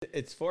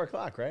It's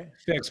 4:00, right?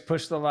 Fix,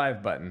 push the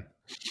live button.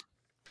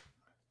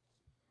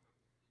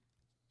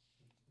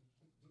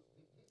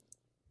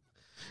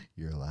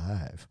 You're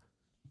live.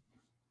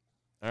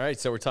 All right,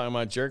 so we're talking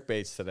about jerk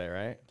baits today,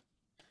 right?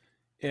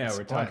 Yeah,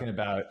 we're talking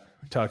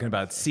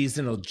about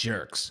seasonal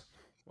jerks.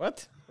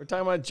 What? We're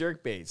talking about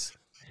jerk baits.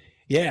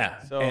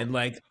 Yeah, So- and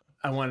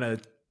I want to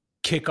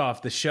kick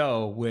off the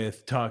show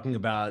with talking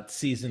about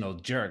seasonal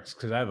jerks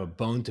because I have a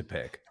bone to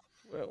pick.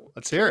 Well,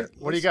 Let's hear it.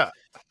 What do you got?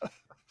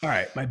 All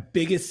right, my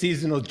biggest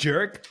seasonal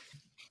jerk,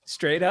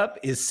 straight up,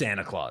 is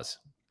Santa Claus.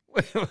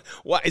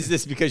 why is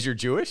this? Because you're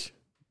Jewish?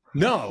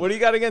 No, What do you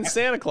got against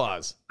Santa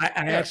Claus? I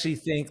actually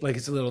think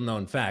it's a little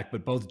known fact,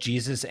 but both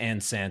Jesus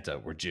and Santa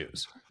were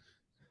Jews.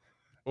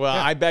 Well,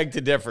 I beg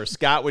to differ.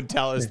 Scott would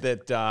tell us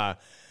that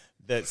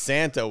that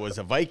Santa was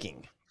a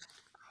Viking.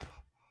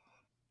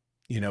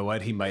 You know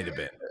what? He might have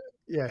been.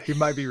 Yeah, he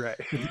might be right.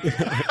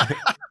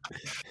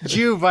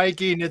 Jew,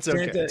 Viking, it's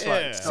okay. Santa, It's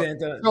fine. yeah.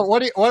 Santa. So what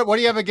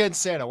do you have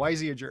against Santa? Why is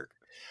he a jerk?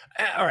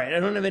 All right, I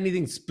don't have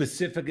anything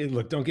specifically.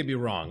 Look, don't get me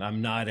wrong. I'm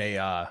not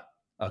a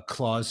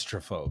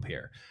claustrophobe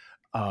here,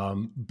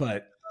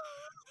 but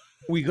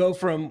we go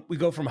from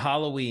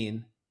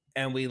Halloween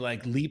and we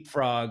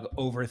leapfrog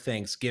over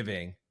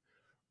Thanksgiving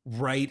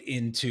right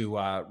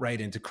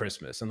into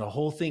Christmas, and the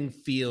whole thing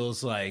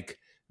feels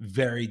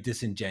very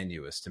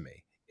disingenuous to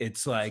me.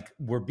 It's like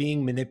we're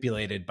being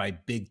manipulated by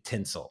big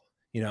tinsel.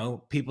 You know,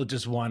 people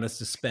just want us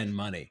to spend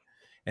money,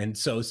 and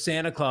so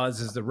Santa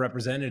Claus is the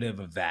representative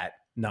of that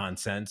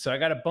nonsense. So I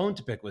got a bone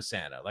to pick with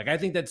Santa. I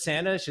think that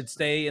Santa should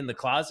stay in the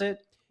closet,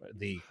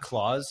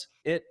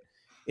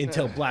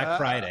 until Black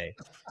Friday.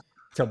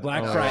 Till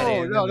Black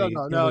Friday. No,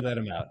 no. Let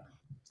him out.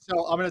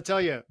 So I'm going to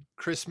tell you,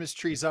 Christmas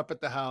trees up at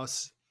the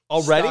house.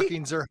 Already?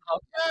 Stockings are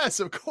up. Yes,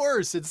 of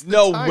course. It's the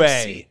No time.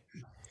 way.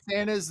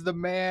 Santa's the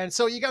man.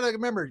 So you got to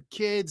remember,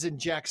 kids and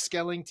Jack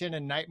Skellington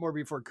and Nightmare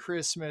Before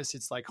Christmas.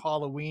 It's like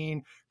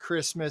Halloween,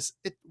 Christmas.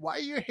 Why are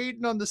you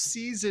hating on the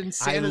season?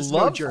 Santa's I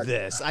love no jerk.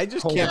 this. I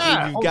just Hold can't on.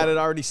 believe you've got it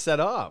already set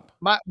up.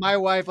 My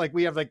wife,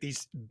 we have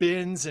these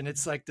bins, and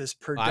it's like this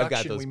I've got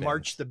production. those We bins.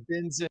 march the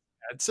bins in.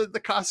 So the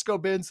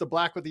Costco bins, the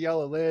black with the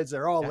yellow lids,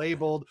 they're all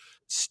labeled.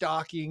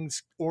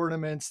 Stockings,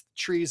 ornaments,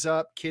 trees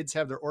up. Kids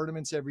have their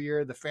ornaments every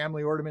year. The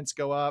family ornaments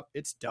go up.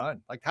 It's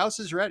done. The house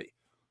is ready.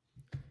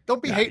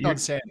 Don't be hating on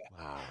Santa.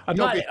 Wow.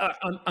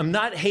 I'm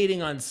not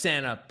hating on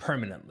Santa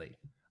permanently.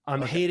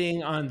 I'm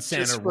hating on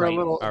Santa Just for right, a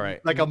little, All right.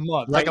 like a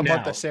month, Right a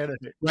month now. of Santa.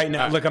 right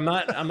now. Look, I'm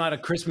not a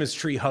Christmas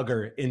tree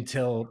hugger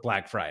until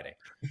Black Friday.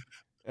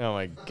 Oh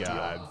my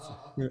God.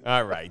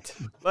 All right.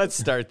 Let's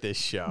start this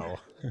show.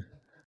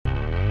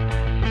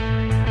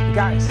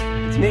 Guys,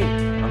 it's me.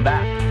 I'm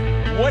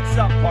back. What's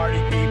up, party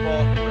people?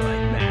 We're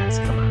like, Max,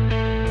 come on.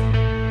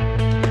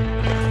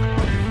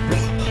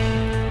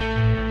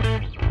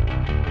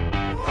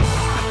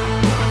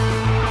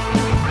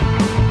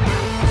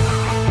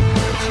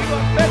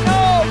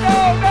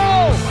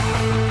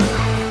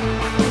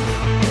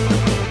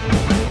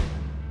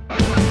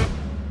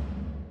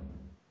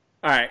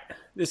 All right.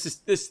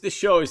 This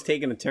show is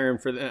taking a turn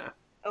for the.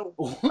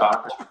 All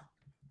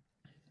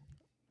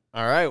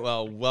right.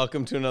 Well,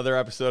 welcome to another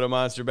episode of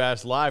Monster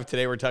Bash Live.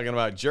 Today we're talking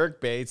about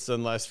jerk baits,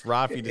 unless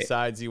Rafi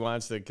decides he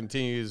wants to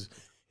continue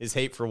his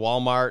hate for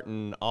Walmart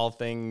and all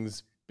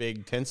things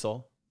big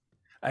tinsel.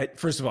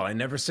 First of all, I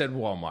never said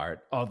Walmart,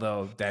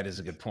 although that is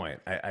a good point.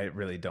 I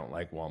really don't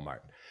like Walmart.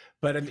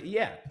 But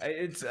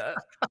it's.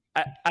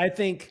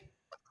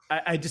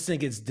 I just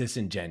think it's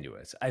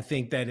disingenuous. I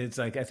think that it's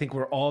I think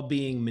we're all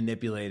being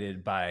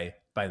manipulated by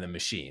the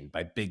machine,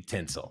 by big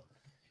tinsel.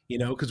 You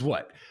know, because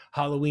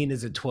Halloween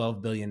is a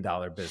 $12 billion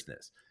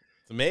business.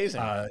 It's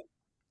amazing.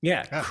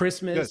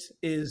 Christmas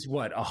is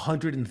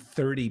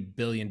 $130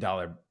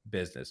 billion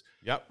business.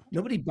 Yep.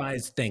 Nobody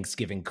buys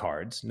Thanksgiving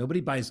cards. Nobody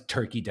buys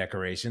turkey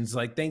decorations.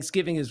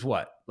 Thanksgiving is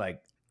an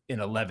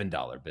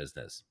 $11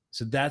 business.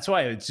 So that's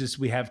why it's just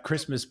we have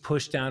Christmas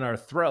pushed down our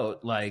throat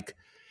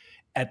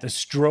at the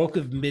stroke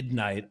of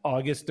midnight,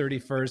 August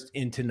 31st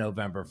into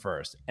November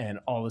 1st. And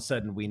all of a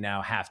sudden we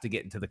now have to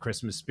get into the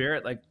Christmas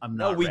spirit. I'm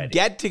not we ready.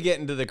 get to get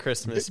into the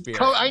Christmas spirit.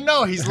 I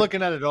know he's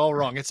looking at it all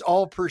wrong. It's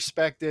all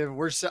perspective.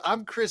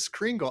 I'm Chris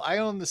Kringle. I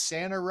own the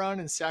Santa Run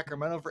in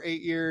Sacramento for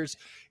 8 years.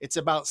 It's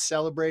about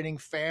celebrating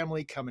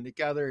family, coming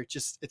together.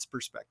 It's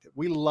perspective.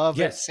 We love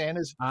it.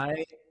 Santa's.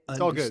 I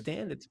all good.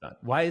 understand it's not.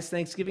 Why is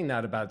Thanksgiving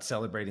not about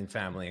celebrating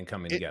family and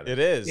coming together? It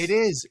is.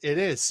 It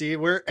is. See,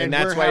 and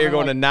that's why you're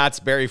going to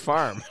Knott's Berry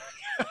Farm.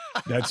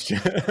 That's true.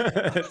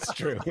 That's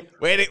true.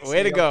 Way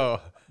to go.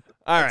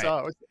 All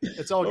right.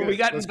 It's all good. We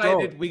got Let's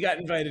invited. go. We got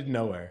invited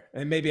nowhere,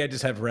 and maybe I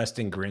just have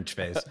resting Grinch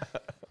face.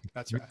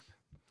 That's right.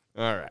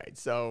 All right.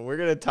 So we're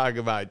going to talk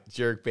about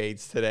jerk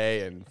baits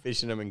today and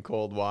fishing them in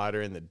cold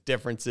water and the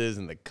differences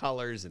and the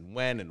colors and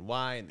when and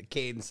why and the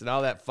cadence and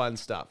all that fun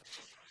stuff.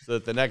 So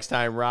that the next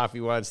time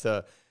Rafi wants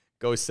to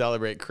go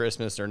celebrate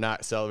Christmas or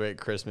not celebrate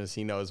Christmas,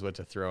 he knows what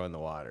to throw in the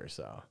water.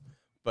 So,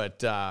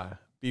 but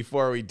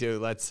before we do,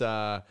 let's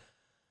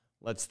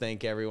let's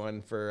thank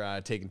everyone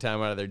for taking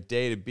time out of their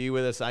day to be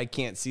with us. I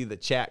can't see the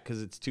chat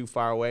because it's too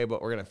far away,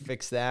 but we're going to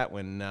fix that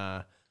when,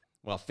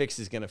 Fix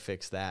is going to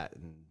fix that.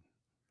 And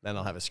then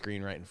I'll have a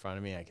screen right in front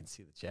of me. I can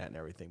see the chat and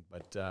everything.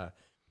 But,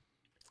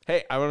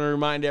 hey, I want to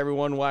remind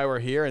everyone why we're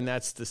here, and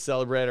that's to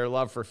celebrate our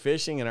love for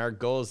fishing. And our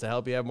goal is to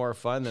help you have more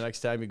fun the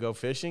next time you go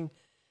fishing.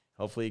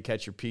 Hopefully you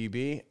catch your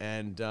PB,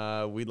 and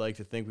we'd like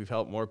to think we've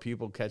helped more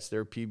people catch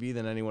their PB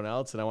than anyone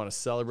else. And I want to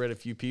celebrate a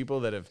few people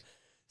that have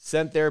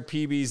sent their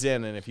PBs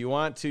in. And if you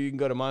want to, you can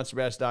go to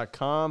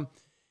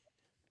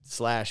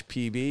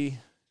monsterbass.com/PB,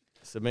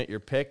 submit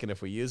your pick, and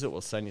if we use it, we'll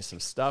send you some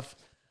stuff.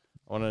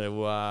 I want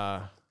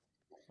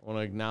to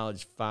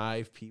acknowledge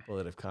 5 people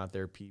that have caught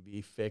their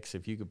PB fix.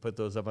 If you could put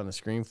those up on the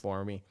screen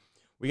for me.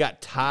 We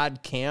got Todd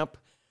Camp.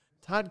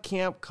 Todd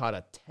Camp caught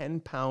a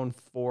 10-pound,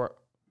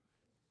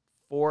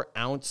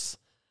 4-ounce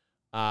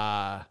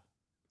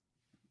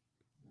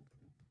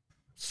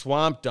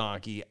swamp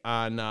donkey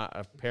on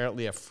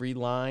apparently a free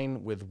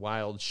line with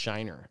wild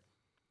shiner.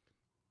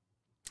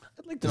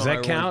 I'd like to Does know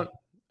that count?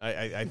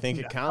 I think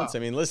it counts. I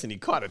mean, listen, he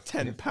caught a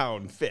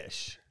 10-pound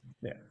fish.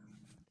 Yeah.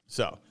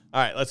 So,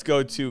 all right, let's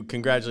go to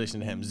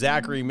congratulations to him.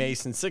 Zachary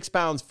Mason, 6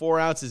 pounds, 4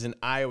 ounces in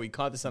Iowa. He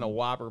caught this on a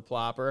whopper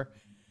plopper.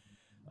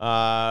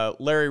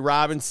 Larry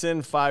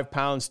Robinson, 5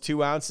 pounds,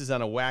 2 ounces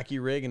on a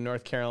wacky rig in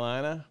North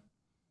Carolina.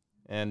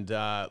 And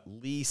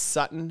Lee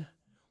Sutton.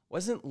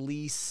 Wasn't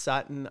Lee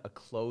Sutton a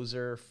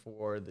closer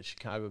for the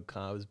Chicago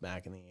Cubs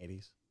back in the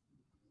 80s?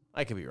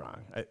 I could be wrong.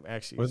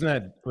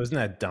 Wasn't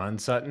that Don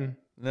Sutton?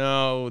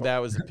 No, that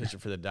was a pitcher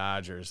for the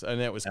Dodgers,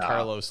 and it was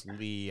Carlos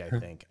Lee, I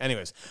think.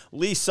 Anyways,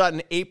 Lee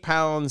Sutton, 8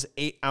 pounds,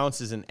 8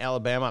 ounces in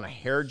Alabama on a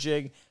hair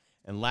jig.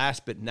 And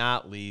last but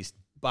not least,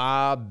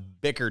 Bob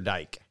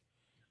Bickerdike,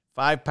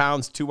 5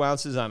 pounds, 2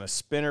 ounces on a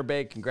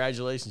spinnerbait.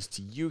 Congratulations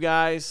to you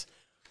guys.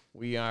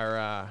 We're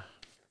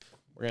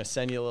going to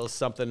send you a little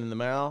something in the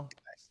mail.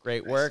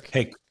 Great work.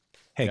 Hey,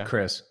 Yeah.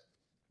 Chris.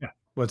 Yeah.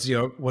 What's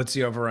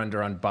the over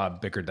under on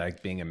Bob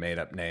Bickerdike being a made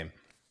up name?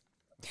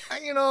 I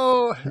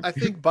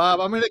think Bob.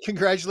 I'm going to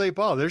congratulate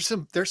Bob. There's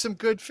some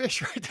good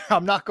fish right there.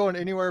 I'm not going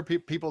anywhere.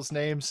 People's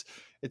names.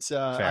 It's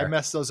I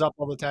mess those up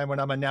all the time when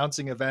I'm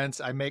announcing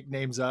events. I make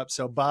names up.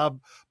 So Bob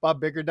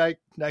Bickerdike,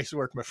 nice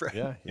work, my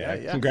friend.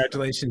 Yeah.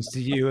 Congratulations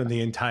to you and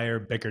the entire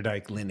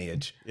Bickerdike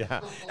lineage.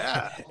 Yeah.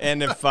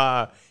 And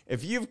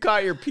if you've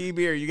caught your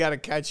PB or you got a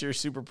catch you're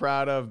super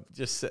proud of,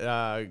 just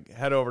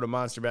head over to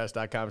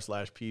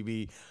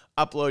monsterbass.com/PB,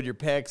 upload your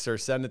pics or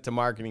send it to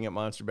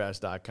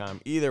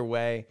marketing@monsterbass.com. Either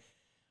way,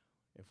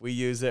 if we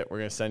use it, we're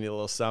going to send you a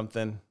little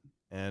something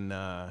and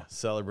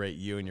celebrate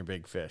you and your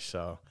big fish.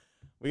 So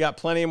we got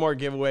plenty more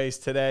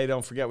giveaways today.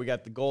 Don't forget, we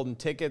got the golden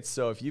tickets.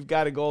 So if you've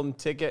got a golden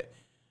ticket,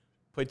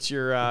 put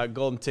your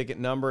golden ticket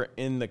number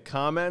in the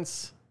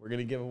comments. We're going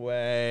to give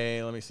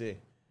away, let me see.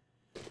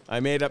 I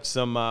made up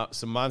some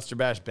Monster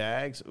Bash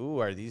bags. Ooh,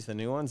 are these the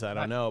new ones? I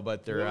don't know,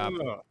 but they're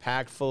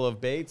packed full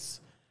of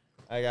baits.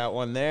 I got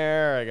one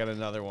there. I got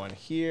another one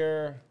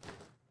here.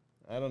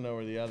 I don't know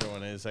where the other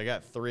one is. I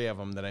got 3 of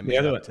them that I made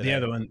up today.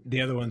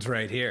 The other one's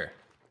right here.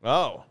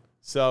 Oh,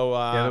 so The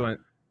other one,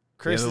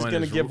 Chris is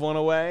going to give one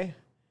away.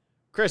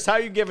 Chris, how are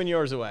you giving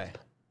yours away?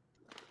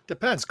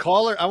 Depends.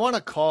 Caller. I want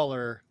a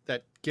caller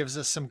that gives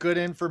us some good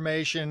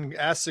information,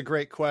 asks a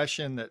great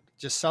question, that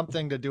just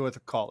something to do with a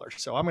caller.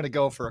 So I'm going to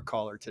go for a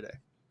caller today.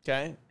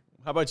 Okay.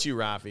 How about you,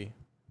 Rafi?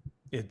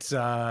 It's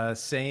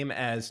same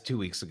as 2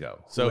 weeks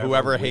ago. So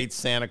whoever hates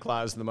Santa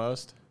Claus the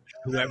most?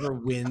 Whoever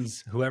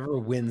wins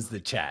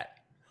the chat.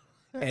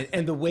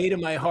 And the weight of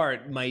my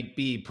heart might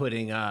be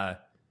putting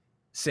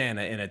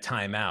Santa in a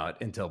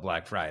timeout until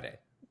Black Friday.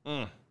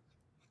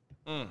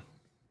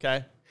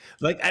 Okay.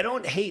 Like, I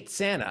don't hate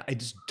Santa. I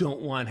just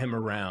don't want him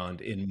around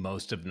in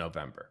most of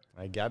November.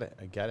 I get it.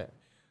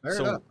 Fair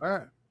enough. All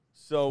right.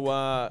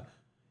 So,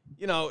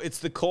 it's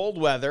the cold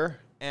weather,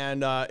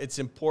 and it's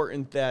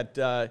important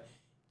that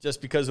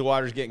just because the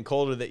water's getting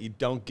colder that you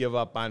don't give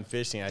up on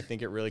fishing. I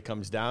think it really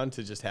comes down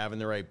to just having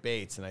the right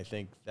baits, and I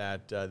think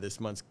that this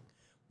month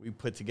we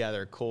put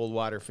together a cold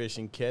water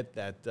fishing kit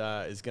that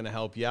is going to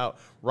help you out.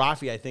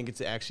 Rafi, I think it's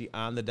actually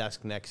on the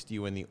desk next to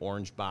you in the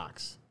orange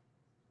box.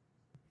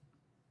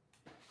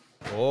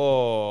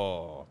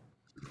 Oh,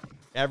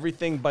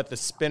 everything but the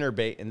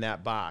spinnerbait in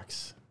that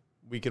box.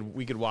 We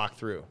could walk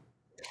through.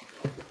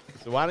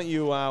 So why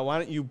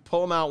don't you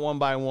pull them out one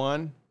by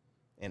one,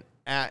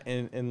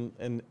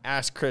 and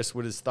ask Chris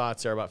what his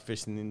thoughts are about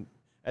fishing.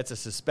 That's a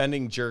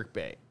suspending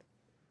jerkbait.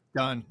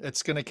 Done.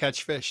 It's going to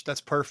catch fish. That's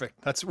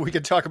perfect. We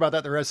could talk about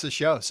that the rest of the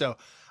show. So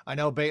I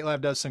know Bait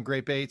Lab does some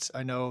great baits.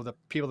 I know the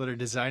people that are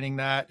designing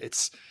that.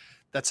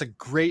 That's a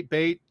great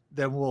bait.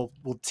 Then we'll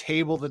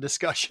table the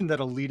discussion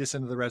that'll lead us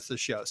into the rest of the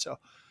show. So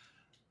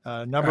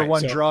number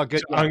one draw.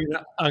 Good. So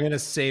I'm gonna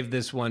save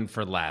this one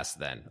for last.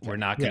 Then we're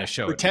not gonna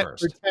show it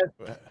first.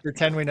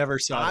 Pretend we never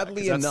saw.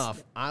 Oddly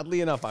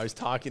enough, I was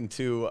talking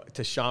to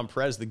Sean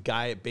Perez, the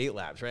guy at Bait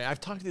Labs. Right, I've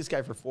talked to this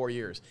guy for 4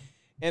 years,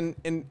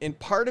 and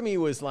part of me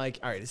was like,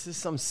 all right, this is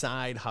some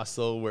side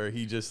hustle where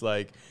he just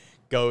like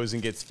goes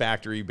and gets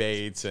factory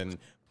baits and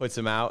puts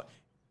them out.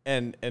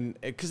 and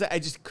because I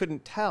just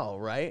couldn't tell,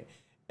 right?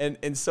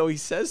 And so he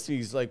says to me,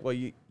 he's like, well,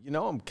 you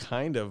know, I'm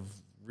kind of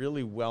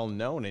really well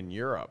known in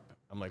Europe.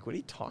 I'm like, what are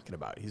you talking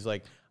about? He's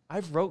like,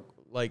 I've wrote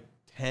like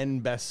 10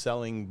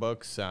 best-selling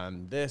books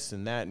on this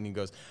and that. And he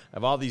goes, I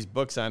have all these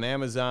books on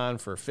Amazon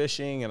for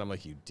fishing. And I'm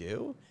like, you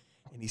do?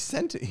 And he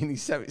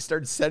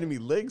started sending me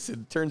links.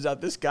 And it turns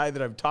out this guy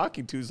that I'm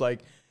talking to is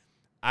like,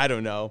 I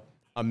don't know,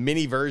 a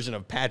mini version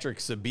of Patrick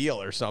Sebile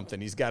or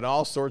something. He's got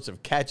all sorts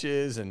of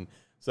catches. And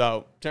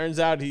so turns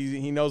out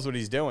he knows what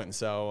he's doing.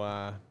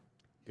 So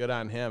good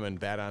on him and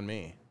bad on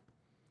me.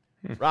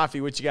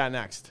 Rafi, what you got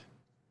next?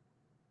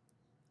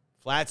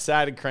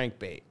 Flat-sided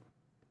crankbait.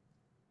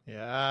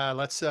 Yeah,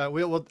 let's.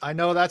 We'll. I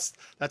know that's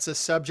a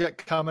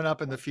subject coming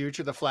up in the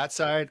future. The flat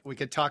side. We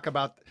could talk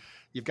about.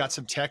 You've got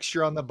some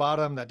texture on the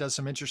bottom that does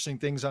some interesting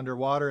things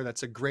underwater.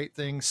 That's a great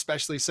thing,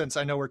 especially since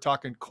I know we're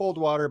talking cold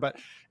water, but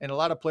in a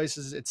lot of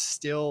places it's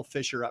still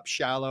fish are up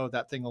shallow.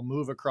 That thing will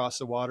move across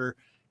the water,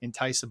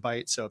 entice a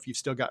bite. So if you've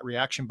still got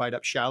reaction bite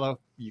up shallow,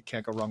 you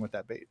can't go wrong with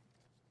that bait.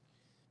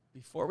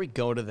 Before we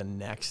go to the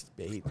next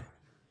bait,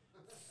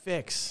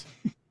 Fix.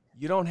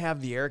 You don't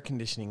have the air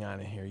conditioning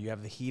on in here. You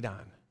have the heat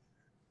on.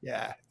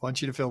 Yeah, I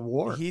want you to feel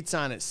warm. The heat's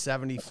on at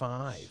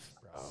 75,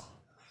 bro.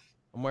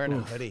 I'm wearing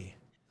a hoodie.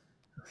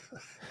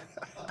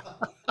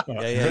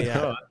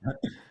 Yeah.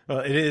 Well,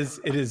 it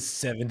is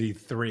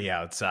 73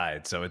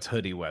 outside, so it's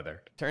hoodie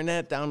weather. Turn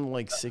that down to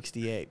like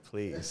 68,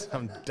 please.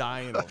 I'm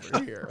dying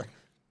over here.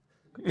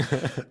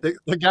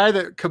 The guy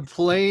that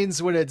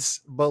complains when it's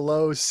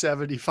below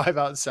 75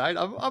 outside,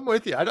 I'm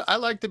with you. I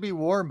like to be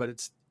warm, but you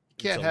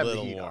can't It's have a the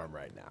little heat warm on.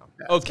 right now.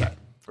 That's Okay.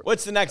 fine.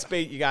 What's the next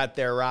bait you got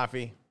there,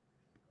 Rafi?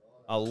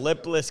 A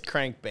lipless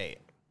crankbait.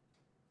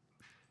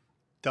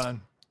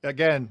 Done.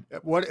 Again,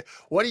 what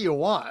do you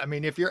want? I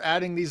mean, if you're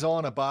adding these all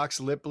in a box,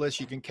 lipless,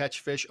 you can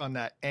catch fish on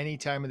that any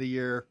time of the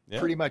year,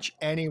 pretty much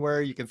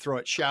anywhere. You can throw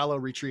it shallow,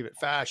 retrieve it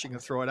fast. You can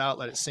throw it out,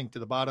 let it sink to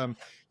the bottom.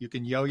 You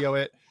can yo-yo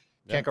it.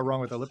 Can't go wrong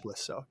with a lipless.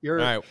 So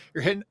you're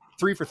hitting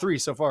 3 for 3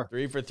 so far.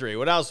 3 for 3.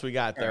 What else we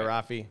got there,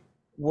 Rafi?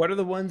 What are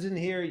the ones in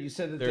here? You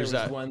said that There's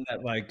there was one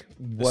that like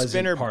The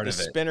wasn't part of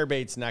it. spinner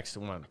bait's next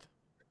month.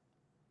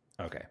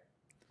 Okay.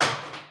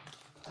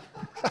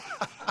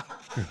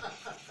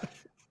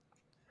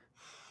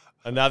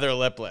 Another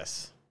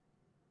lipless.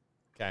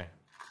 Okay.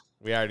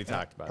 We already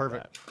talked about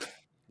perfect.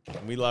 that.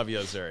 And we love you,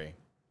 Ozuri.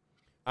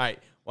 All right.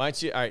 Why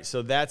don't you? All right.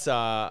 So that's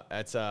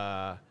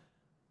a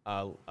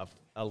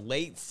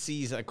late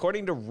season,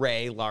 according to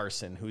Ray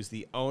Larson, who's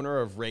the owner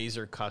of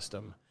Razor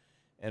Custom.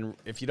 And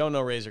if you don't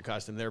know Razor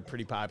Custom, they're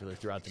pretty popular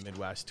throughout the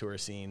Midwest tour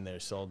scene. They're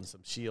sold in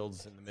some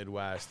Shields in the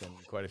Midwest and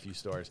quite a few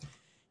stores.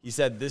 He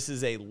said this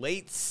is a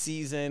late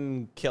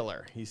season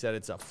killer. He said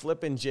it's a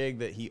flipping jig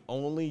that he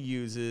only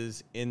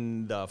uses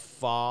in the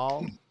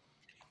fall.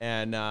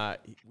 And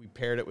we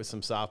paired it with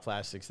some soft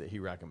plastics that he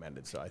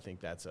recommended. So I think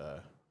that's I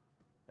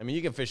mean,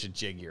 you can fish a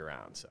jig year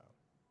round. So,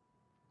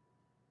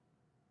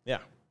 yeah,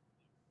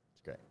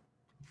 it's great.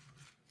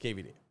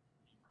 KVD.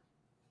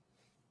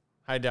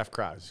 High def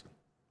crowds.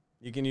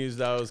 You can use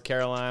those.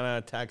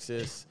 Carolina,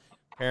 Texas.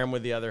 Pair them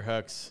with the other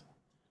hooks.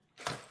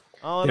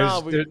 All in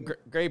all,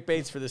 great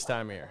baits for this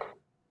time of year.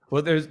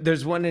 Well,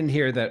 there's one in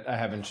here that I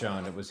haven't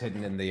shown. It was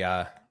hidden in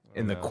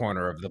the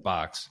corner of the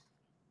box.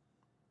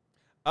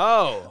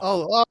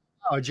 Oh,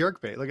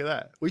 jerkbait. Look at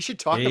that. We should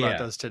talk about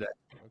those today.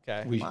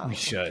 okay. We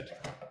should.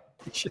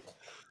 So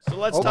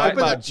let's talk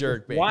about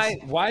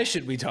jerkbaits. Why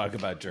should we talk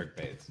about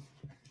jerkbaits?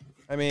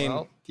 I mean,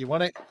 Well, do you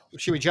want to?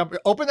 Should we jump?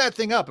 Open that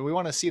thing up, and we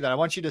want to see that. I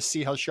want you to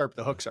see how sharp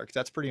the hooks are, because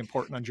that's pretty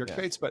important on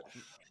jerkbaits. But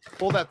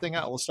pull that thing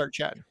out. We'll start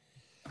chatting.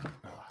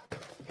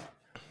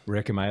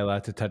 Rick, am I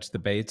allowed to touch the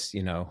baits?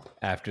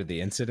 After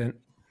the incident.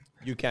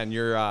 you can.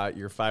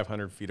 You're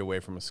 500 feet away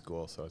from a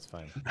school, so it's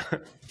fine.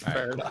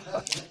 Fair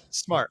enough.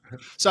 Smart.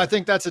 So I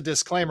think that's a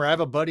disclaimer. I have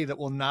a buddy that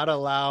will not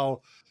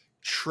allow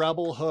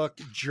treble hook,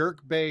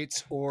 jerk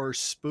baits, or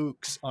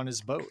spooks on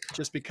his boat,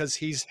 just because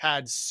he's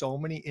had so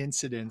many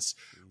incidents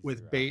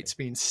with baits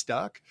being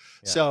stuck.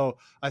 Yeah. So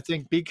I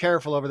think be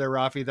careful over there,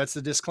 Rafi. That's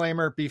the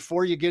disclaimer.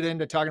 Before you get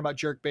into talking about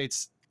jerk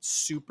baits,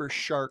 super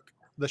sharp.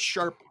 The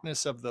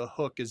sharpness of the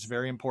hook is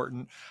very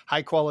important.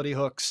 High quality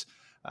hooks.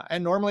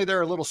 And normally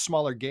they're a little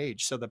smaller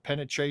gauge. So the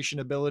penetration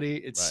ability,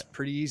 it's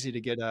pretty easy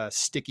to get a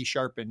sticky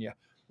sharp in you.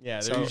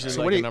 Yeah, they're usually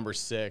like a number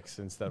 6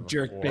 instead of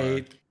jerk a 4.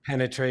 bait,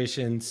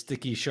 penetration,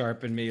 sticky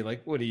sharp in me.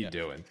 Like, what are you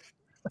doing?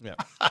 Yeah.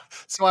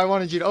 So I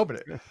wanted you to open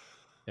it.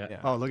 Yeah.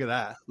 Oh, look at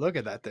that. Look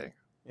at that thing.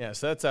 Yeah,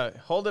 so that's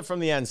hold it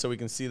from the end so we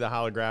can see the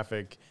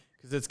holographic,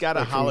 because it's got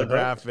a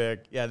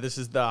holographic. Yeah, this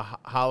is the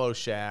hollow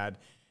shad,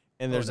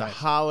 and there's a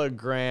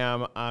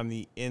hologram on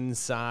the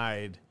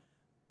inside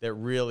that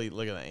really,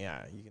 look at that.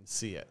 Yeah, you can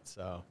see it.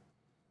 So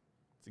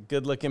it's a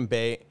good looking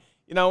bait.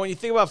 When you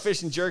think about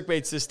fishing jerk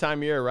baits this time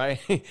of year, right?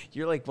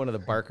 You're like one of the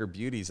Barker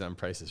beauties on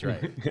Price is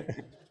Right.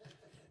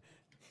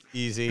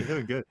 Easy.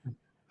 Doing good.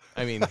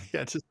 I mean,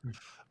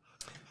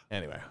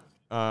 anyway.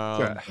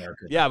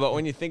 Yeah, but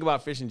when you think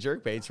about fishing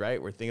jerk baits,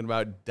 right? We're thinking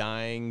about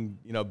dying,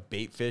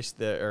 bait fish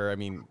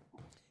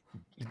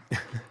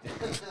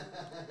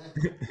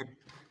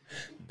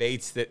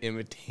Baits that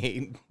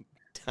imitate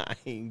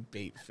dying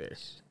bait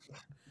fish.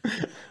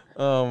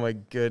 Oh my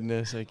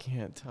goodness, I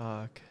can't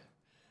talk.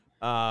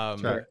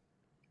 Right.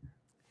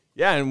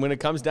 Yeah, and when it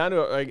comes down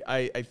to it,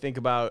 I think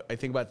about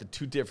the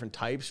two different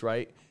types,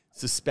 right?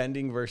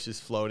 Suspending versus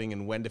floating,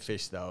 and when to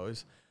fish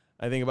those.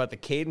 I think about the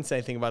cadence.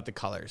 I think about the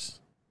colors.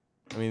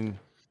 I mean,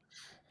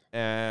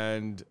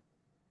 and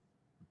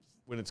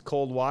when it's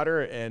cold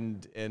water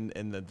and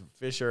the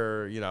fish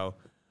are,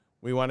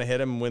 we want to hit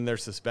them when they're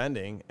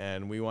suspending,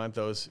 and we want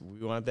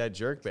that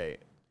jerk bait.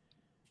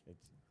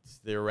 It's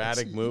the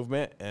erratic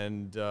movement,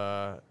 and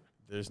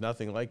there's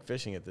nothing like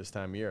fishing at this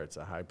time of year. It's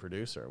a high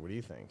producer. What do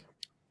you think?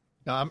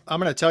 Now, I'm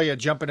going to tell you,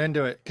 jumping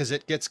into it, because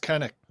it gets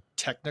kind of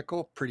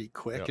technical pretty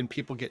quick, Yep. and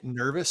people get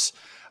nervous.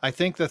 I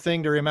think the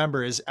thing to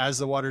remember is, as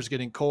the water's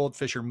getting cold,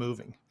 fish are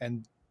moving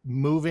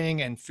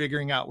and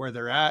figuring out where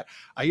they're at.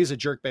 I use a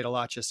jerk bait a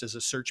lot just as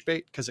a search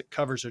bait because it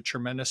covers a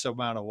tremendous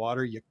amount of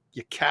water. You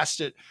cast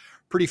it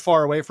pretty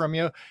far away from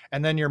you,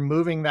 and then you're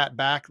moving that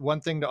back. One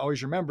thing to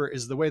always remember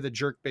is the way the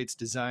jerk bait's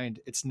designed.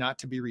 It's not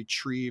to be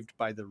retrieved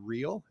by the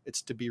reel.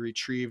 It's to be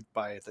retrieved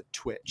by the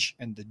twitch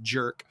and the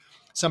jerk.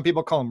 Some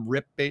people call them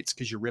rip baits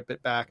because you rip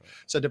it back.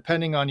 So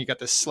depending on, you got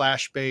the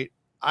slash bait.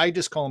 I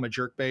just call them a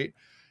jerk bait,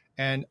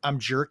 and I'm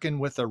jerking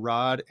with a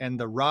rod, and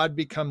the rod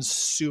becomes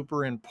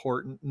super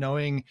important.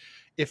 Knowing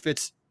if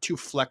it's too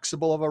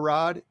flexible of a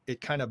rod, it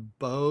kind of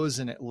bows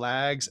and it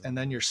lags, and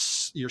then you're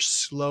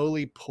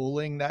slowly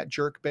pulling that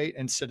jerk bait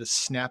instead of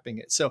snapping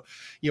it. So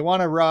you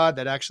want a rod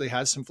that actually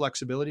has some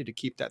flexibility to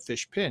keep that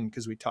fish pinned,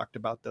 because we talked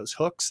about those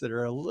hooks that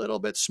are a little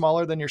bit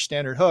smaller than your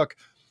standard hook,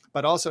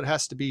 but also it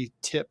has to be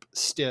tip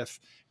stiff,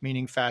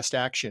 meaning fast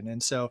action.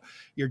 And so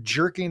you're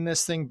jerking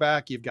this thing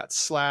back, you've got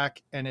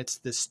slack, and it's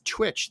this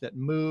twitch that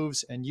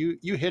moves, and you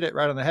hit it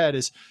right on the head.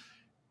 Is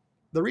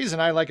the reason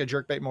I like a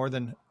jerk bait more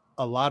than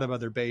a lot of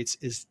other baits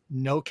is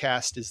no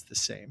cast is the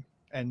same.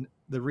 And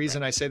the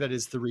reason I say that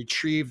is the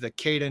retrieve, the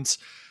cadence.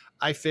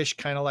 I fish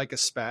kind of like a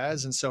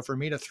spaz. And so for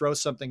me to throw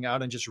something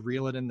out and just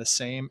reel it in the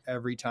same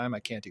every time,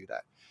 I can't do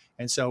that.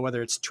 And so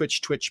whether it's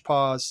twitch, twitch,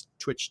 pause,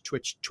 twitch,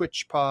 twitch,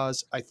 twitch,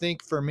 pause, I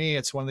think for me,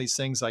 it's one of these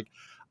things like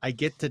I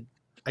get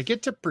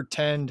to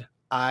pretend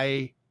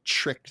I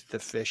tricked the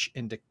fish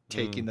into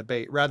taking the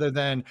bait, rather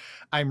than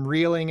I'm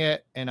reeling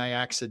it and I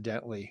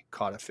accidentally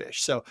caught a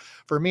fish. So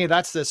for me,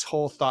 that's this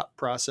whole thought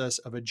process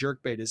of a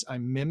jerk bait is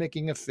I'm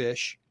mimicking a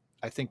fish.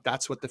 I think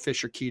that's what the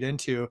fish are keyed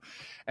into.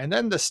 And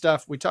then the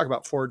stuff we talk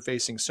about, forward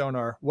facing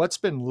sonar, what's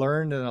been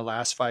learned in the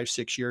last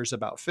 5-6 years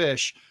about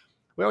fish.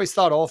 We always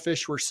thought all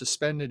fish were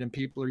suspended and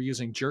people are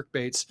using jerk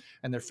baits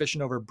and they're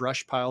fishing over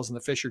brush piles and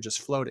the fish are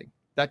just floating.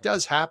 That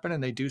does happen,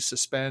 and they do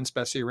suspend,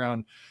 especially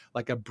around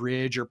like a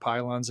bridge or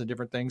pylons and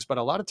different things. But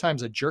a lot of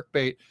times a jerk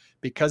bait,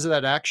 because of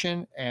that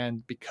action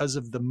and because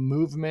of the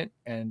movement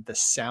and the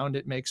sound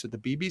it makes with the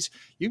BBs,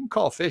 you can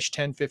call fish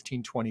 10,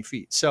 15, 20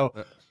 feet. So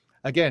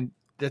again,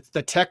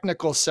 the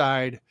technical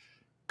side,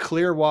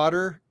 clear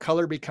water,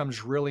 color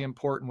becomes really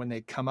important when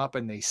they come up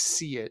and they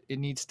see it. It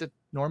needs to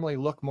normally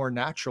look more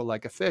natural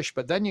like a fish,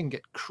 but then you can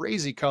get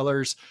crazy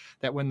colors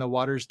that when the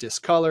water's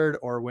discolored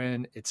or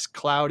when it's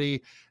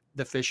cloudy,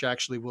 the fish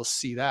actually will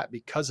see that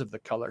because of the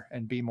color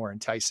and be more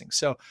enticing.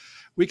 So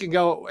we can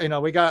go,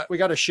 we got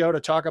a show to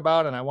talk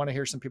about, and I want to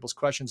hear some people's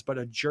questions, but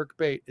a jerk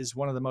bait is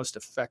one of the most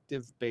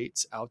effective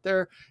baits out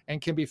there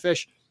and can be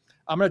fish.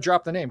 I'm going to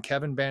drop the name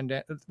Kevin Van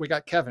Dam. We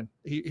got Kevin.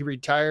 He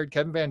retired.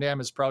 Kevin Van Dam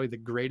is probably the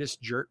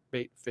greatest jerk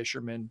bait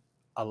fisherman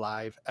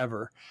alive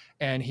ever.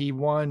 And he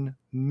won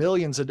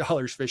millions of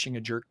dollars fishing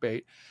a jerk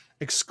bait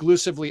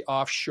exclusively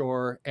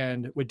offshore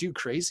and would do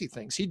crazy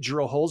things. He'd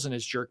drill holes in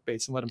his jerk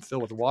baits and let them fill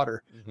with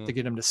water to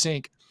get him to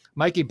sink.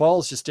 Mikey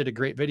Balls just did a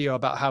great video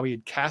about how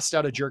he'd cast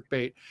out a jerk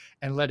bait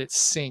and let it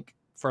sink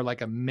for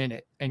like a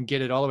minute and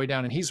get it all the way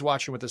down. And he's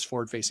watching with his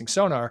forward facing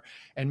sonar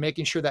and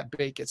making sure that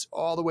bait gets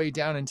all the way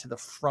down into the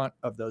front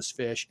of those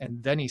fish.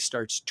 And then he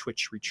starts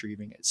twitch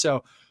retrieving it.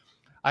 So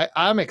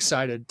I'm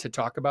excited to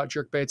talk about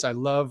jerk baits. I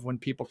love when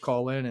people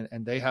call in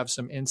and they have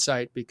some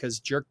insight,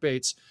 because jerk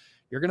baits,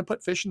 you're going to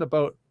put fish in the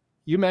boat.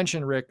 You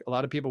mentioned, Rick, a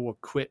lot of people will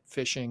quit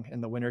fishing in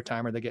the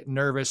wintertime, or they get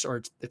nervous,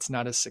 or it's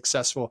not as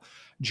successful.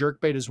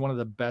 Jerk bait is one of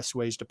the best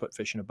ways to put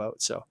fish in a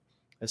boat. So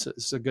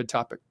it's a good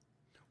topic.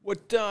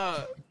 What,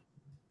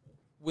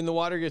 when the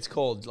water gets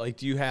cold, like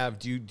do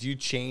you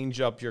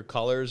change up your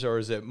colors, or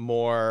is it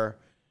more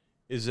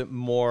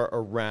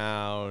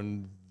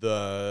around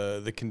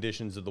the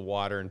conditions of the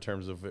water in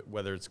terms of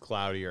whether it's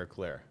cloudy or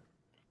clear?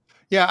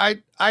 Yeah,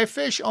 I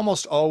fish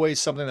almost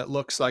always something that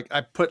looks like, I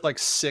put like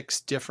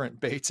 6 different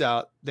baits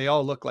out. They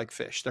all look like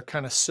fish. They're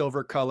kind of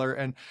silver color.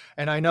 And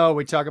I know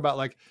we talk about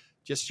like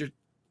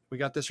we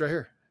got this right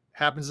here.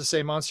 Happens to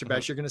say monster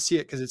bass. You're going to see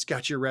it because it's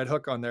got your red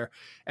hook on there.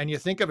 And you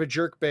think of a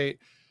jerk bait,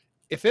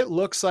 if it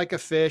looks like a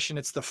fish and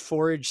it's the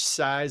forage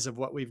size of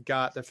what we've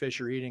got, the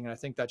fish are eating, and I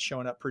think that's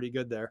showing up pretty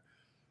good there.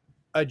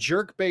 A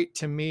jerk bait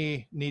to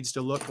me needs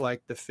to look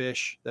like the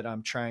fish that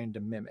I'm trying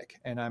to mimic.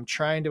 And I'm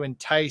trying to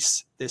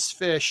entice this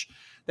fish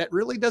that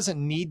really doesn't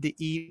need to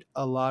eat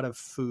a lot of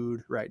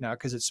food right now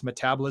because its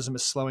metabolism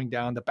is slowing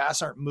down. The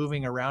bass aren't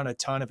moving around a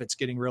ton if it's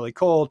getting really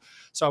cold.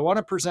 So I want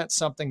to present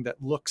something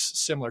that looks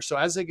similar. So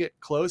as they get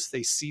close,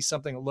 they see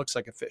something that looks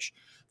like a fish.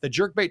 The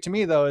jerkbait to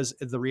me, though, is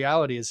the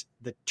reality is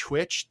the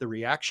twitch, the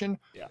reaction.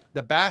 Yeah.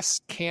 The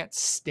bass can't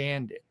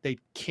stand it. They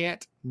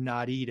can't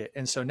not eat it.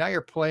 And so now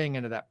you're playing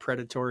into that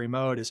predatory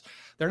mode. Is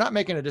they're not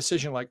making a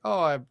decision like, oh,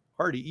 I've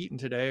already eaten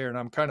today and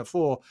I'm kind of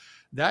full.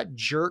 That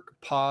jerk,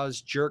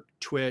 pause, jerk,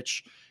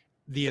 twitch,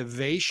 the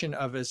evasion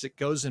of as it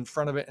goes in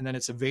front of it and then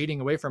it's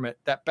evading away from it,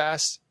 that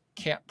bass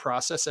can't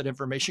process that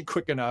information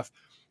quick enough.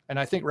 And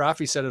I think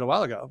Rafi said it a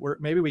while ago, where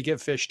maybe we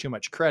give fish too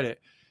much credit.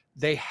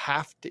 They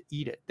have to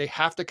eat it. They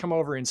have to come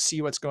over and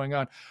see what's going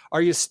on.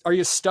 Are you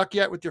stuck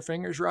yet with your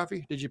fingers,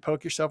 Rafi? Did you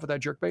poke yourself with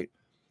that jerkbait?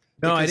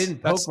 No, I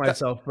didn't poke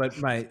myself, but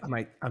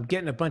I'm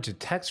getting a bunch of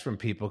texts from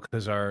people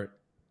because our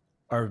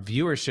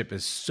viewership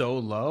is so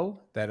low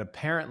that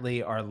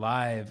apparently our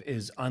live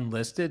is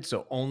unlisted.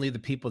 So only the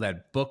people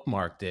that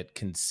bookmarked it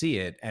can see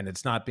it, and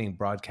it's not being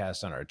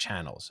broadcast on our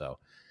channel. So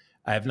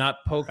I have not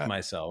poked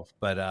myself,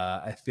 but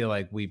I feel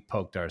like we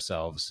poked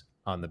ourselves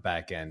on the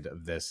back end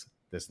of this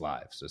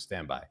live. So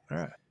stand by.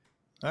 All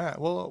right.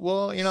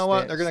 Well, you know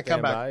what? They're going to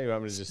come back. By. You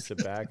want me to just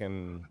sit back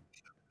and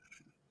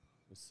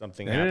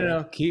something No, happen?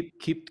 no.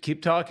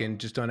 Keep talking.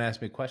 Just don't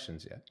ask me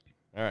questions yet.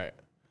 All right.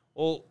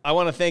 Well, I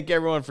want to thank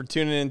everyone for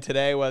tuning in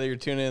today, whether you're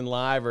tuning in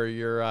live or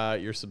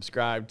you're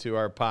subscribed to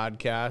our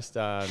podcast,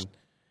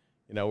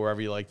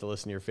 wherever you like to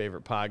listen to your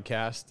favorite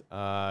podcast.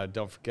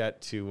 Don't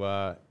forget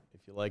to,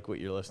 if you like what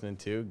you're listening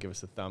to, give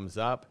us a thumbs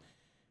up.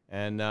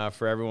 And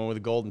for everyone with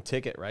a golden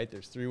ticket, right,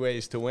 there's 3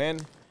 ways to win.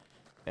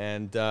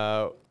 And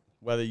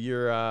whether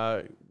you're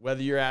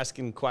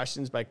asking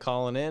questions by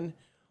calling in,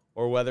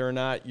 or whether or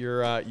not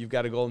you've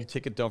got a golden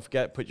ticket, don't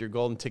forget, put your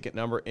golden ticket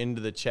number into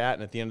the chat.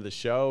 And at the end of the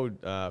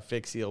show,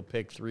 Fixie will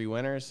pick 3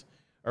 winners.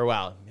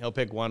 He'll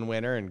pick 1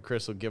 winner, and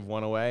Chris will give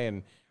 1 away,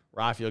 and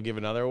Rafi will give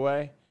another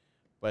away.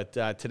 But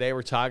today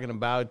we're talking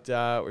about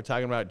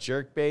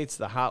jerk baits,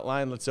 the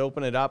hotline. Let's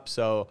open it up.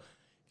 So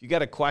if you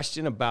got a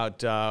question about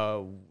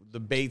the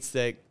baits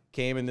that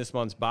came in this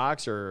month's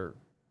box or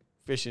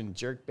fishing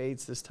jerk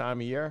baits this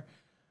time of year,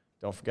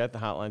 don't forget the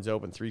hotline's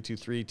open,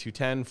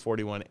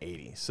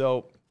 323-210-4180.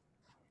 So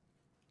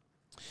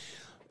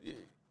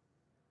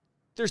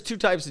there's 2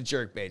 types of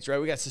jerk baits, right?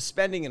 We got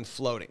suspending and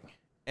floating.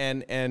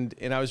 And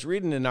I was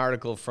reading an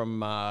article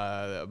from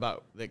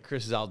about that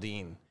Chris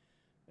Zaldine,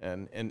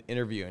 an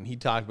interview, and he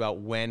talked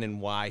about when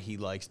and why he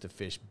likes to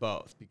fish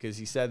both, because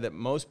he said that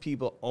most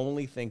people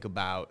only think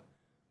about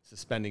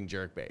suspending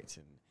jerk baits,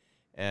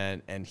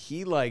 and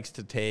he likes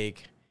to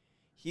take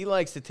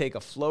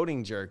a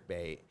floating jerk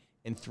bait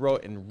and throw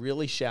it in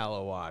really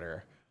shallow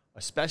water,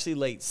 especially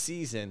late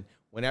season,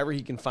 whenever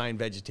he can find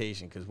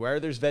vegetation, because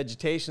where there's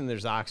vegetation,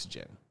 there's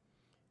oxygen.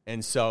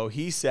 And so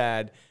he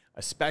said,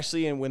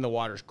 especially when the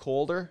water's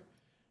colder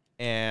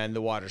and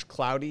the water's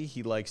cloudy,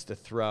 he likes to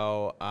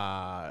throw,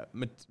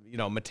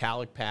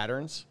 metallic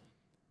patterns,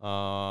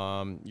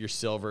 your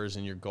silvers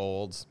and your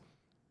golds.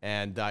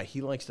 And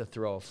he likes to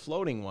throw a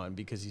floating one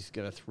because he's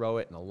going to throw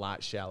it in a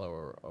lot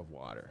shallower of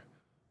water.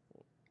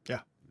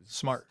 Yeah,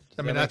 smart. I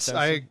Does mean, that make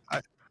sense?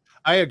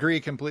 I agree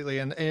completely.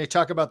 And you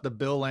talk about the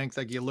bill length,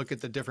 like you look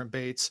at the different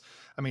baits.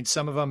 I mean,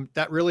 some of them,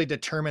 that really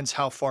determines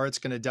how far it's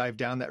going to dive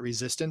down that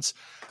resistance.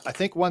 I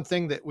think one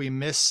thing that we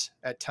miss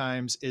at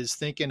times is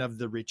thinking of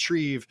the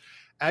retrieve.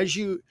 As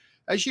you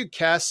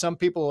cast, some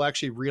people will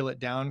actually reel it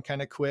down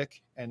kind of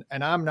quick. And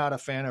I'm not a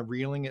fan of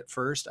reeling it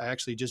first. I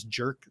actually just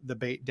jerk the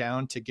bait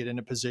down to get in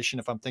a position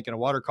if I'm thinking a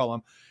water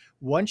column.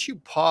 Once you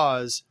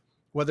pause,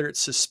 whether it's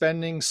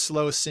suspending,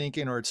 slow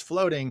sinking, or it's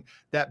floating,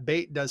 that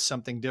bait does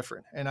something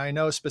different. And I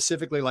know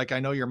specifically, like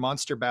I know your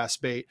monster bass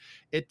bait,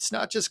 it's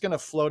not just going to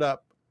float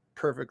up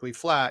perfectly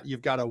flat.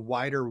 You've got a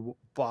wider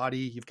body,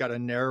 you've got a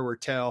narrower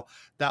tail.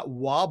 That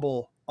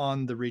wobble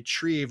on the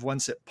retrieve,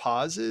 once it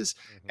pauses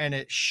and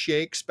it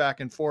shakes back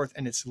and forth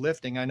and it's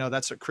lifting. I know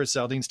that's what Chris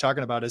Zaldine's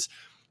talking about, is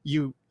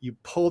you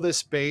pull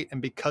this bait, and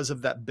because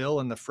of that bill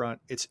in the front,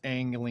 it's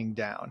angling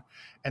down.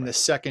 And the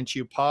second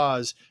you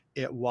pause,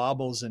 it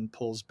wobbles and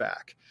pulls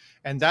back.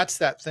 And that's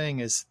that thing,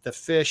 is the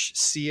fish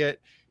see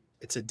it.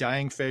 It's a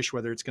dying fish,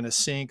 whether it's going to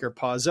sink or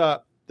pause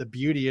up. The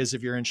beauty is,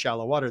 if you're in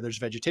shallow water, there's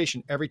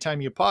vegetation. Every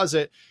time you pause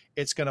it,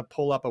 it's going to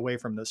pull up away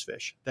from those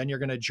fish. Then you're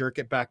going to jerk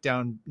it back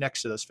down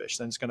next to those fish.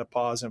 Then it's going to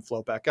pause and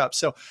float back up.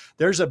 So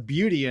there's a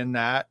beauty in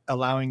that,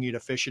 allowing you to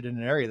fish it in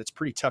an area that's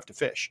pretty tough to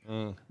fish.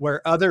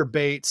 Where other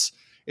baits,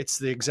 it's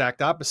the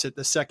exact opposite.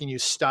 The second you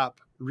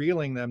stop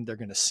reeling them, they're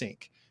going to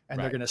sink. And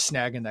they're going to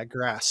snag in that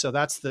grass. So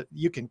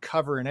you can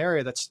cover an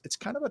area it's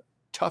kind of a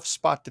tough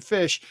spot to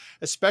fish,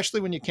 especially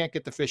when you can't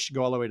get the fish to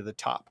go all the way to the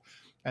top.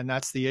 And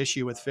that's the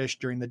issue with fish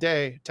during the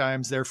day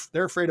times.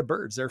 They're afraid of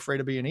birds. They're afraid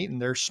of being eaten.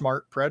 They're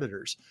smart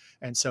predators.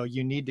 And so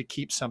you need to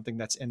keep something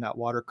that's in that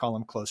water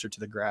column closer to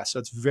the grass. So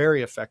it's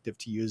very effective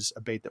to use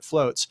a bait that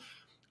floats.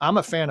 I'm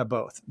a fan of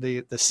both.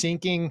 The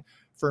sinking,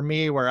 for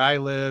me, where I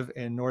live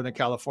in Northern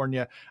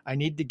California, I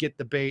need to get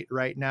the bait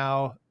right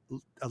now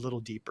a little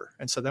deeper.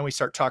 And so then we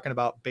start talking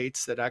about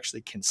baits that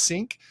actually can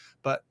sink,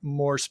 but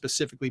more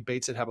specifically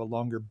baits that have a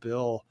longer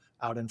bill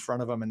out in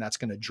front of them, and that's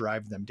going to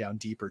drive them down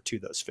deeper to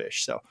those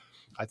fish. So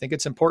I think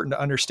it's important to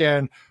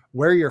understand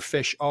where your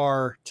fish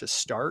are to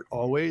start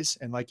always.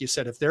 And like you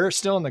said, if they're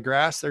still in the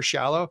grass, they're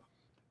shallow,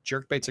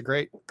 jerkbait's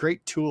a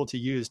great tool to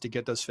use to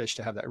get those fish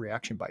to have that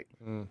reaction bite.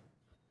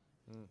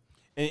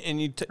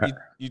 And you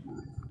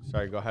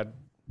sorry, go ahead.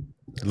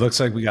 It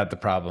looks like we got the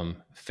problem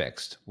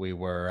fixed. We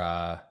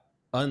were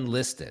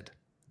unlisted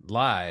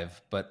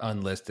live, but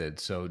unlisted.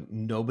 So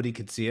nobody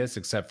could see us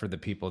except for the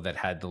people that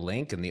had the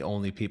link. And the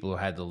only people who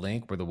had the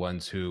link were the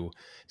ones who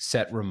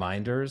set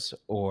reminders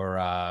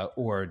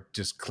or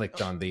just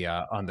clicked on the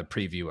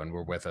preview and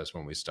were with us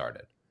when we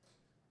started.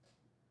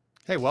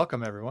 Hey,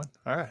 welcome everyone.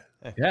 All right.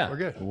 Yeah. We're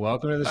good.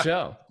 Welcome to the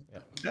show.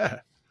 Yeah.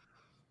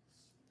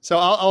 So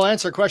I'll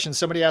answer a question.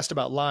 Somebody asked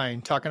about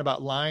line, talking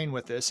about line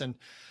with this. And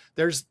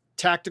there's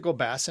Tactical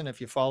Bassin. If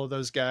you follow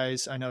those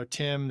guys, I know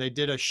Tim, they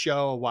did a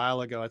show a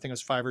while ago. I think it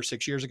was 5 or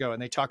 6 years ago.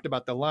 And they talked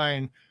about the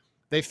line.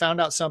 They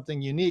found out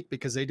something unique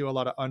because they do a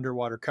lot of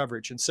underwater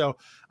coverage. And so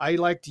I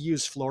like to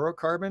use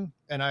fluorocarbon,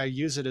 and I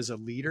use it as a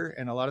leader.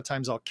 And a lot of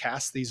times I'll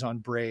cast these on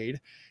braid,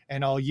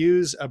 and I'll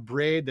use a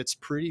braid that's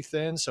pretty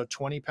thin. So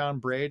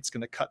 20-pound braid, it's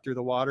going to cut through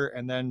the water.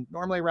 And then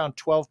normally around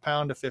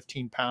 12-pound to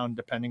 15-pound,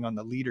 depending on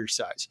the leader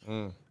size.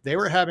 They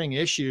were having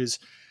issues.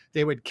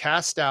 They would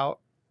cast out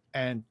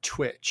and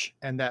twitch,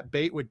 and that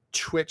bait would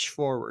twitch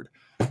forward.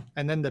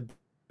 And then the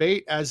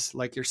bait, as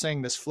like you're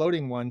saying, this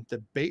floating one, the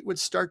bait would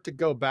start to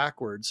go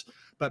backwards.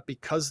 But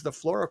because the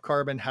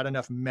fluorocarbon had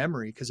enough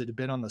memory, because it had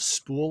been on the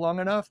spool long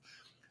enough,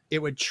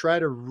 it would try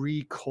to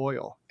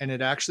recoil, and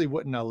it actually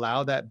wouldn't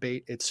allow that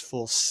bait its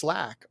full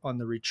slack on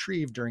the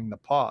retrieve during the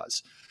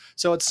pause.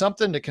 So it's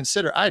something to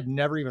consider. I'd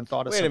never even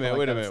thought of something like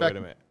that. Wait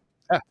a minute.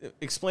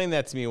 Explain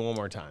that to me one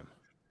more time.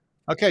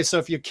 Okay, so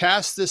if you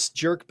cast this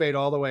jerk bait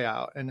all the way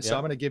out, and so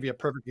I'm going to give you a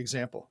perfect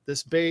example.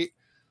 This bait,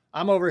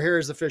 I'm over here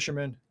as the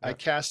fisherman. I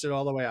cast it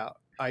all the way out.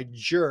 I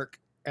jerk,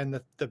 and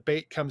the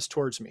bait comes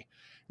towards me.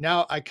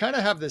 Now, I kind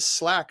of have this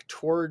slack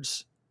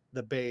towards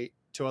the bait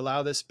to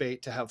allow this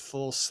bait to have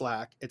full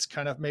slack. It's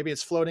kind of, maybe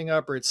it's floating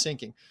up or it's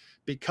sinking.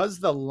 Because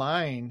the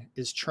line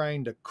is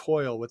trying to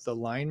coil with the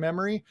line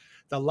memory,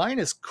 the line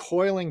is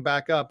coiling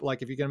back up.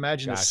 Like if you can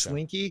imagine a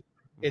slinky,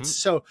 it's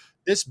so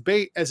this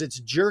bait, as it's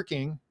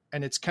jerking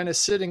and it's kind of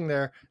sitting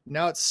there,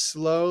 now it's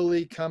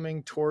slowly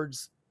coming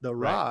towards the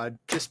rod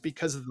just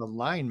because of the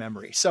line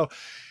memory. So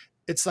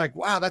it's like,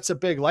 wow, that's a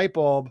big light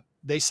bulb.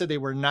 They said they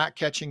were not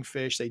catching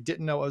fish. They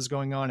didn't know what was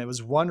going on. It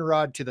was one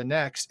rod to the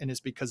next. And it's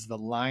because the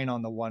line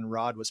on the one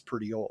rod was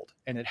pretty old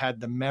and it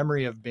had the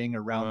memory of being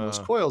around those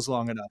coils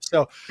long enough.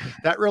 So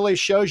that really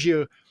shows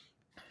you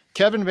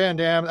Kevin Van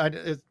Dam.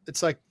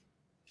 It's like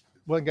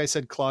one guy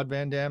said, Claude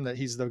Van Dam, that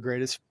he's the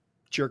greatest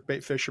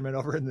jerkbait fisherman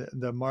over in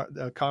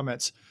the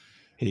comments.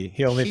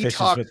 He only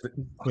fishes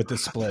with the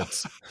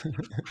splits.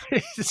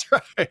 That's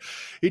right.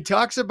 He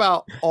talks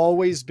about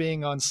always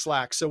being on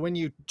slack. So when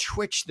you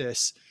twitch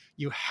this,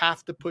 you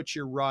have to put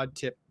your rod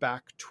tip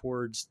back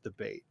towards the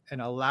bait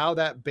and allow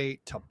that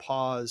bait to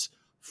pause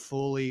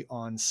fully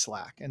on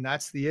slack. And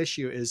that's the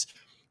issue, is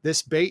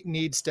this bait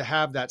needs to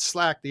have that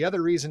slack. The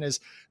other reason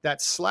is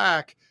that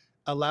slack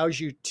allows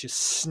you to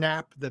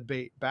snap the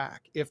bait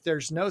back. If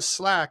there's no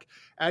slack,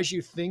 as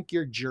you think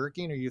you're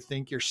jerking or you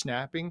think you're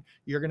snapping,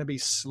 you're going to be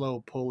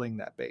slow pulling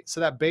that bait. So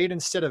that bait,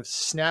 instead of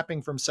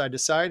snapping from side to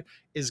side,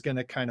 is going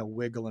to kind of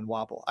wiggle and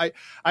wobble.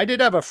 I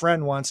did have a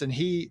friend once, and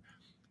he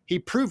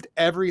proved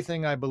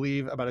everything I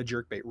believe about a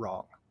jerkbait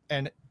wrong.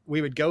 And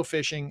we would go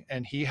fishing,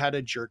 and he had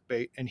a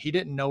jerkbait, and he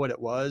didn't know what it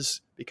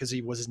was because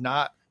he was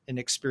not an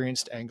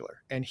experienced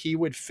angler, and he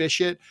would fish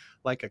it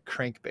like a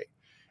crankbait.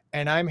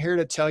 And I'm here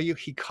to tell you,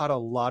 he caught a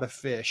lot of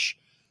fish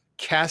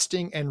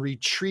casting and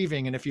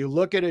retrieving. And if you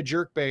look at a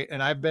jerkbait,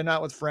 and I've been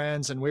out with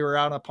friends, and we were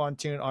out on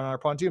our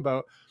pontoon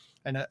boat,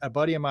 and a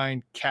buddy of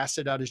mine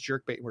casted out his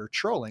jerkbait. We were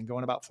trolling,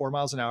 going about 4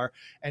 miles an hour,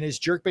 and his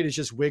jerkbait is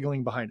just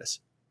wiggling behind us.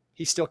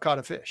 He still caught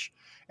a fish.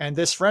 And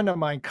this friend of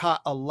mine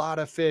caught a lot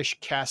of fish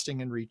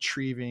casting and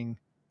retrieving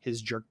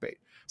his jerkbait.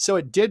 So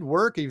it did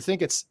work. You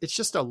think it's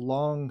just a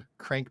long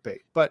crankbait,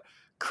 but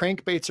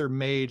crankbaits are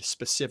made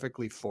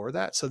specifically for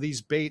that. So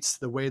these baits,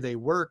 the way they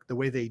work, the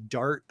way they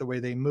dart, the way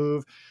they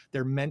move,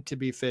 they're meant to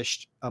be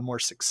fished a more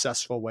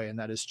successful way. And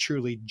that is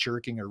truly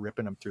jerking or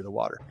ripping them through the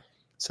water.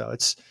 So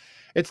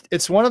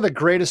it's one of the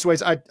greatest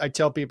ways. I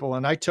tell people,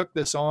 and I took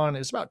this on,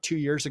 it's about 2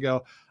 years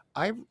ago.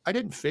 I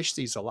didn't fish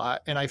these a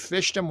lot, and I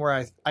fished them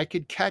where I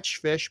could catch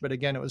fish, but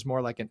again, it was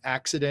more like an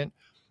accident.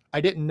 I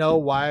didn't know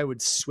why I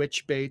would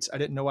switch baits. I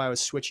didn't know why I was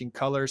switching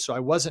colors. So I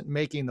wasn't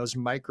making those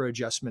micro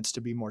adjustments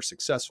to be more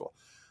successful.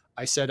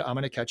 I said, I'm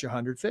going to catch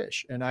 100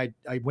 fish. And I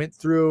went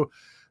through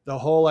the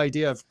whole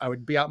idea of, I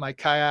would be out my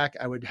kayak.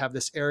 I would have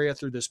this area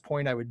through this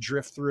point I would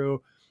drift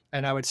through,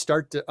 and I would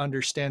start to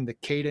understand the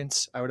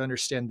cadence. I would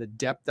understand the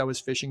depth I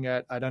was fishing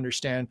at. I'd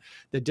understand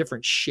the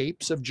different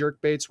shapes of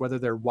jerk baits, whether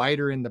they're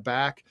wider in the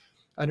back,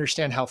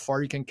 understand how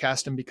far you can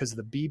cast them because of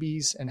the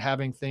BBs and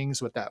having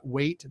things with that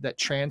weight that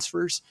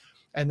transfers.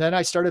 And then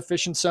I started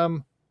fishing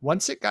some.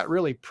 Once it got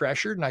really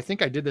pressured, and I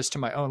think I did this to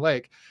my own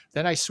lake,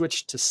 then I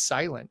switched to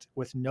silent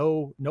with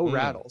no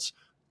rattles.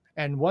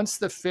 And once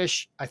the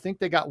fish, I think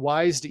they got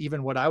wise to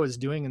even what I was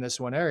doing in this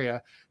one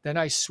area, then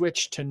I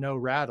switched to no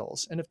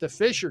rattles. And if the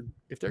fish are,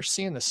 if they're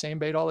seeing the same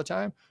bait all the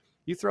time,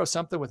 you throw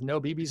something with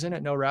no BBs in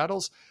it, no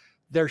rattles,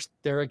 they're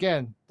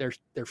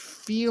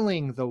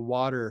feeling the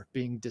water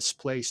being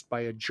displaced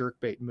by a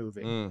jerkbait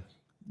moving.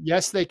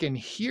 Yes, they can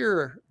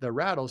hear the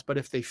rattles, but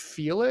if they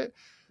feel it,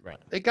 Right.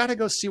 they got to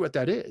go see what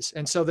that is.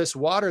 And so this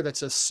water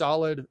that's a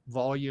solid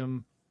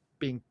volume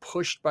being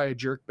pushed by a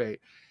jerkbait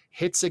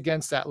hits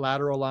against that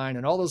lateral line,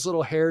 and all those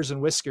little hairs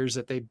and whiskers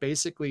that they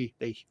basically,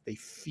 they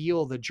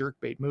feel the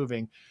jerkbait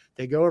moving.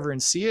 They go over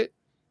and see it.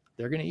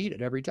 They're going to eat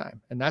it every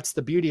time. And that's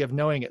the beauty of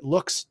knowing it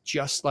looks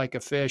just like a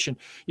fish. And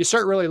you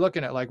start really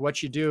looking at like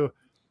what you do.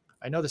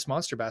 I know this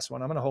monster bass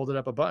one, I'm going to hold it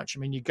up a bunch. I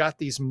mean, you got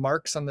these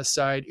marks on the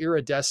side,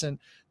 iridescent.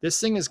 This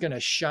thing is going to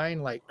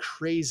shine like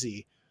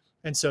crazy.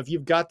 And so if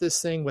you've got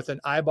this thing with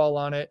an eyeball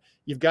on it,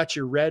 you've got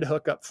your red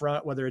hook up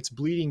front, whether it's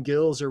bleeding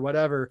gills or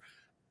whatever,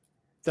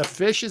 the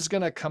fish is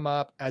going to come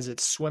up as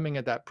it's swimming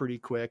at that pretty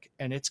quick,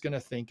 and it's going to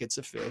think it's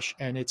a fish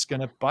and it's going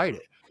to bite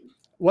it.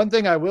 One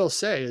thing I will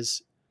say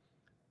is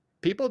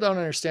people don't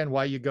understand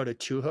why you go to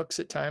 2 hooks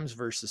at times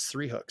versus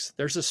 3 hooks.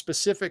 There's a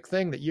specific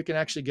thing that you can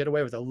actually get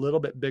away with a little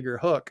bit bigger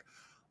hook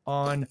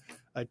on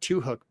a 2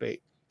 hook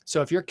bait.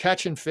 So if you're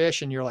catching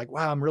fish and you're like,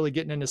 wow, I'm really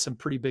getting into some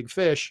pretty big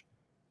fish,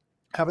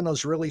 having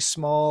those really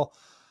small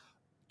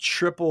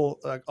triple,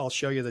 I'll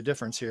show you the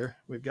difference here.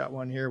 We've got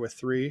one here with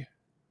 3,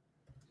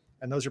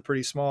 and those are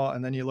pretty small.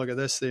 And then you look at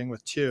this thing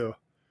with 2.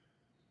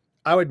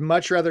 I would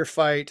much rather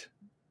fight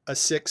a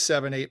 6,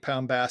 7, 8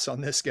 pound bass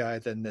on this guy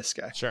than this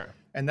guy. Sure.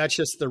 And that's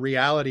just the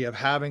reality of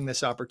having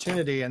this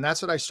opportunity. And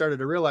that's what I started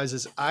to realize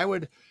is I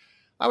would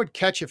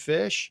catch a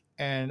fish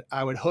and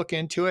I would hook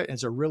into it. And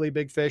it's a really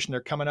big fish and they're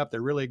coming up,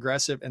 they're really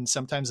aggressive. And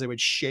sometimes they would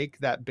shake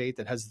that bait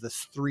that has the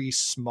 3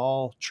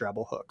 small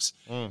treble hooks.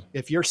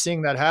 If you're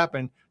seeing that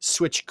happen,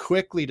 switch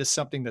quickly to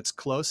something that's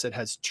close that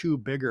has 2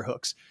 bigger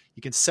hooks.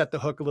 You can set the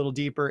hook a little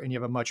deeper and you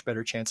have a much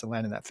better chance of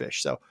landing that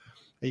fish. So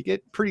you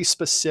get pretty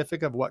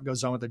specific of what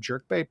goes on with the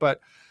jerkbait, but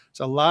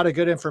there's a lot of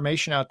good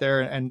information out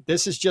there. And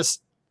this is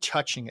just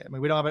touching it. I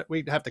mean,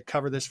 we'd have to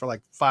cover this for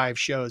like 5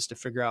 shows to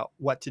figure out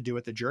what to do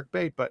with the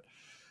jerkbait, but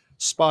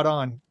spot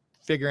on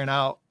figuring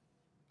out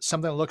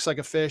something that looks like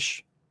a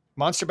fish.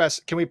 Monster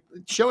bass. Can we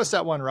show us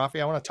that one, Rafi?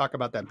 I want to talk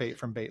about that bait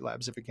from Bait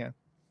Labs if we can.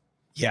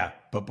 Yeah,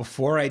 but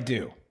before I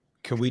do,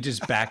 can we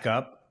just back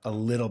up a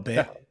little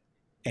bit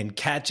and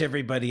catch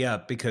everybody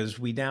up? Because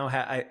we now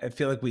have, I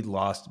feel like we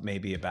lost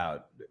maybe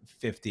about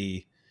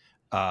 50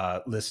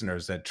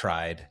 listeners that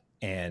tried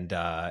and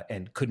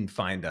couldn't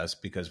find us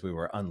because we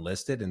were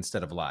unlisted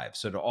instead of live.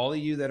 So to all of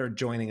you that are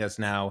joining us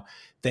now,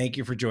 thank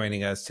you for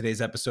joining us.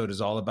 Today's episode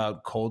is all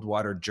about cold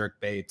water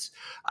jerkbaits.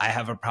 I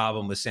have a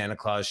problem with Santa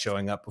Claus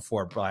showing up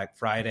before Black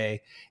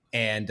Friday.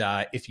 And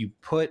if you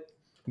put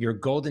your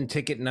golden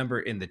ticket number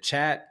in the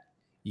chat,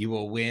 you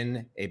will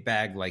win a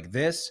bag like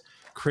this.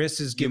 Chris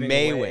is giving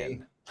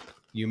away.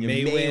 You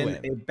may win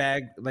a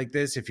bag like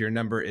this if your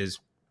number is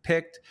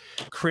picked.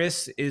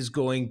 Chris is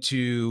going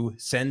to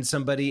send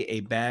somebody a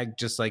bag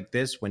just like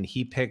this when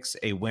he picks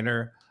a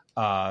winner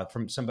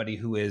from somebody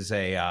who is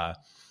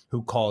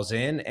who calls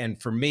in. And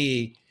for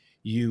me,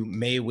 you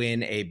may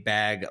win a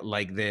bag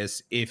like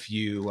this if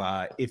you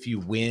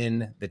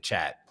win the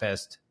chat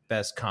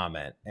best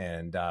comment.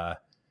 And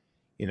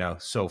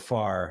so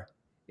far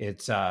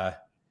it's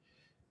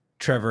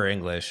Trevor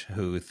English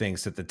who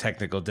thinks that the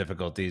technical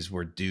difficulties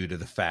were due to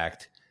the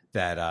fact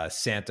that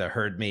Santa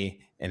heard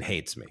me and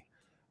hates me.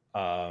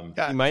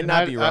 You might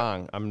not be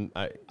wrong.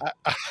 I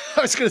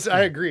was going to say,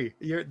 I agree.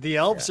 The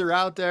elves are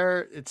out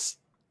there.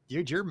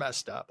 You're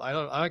messed up. I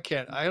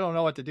don't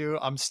know what to do.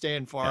 I'm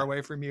staying far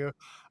away from you.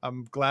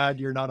 I'm glad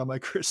you're not on my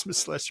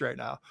Christmas list right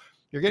now.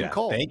 You're getting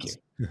cold. Thank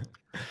you.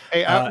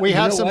 Hey, we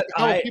have some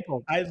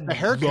people.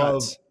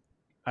 Haircuts.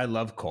 I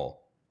love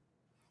Cole.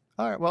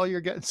 All right. Well,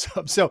 you're getting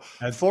some. So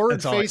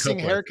forward-facing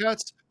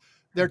haircuts.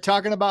 They're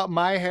talking about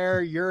my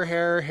hair, your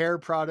hair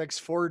products,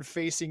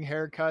 forward-facing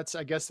haircuts.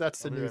 I guess that's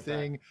the new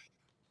thing.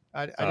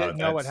 I didn't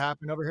know what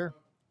happened over here.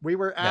 We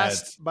were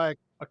asked by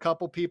a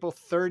couple people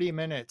 30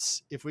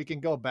 minutes if we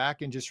can go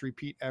back and just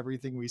repeat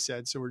everything we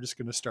said. So we're just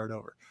going to start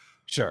over.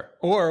 Sure.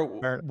 Or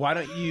why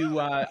don't you?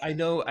 I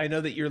know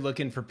that you're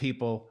looking for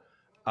people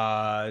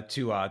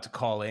to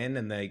call in,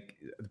 and the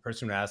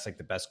person who asks like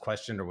the best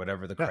question or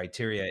whatever the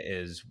criteria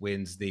is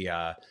wins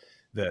the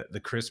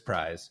Chris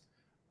prize.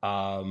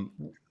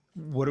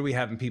 What are we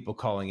having people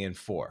calling in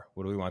for?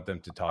 What do we want them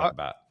to talk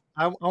about?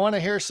 I want to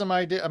hear some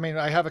idea. I mean,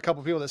 I have a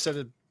couple people that said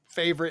the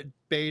favorite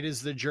bait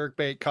is the jerk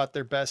bait, caught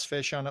their best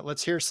fish on it.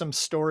 Let's hear some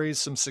stories,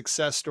 some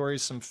success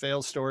stories, some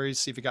fail stories.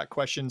 See if you got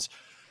questions.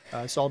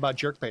 It's all about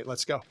jerk bait.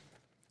 Let's go. All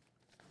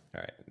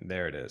right,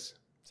 there it is.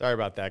 Sorry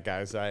about that,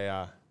 guys.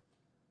 I'm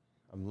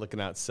looking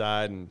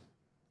outside and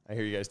I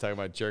hear you guys talking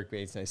about jerk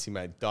baits, and I see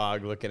my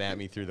dog looking at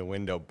me through the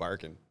window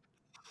barking.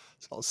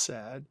 It's all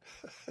sad.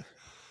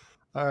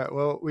 All right.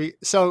 Well,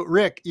 so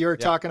Rick, you were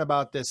Yeah. talking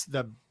about the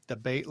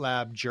Bait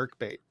Lab jerk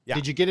bait. Yeah.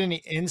 Did you get any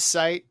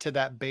insight to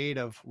that bait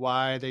of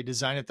why they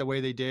designed it the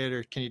way they did,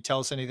 or can you tell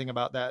us anything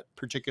about that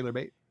particular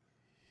bait?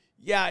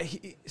 Yeah,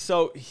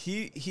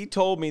 he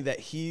told me that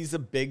he's a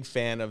big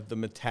fan of the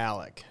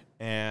metallic,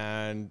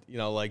 and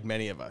like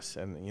many of us,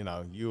 and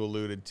you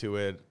alluded to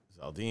it,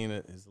 Zaldine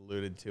has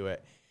alluded to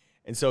it,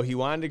 and so he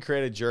wanted to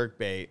create a jerk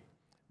bait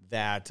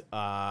that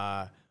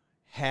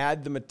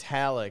had the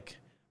metallic,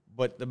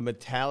 but the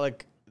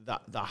metallic, the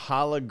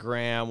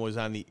hologram was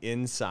on the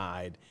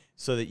inside,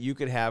 so that you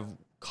could have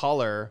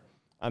color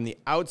on the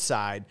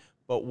outside,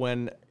 but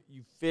when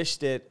you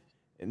fished it,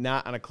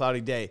 not on a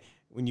cloudy day,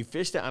 when you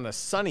fished it on a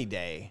sunny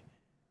day,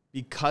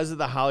 because of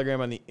the hologram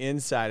on the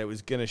inside, it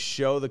was going to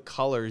show the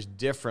colors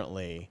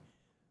differently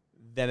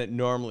than it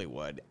normally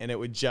would. And it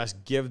would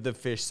just give the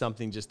fish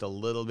something just a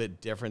little bit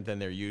different than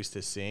they're used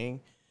to seeing.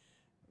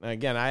 And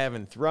again, I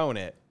haven't thrown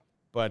it,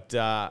 but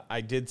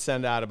I did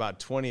send out about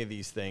 20 of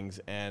these things,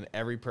 and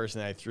every person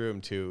I threw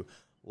them to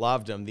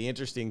loved them. The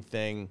interesting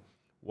thing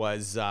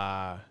was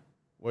the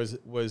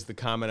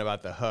comment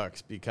about the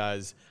hooks,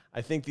 because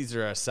I think these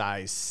are a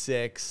size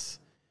 6.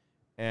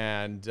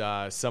 And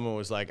someone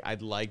was like,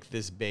 I'd like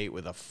this bait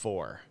with a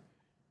 4.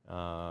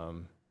 But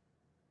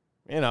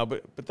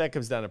that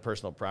comes down to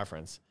personal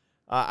preference.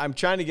 I'm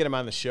trying to get him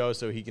on the show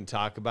so he can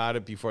talk about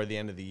it before the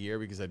end of the year,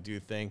 because I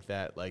do think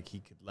that he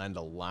could lend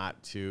a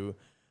lot to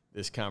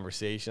this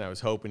conversation. I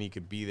was hoping he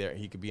could be there.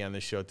 He could be on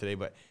this show today,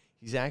 but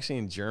he's actually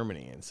in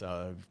Germany, and so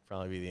it'll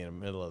probably be in the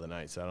middle of the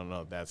night, so I don't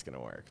know if that's going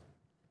to work.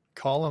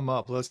 Call him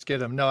up. Let's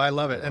get him. No, I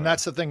love it. And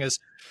that's the thing is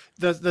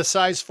the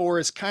size 4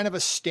 is kind of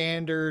a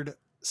standard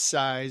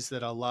size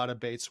that a lot of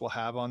baits will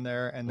have on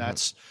there. And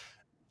that's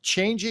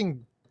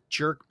changing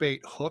jerk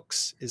bait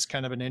hooks is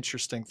kind of an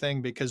interesting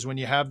thing, because when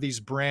you have these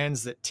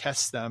brands that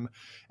test them,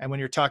 and when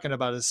you're talking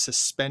about a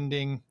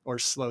suspending or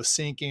slow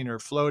sinking or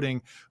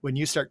floating, when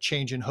you start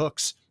changing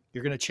hooks,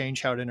 you're going to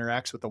change how it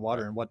interacts with the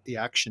water and what the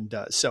action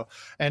does. So,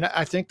 and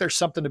I think there's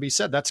something to be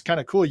said. That's kind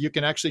of cool. You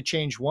can actually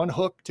change one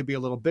hook to be a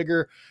little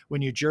bigger.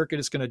 When you jerk it,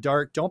 it's going to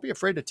dart. Don't be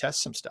afraid to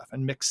test some stuff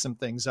and mix some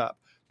things up,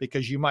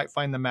 because you might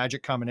find the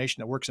magic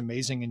combination that works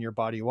amazing in your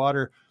body of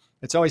water.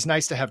 It's always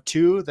nice to have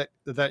two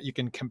that you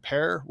can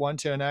compare one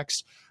to the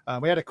next.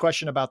 We had a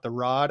question about the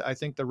rod. I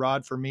think the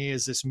rod for me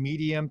is this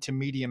medium to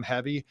medium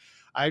heavy.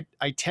 I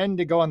tend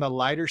to go on the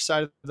lighter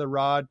side of the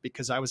rod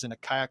because I was in a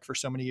kayak for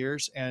so many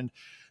years, and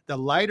the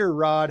lighter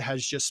rod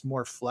has just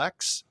more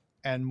flex,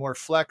 and more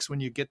flex when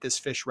you get this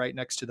fish right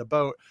next to the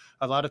boat.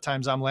 A lot of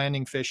times I'm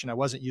landing fish and I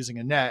wasn't using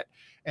a net.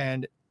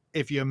 And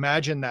if you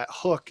imagine that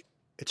hook,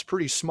 it's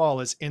pretty small,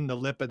 is in the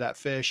lip of that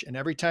fish. And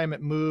every time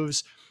it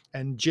moves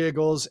and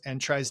jiggles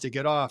and tries to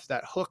get off,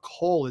 that hook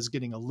hole is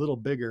getting a little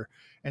bigger.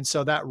 And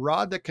so that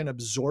rod that can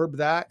absorb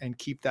that and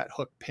keep that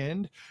hook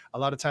pinned, a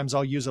lot of times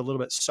I'll use a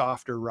little bit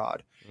softer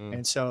rod.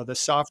 And so the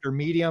softer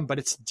medium, but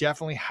it's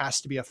definitely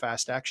has to be a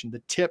fast action.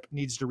 The tip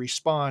needs to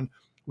respond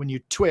when you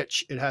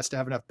twitch. It has to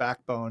have enough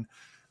backbone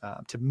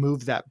to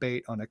move that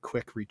bait on a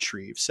quick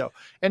retrieve. So,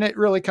 and it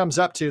really comes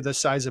up to the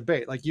size of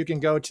bait. Like you can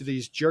go to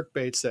these jerk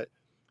baits that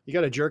you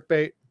got a jerk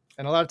bait,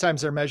 and a lot of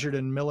times they're measured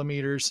in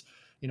millimeters.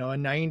 A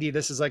 90,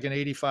 this is like an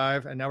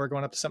 85. And now we're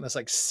going up to something that's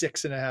like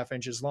 6.5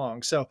 inches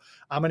long. So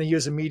I'm going to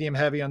use a medium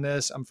heavy on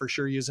this. I'm for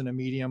sure using a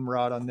medium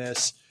rod on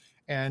this.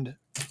 And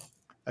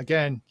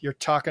again, you're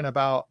talking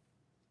about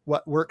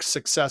what works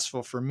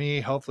successful for me.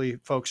 Hopefully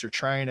folks are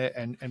trying it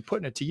and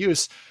putting it to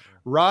use.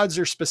 Rods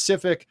are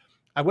specific.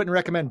 I wouldn't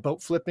recommend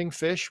boat flipping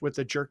fish with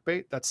the jerk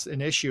bait. That's an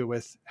issue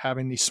with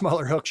having these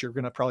smaller hooks. You're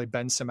going to probably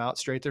bend some out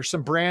straight. There's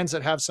some brands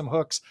that have some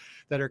hooks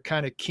that are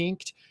kind of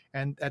kinked,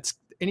 and that's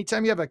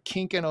anytime you have a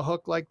kink in a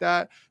hook like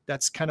that,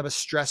 that's kind of a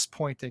stress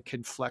point that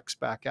can flex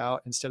back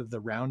out instead of the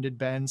rounded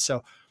bend.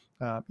 So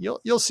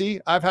you'll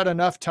see. I've had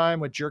enough time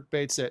with jerk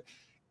baits that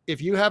if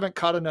you haven't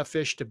caught enough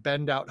fish to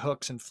bend out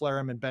hooks and flare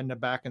them and bend them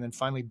back and then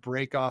finally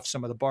break off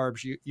some of the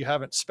barbs, you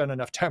haven't spent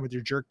enough time with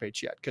your jerk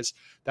baits yet, because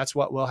that's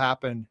what will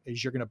happen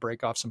is you're going to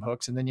break off some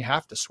hooks and then you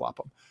have to swap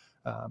them.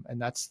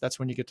 And that's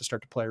when you get to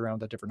start to play around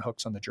with the different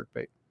hooks on the jerk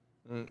bait.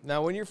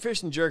 Now, when you're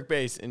fishing jerk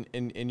baits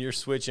and you're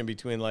switching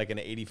between like an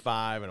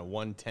 85 and a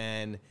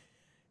 110,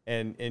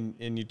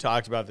 and you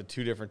talked about the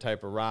two different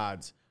type of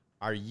rods,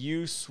 are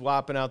you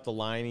swapping out the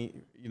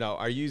line?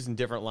 Are you using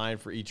different line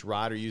for each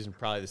rod, or using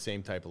probably the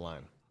same type of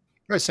line?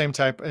 Same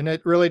type. And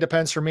it really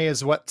depends for me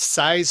is what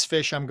size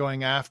fish I'm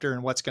going after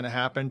and what's going to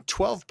happen.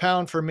 12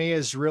 pound for me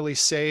is really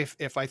safe.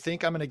 If I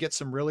think I'm going to get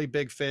some really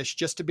big fish,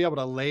 just to be able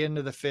to lay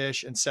into the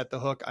fish and set the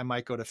hook, I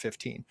might go to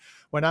 15.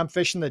 When I'm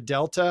fishing the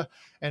Delta,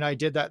 and I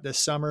did that this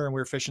summer and we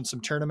were fishing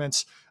some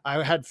tournaments,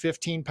 I had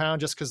 15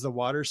 pound just because the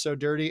water's so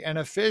dirty. And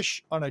a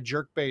fish on a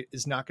jerk bait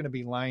is not going to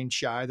be line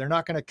shy. They're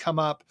not going to come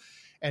up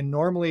And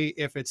normally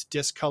if it's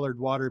discolored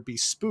water, be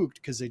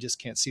spooked because they just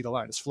can't see the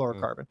line. It's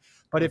fluorocarbon.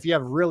 But if you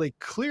have really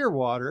clear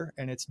water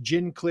and it's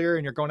gin clear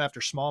and you're going after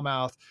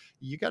smallmouth,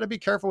 you got to be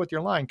careful with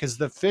your line because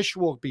the fish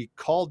will be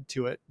called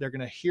to it. They're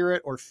going to hear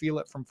it or feel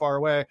it from far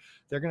away.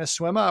 They're going to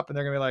swim up and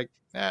they're going to be like,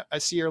 I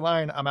see your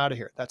line. I'm out of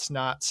here. That's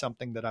not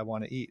something that I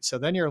want to eat. So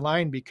then your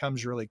line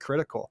becomes really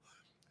critical.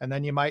 And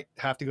then you might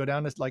have to go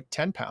down to like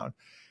 10 pound.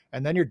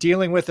 And then you're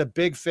dealing with a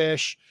big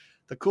fish.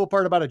 The cool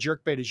part about a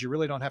jerkbait is you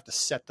really don't have to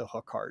set the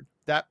hook hard.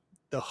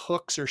 The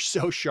hooks are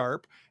so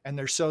sharp and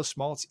they're so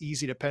small, it's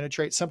easy to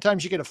penetrate.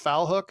 Sometimes you get a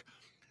foul hook.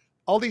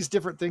 All these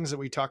different things that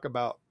we talk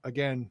about,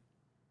 again,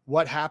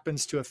 what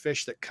happens to a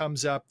fish that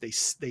comes up,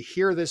 they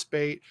hear this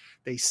bait,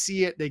 they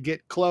see it, they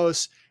get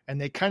close,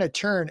 and they kind of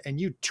turn and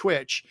you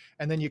twitch,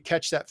 and then you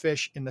catch that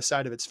fish in the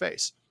side of its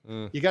face.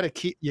 You got to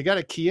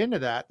key into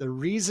that. The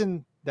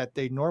reason that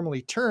they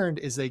normally turned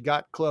is they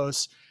got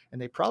close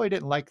and they probably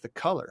didn't like the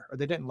color or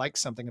they didn't like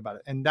something about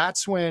it. And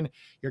that's when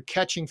you're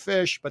catching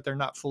fish, but they're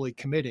not fully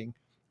committing.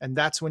 And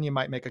that's when you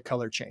might make a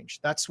color change.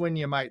 That's when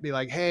you might be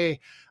like, hey,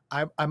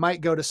 I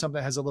might go to something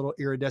that has a little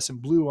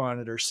iridescent blue on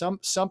it or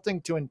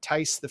something to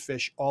entice the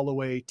fish all the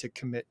way to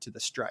commit to the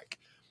strike.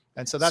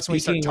 And so that's when we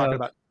start talking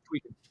about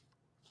tweaking.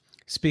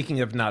 Speaking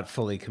of not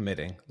fully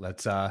committing,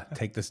 let's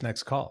take this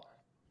next call.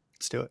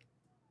 Let's do it.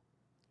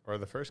 Or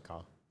the first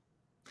call.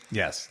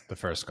 Yes, the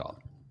first call.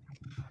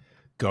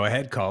 Go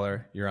ahead,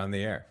 caller. You're on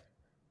the air.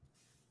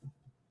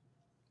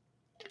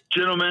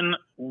 Gentlemen,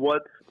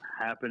 what's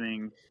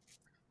happening?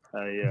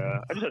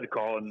 I just had to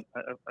call, and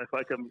I feel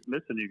like I'm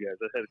missing you guys.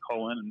 I had to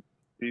call in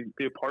and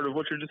be a part of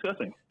what you're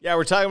discussing. Yeah,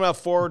 we're talking about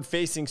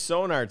forward-facing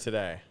sonar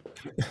today.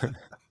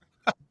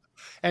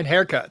 And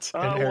haircuts.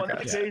 Well, in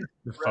that Yeah. case,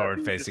 The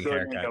forward-facing just go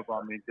ahead and haircut. hang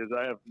up on me because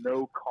I have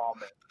no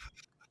comment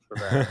for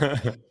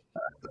that.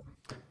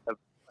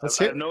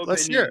 I have no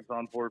Let's hear opinions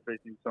on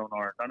forward-facing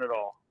sonar. None at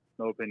all.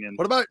 No opinions.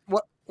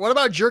 What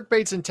about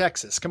jerkbaits in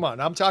Texas? Come on,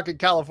 I'm talking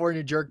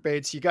California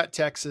jerkbaits. You got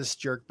Texas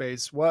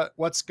jerkbaits.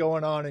 What's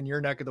going on in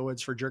your neck of the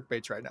woods for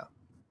jerkbaits right now?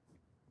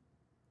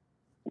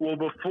 Well,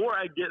 before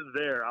I get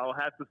there, I'll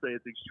have to say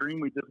it's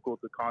extremely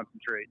difficult to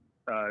concentrate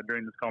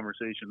during this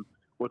conversation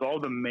with all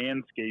the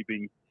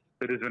manscaping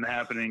that has been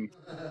happening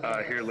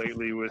here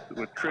lately with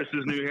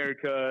Chris's new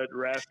haircut.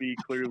 Rafi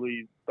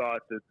clearly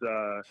thought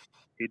that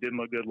he didn't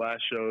look good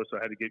last show, so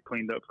I had to get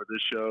cleaned up for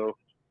this show.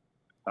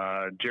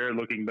 Jared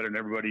looking better than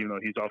everybody, even though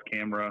he's off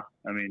camera.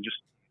 I mean, just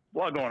a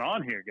lot going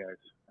on here, guys.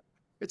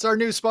 It's our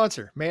new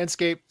sponsor.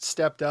 Manscaped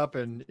stepped up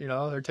and,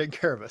 they're taking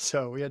care of us.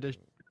 So we had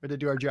to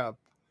do our job.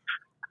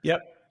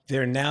 Yep.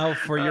 They're now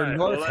for your All right,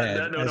 North well, Head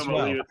that note, as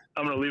well.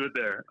 I'm going to leave it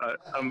there.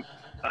 I'm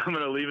going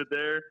to leave it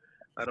there.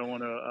 I don't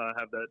want to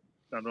have that.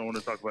 I don't want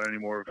to talk about any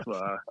more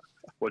of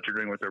what you're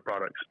doing with their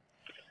products.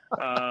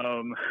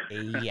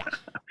 Yeah.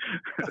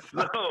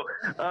 So,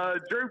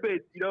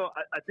 jerkbaits,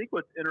 I think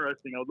what's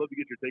interesting, I would love to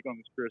get your take on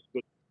this, Chris,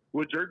 but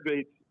with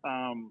jerkbaits,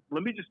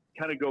 let me just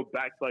kind of go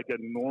back to like a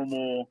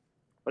normal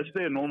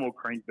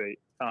crankbait.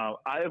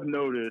 I have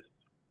noticed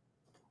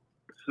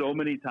so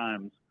many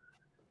times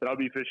that I'll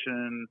be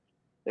fishing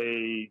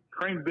a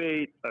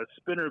crankbait, a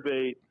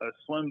spinnerbait, a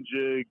slim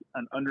jig,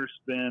 an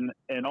underspin,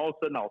 and all of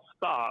a sudden I'll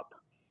stop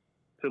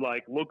to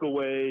like look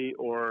away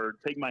or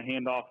take my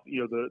hand off,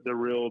 the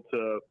reel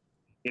to,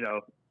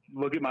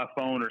 look at my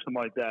phone or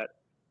something like that.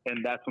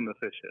 And that's when the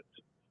fish hits.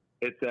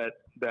 It's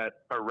that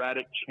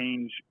erratic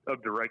change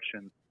of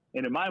direction.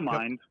 And in my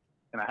mind,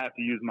 and I have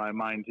to use my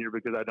mind here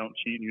because I don't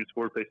cheat and use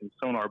forward-facing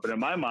sonar, but in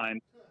my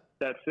mind,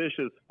 that fish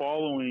is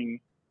following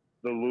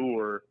the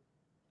lure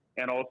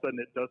and all of a sudden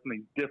it does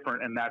something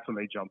different and that's when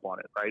they jump on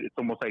it, right? It's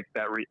almost like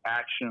that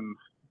reaction,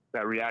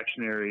 that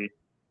reactionary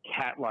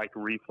cat-like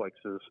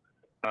reflexes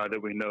that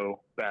we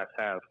know bass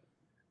have.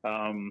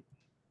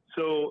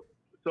 So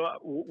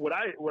what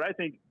I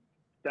think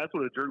that's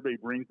what a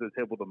jerkbait brings to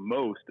the table the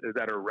most is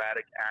that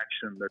erratic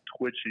action, the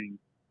twitching,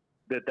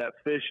 that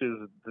fish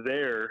is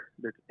there,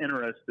 that's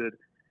interested,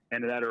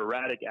 and that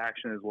erratic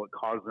action is what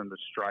causes them to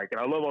strike.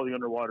 And I love all the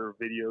underwater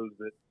videos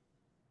that,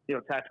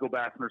 Tactical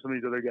Bassman or some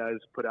of these other guys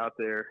put out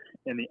there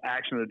and the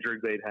action that a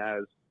jerkbait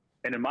has.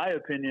 And in my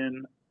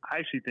opinion, I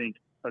actually think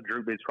a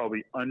jerkbait is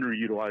probably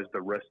underutilized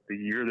the rest of the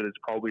year, that it's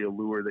probably a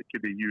lure that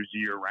could be used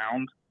year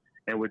round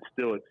and would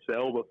still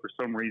excel. But for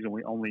some reason,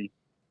 we only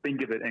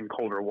think of it in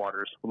colder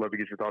waters. Would love to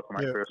get your thoughts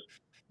on that, Chris.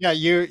 Yeah,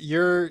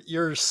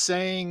 you're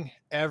saying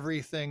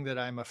everything that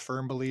I'm a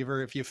firm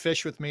believer. If you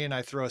fish with me and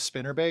I throw a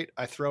spinnerbait,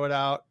 I throw it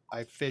out,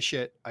 I fish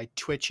it, I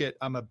twitch it.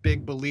 I'm a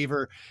big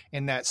believer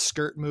in that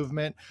skirt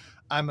movement.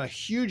 I'm a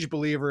huge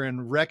believer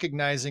in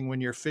recognizing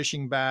when you're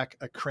fishing back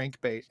a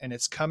crankbait and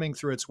it's coming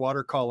through its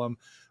water column.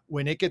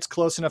 When it gets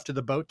close enough to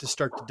the boat to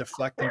start to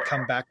deflect and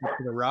come back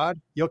into the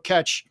rod, you'll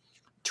catch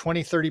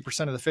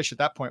 20-30% of the fish at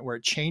that point where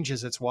it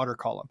changes its water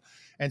column.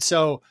 And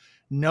so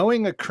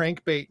knowing a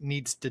crankbait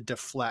needs to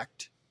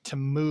deflect, to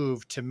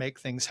move, to make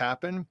things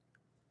happen.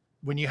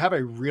 When you have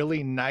a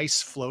really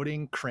nice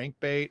floating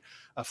crankbait,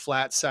 a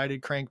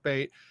flat-sided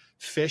crankbait,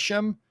 fish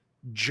them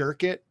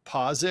jerk it,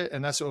 pause it.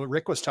 And that's what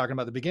Rick was talking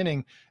about at the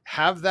beginning.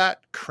 Have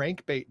that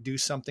crankbait do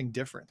something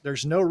different.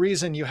 There's no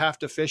reason you have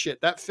to fish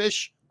it. That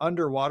fish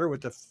underwater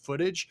with the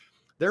footage,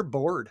 they're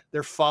bored.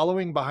 They're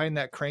following behind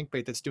that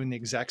crankbait that's doing the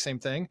exact same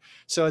thing.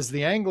 So as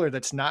the angler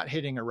that's not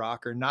hitting a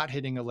rock or not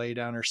hitting a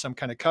laydown or some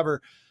kind of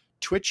cover,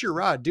 twitch your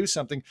rod, do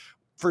something.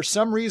 For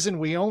some reason,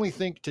 we only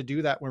think to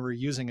do that when we're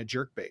using a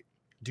jerkbait.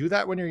 Do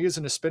that when you're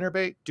using a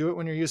spinnerbait. Do it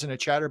when you're using a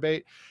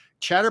chatterbait.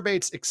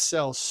 Chatterbaits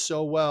excel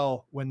so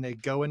well when they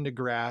go into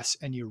grass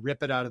and you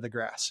rip it out of the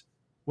grass.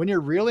 When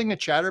you're reeling a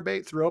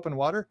chatterbait through open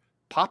water,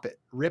 pop it,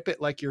 rip it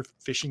like you're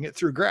fishing it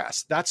through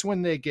grass. That's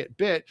when they get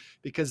bit,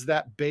 because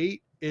that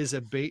bait is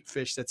a bait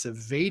fish that's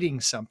evading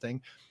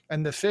something.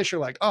 And the fish are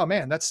like, oh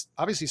man, that's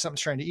obviously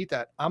something's trying to eat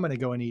that. I'm going to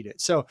go and eat it.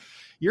 So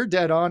you're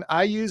dead on.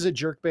 I use a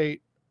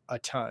jerkbait a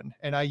ton,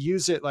 and I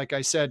use it, like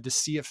I said, to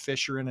see if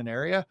fish are in an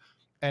area,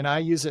 and I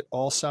use it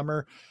all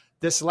summer.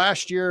 This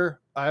last year,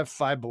 I have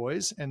 5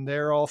 boys and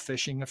they're all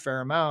fishing a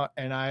fair amount.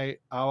 And I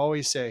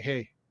always say,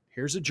 hey,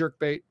 here's a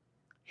jerkbait.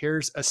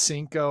 Here's a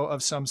Senko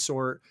of some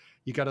sort.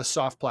 You got a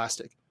soft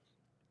plastic.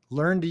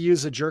 Learn to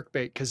use a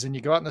jerkbait, because then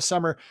you go out in the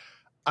summer.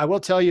 I will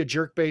tell you,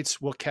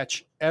 jerkbaits will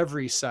catch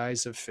every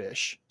size of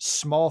fish.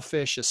 Small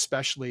fish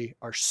especially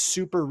are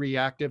super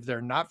reactive.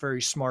 They're not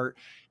very smart.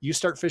 You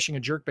start fishing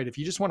a jerkbait, if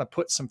you just want to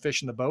put some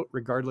fish in the boat,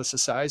 regardless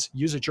of size,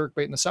 use a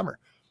jerkbait in the summer.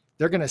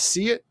 They're going to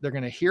see it. They're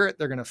going to hear it.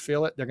 They're going to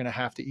feel it. They're going to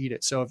have to eat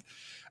it. So if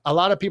a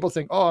lot of people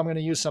think, oh, I'm going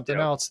to use something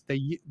else,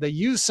 they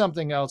use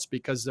something else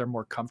because they're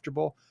more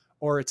comfortable,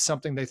 or it's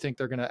something they think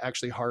they're going to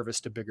actually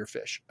harvest a bigger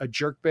fish. A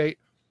jerkbait,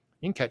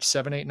 you can catch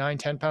 7, 8, 9,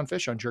 10 pound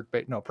fish on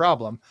jerkbait, no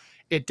problem.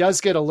 It does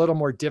get a little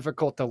more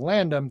difficult to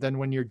land them than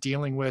when you're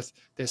dealing with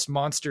this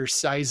monster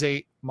size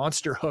 8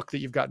 monster hook that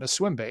you've got in a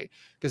swim bait,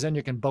 because then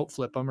you can boat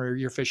flip them, or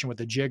you're fishing with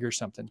a jig or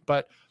something.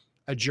 But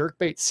a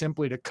jerkbait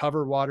simply to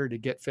cover water, to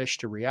get fish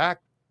to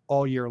react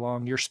all year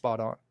long, you're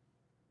spot on.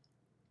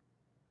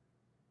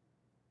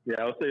 Yeah,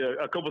 I'll say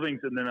a couple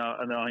things, and then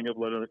I'll hang up,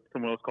 let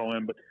someone else call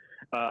in. But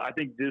I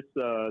think this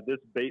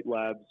Bait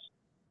Labs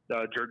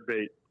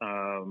jerkbait,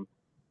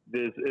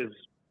 this is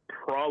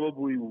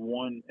probably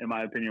one, in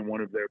my opinion,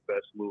 one of their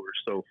best lures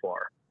so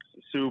far.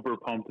 Super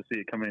pumped to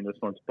see it coming in this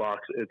month's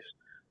box.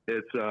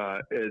 It's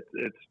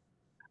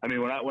I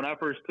mean, when I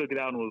first took it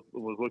out and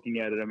was looking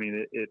at it, I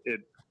mean,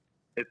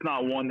 it's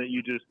not one that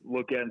you just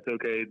look at and say,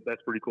 okay,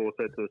 that's pretty cool,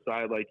 set to the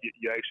side. Like,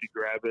 you actually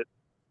grab it,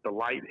 the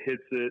light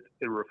hits it,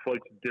 it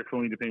reflects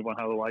differently depending on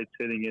how the light's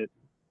hitting it.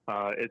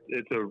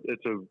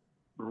 It's a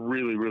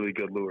really, really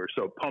good lure.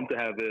 So pumped to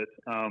have it.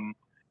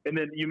 And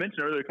then you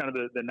mentioned earlier kind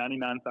of the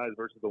 99 size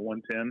versus the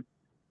 110.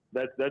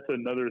 That's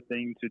another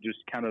thing to just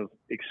kind of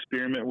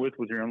experiment with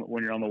when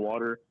you're on the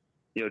water.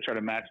 You know, try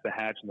to match the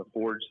hatch and the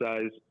forage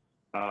size.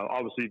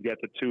 Obviously, you've got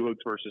the 2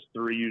 hooks versus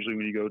 3 usually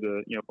when you go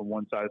to, you know, from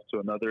one size to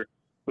another.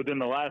 But then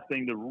the last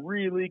thing to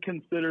really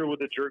consider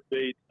with a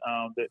jerkbait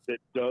that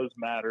does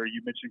matter,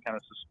 you mentioned kind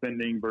of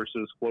suspending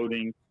versus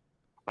floating,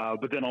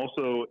 but then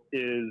also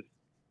is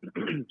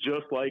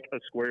just like a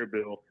square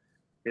bill,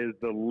 is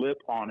the lip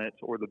on it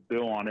or the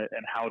bill on it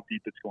and how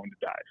deep it's going to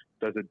dive.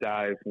 Does it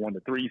dive 1 to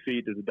 3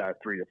 feet? Does it dive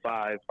 3 to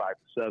 5, 5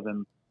 to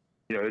 7?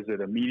 You know, is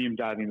it a medium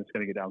diving that's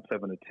going to get down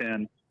 7 to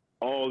 10?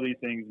 All of these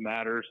things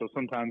matter. So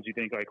sometimes you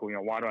think like, well, you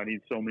know, why do I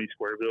need so many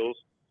square bills?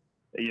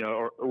 You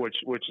know, or which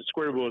a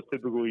square bill is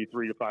typically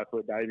 3 to 5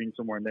 foot diving,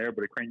 somewhere in there,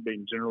 but a crankbait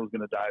in general is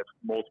going to dive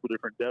multiple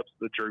different depths.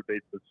 The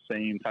jerkbait's the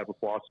same type of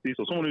philosophy.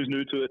 So someone who's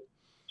new to it,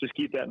 just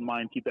keep that in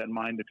mind. Keep that in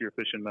mind if you're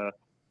fishing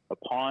a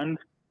pond.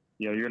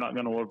 You know, you're not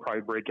going to want to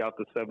probably break out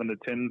the 7 to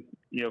 10,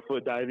 you know,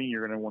 foot diving.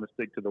 You're going to want to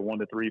stick to the 1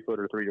 to 3 foot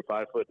or 3 to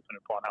 5 foot,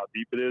 depending upon how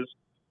deep it is.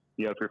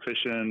 You know, if you're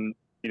fishing,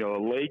 you know,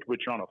 a lake, but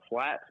you're on a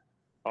flat,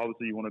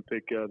 obviously you want to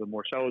pick the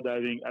more shallow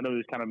diving. I know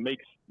this kind of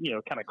makes, you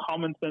know, kind of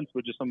common sense,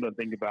 but just something to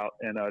think about,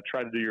 and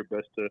try to do your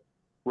best to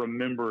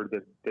remember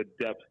the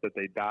depths that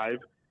they dive,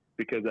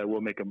 because that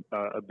will make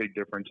a big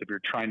difference if you're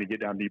trying to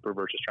get down deeper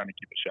versus trying to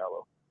keep it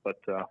shallow.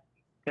 But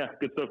yeah,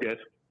 good stuff, guys.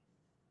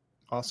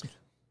 Awesome.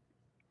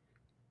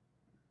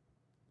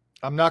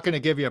 I'm not going to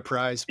give you a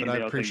prize, but I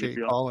appreciate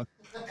you calling.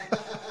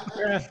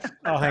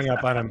 I'll hang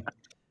up on him.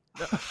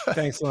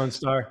 Thanks, Lone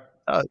Star.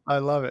 I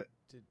love it.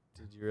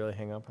 Did you really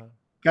hang up on him?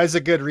 Guy's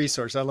a good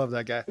resource. I love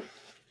that guy.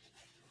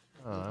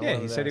 Oh, Yeah,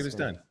 he said he was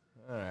done.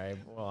 All right.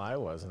 Well, I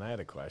wasn't. I had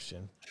a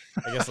question.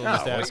 I guess I'll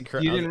just ask.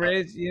 You didn't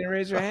raise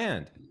your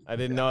hand. I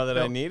didn't know that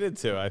I needed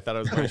to. I thought it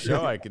was my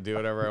show. I could do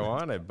whatever I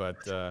wanted.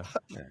 But all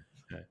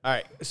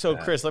right. So,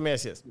 Chris, let me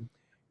ask you this: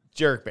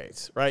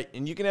 jerkbaits, right?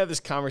 And you can have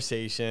this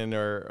conversation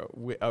or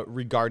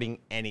regarding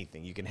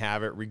anything. You can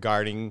have it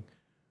regarding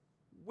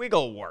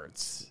wiggle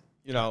words.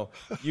 You know,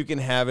 you can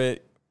have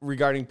it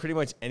regarding pretty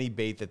much any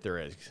bait that there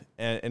is.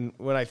 And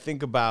when I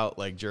think about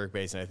like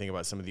jerkbaits, and I think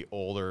about some of the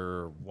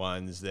older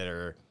ones that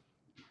are,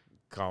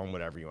 call them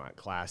whatever you want,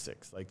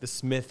 classics, like the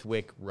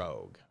Smithwick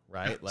Rogue,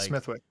 right? Like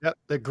Smithwick. Yep.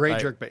 The great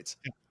right, jerkbaits.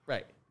 Yeah.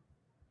 Right.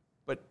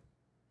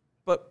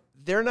 But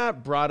they're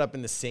not brought up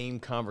in the same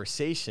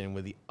conversation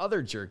with the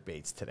other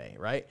jerkbaits today,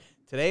 right?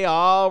 Today,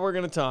 all we're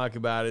going to talk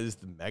about is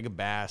the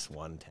Megabass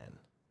 110.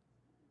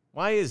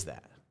 Why is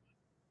that?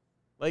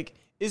 Like,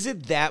 is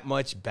it that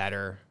much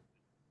better?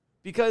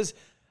 Because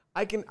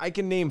I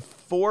can name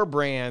 4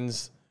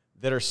 brands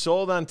that are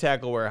sold on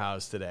Tackle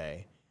Warehouse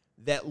today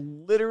that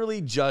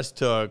literally just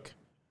took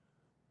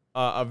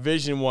a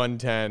Vision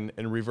 110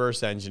 and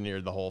reverse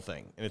engineered the whole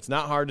thing. And it's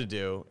not hard to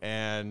do,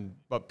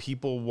 but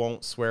people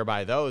won't swear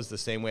by those the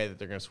same way that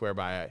they're going to swear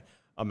by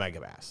a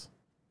Megabass.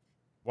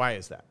 Why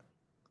is that?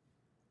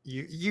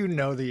 You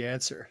know the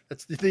answer.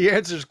 The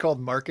answer is called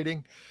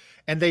marketing,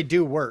 and they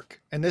do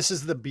work. And this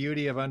is the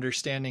beauty of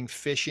understanding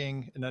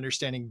fishing and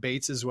understanding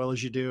baits as well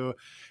as you do.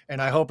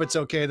 And I hope it's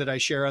okay that I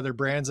share other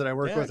brands that I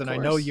work with. And I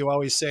know you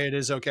always say it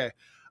is okay.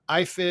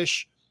 I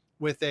fish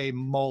with a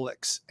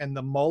Molex, and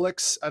the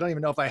Molex, I don't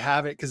even know if I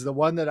have it because the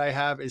one that I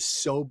have is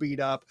so beat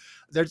up.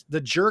 There's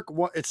the Jerk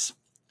one.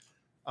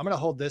 I'm going to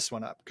hold this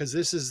one up because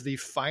this is the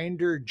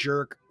Finder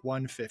Jerk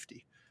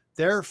 150.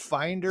 Their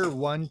Finder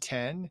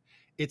 110.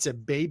 It's a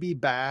baby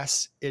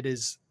bass. It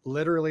is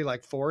literally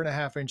like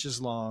 4.5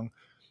 inches long.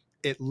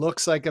 It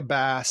looks like a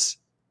bass.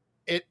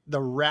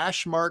 The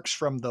rash marks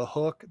from the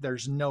hook,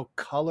 there's no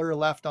color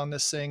left on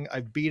this thing.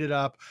 I beat it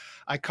up.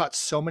 I caught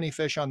so many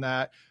fish on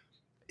that.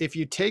 If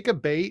you take a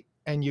bait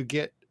and you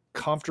get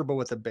comfortable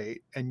with the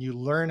bait and you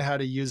learn how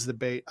to use the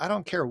bait, I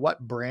don't care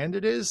what brand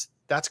it is,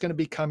 that's going to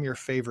become your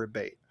favorite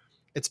bait.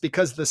 It's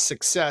because the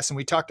success, and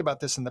we talked about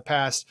this in the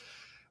past,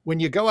 when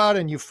you go out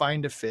and you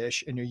find a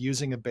fish and you're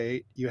using a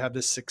bait, you have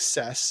this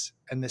success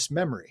and this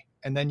memory,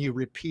 and then you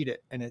repeat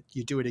it and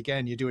you do it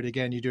again, you do it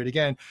again, you do it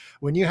again.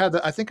 When you have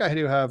I think I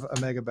do have a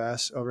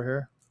Megabass over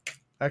here.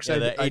 Actually,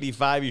 the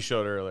 85 you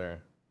showed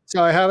earlier.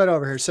 So I have it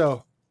over here.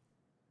 So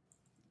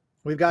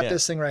we've got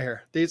this thing right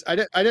here. These I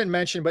didn't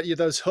mention, but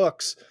those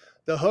hooks,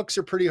 the hooks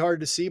are pretty hard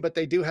to see, but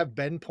they do have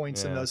bend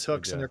points in those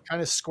hooks, and they're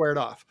kind of squared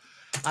off.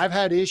 I've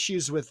had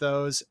issues with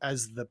those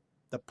as the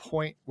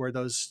point where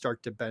those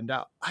start to bend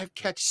out. I've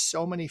catch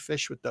so many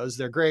fish with those.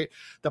 They're great.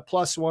 The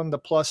 +1, the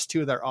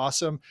 +2, they're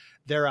awesome.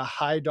 They're a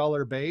high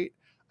dollar bait.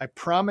 I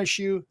promise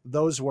you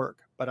those work,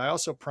 but I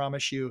also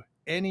promise you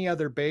any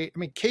other bait. I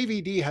mean,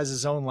 KVD has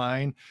his own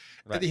line.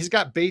 Right. He's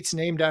got baits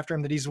named after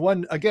him that he's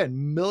won,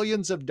 again,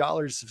 millions of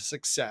dollars of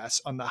success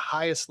on the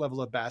highest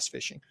level of bass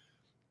fishing.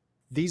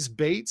 These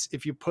baits,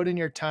 if you put in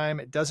your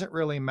time, it doesn't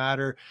really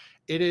matter.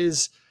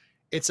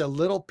 It's a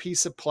little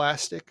piece of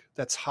plastic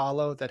that's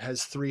hollow that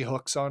has 3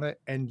 hooks on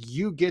it, and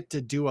you get to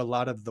do a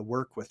lot of the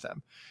work with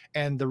them.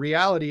 And the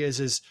reality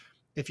is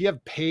if you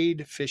have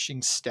paid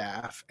fishing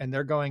staff and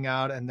they're going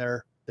out and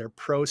they're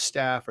pro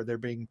staff, or they're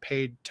being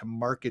paid to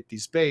market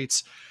these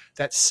baits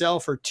that sell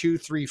for 2,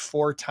 3,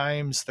 4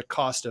 times the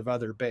cost of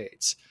other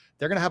baits,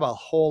 they're going to have a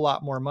whole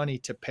lot more money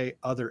to pay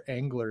other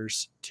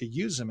anglers to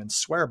use them and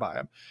swear by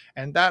them.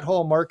 And that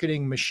whole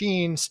marketing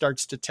machine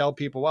starts to tell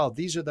people, wow,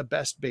 these are the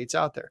best baits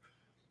out there.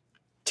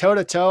 Toe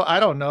to toe, I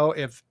don't know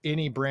if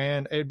any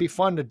brand, it'd be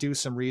fun to do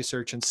some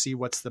research and see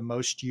what's the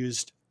most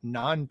used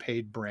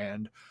non-paid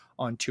brand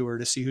on tour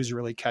to see who's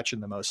really catching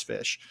the most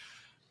fish.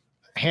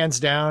 Hands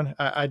down,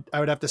 I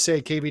would have to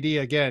say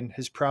KVD, again,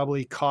 has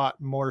probably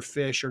caught more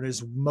fish, or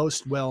is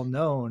most well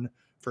known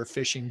for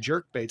fishing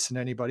jerk baits than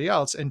anybody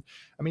else. And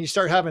I mean, you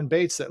start having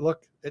baits that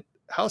look at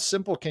how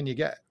simple can you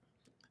get?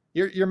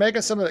 You're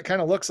making something that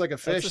kind of looks like a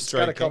fish. It's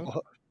got a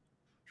couple.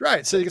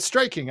 Right. So it's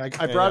striking. I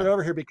brought it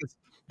over here because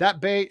that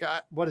bait,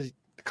 what is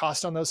the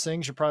cost on those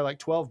things? You're probably like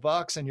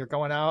 $12, and you're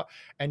going out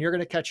and you're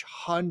going to catch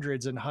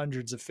hundreds and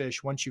hundreds of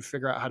fish once you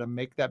figure out how to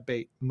make that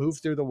bait move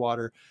through the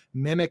water,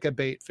 mimic a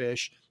bait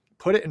fish,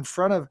 put it in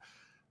front of,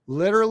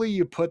 literally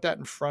you put that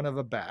in front of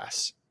a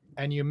bass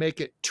and you make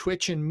it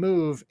twitch and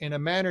move in a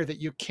manner that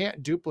you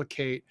can't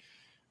duplicate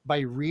by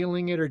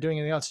reeling it or doing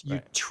anything else.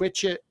 You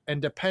twitch it,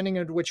 and depending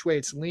on which way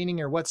it's leaning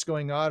or what's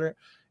going on,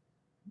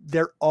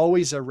 they're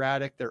always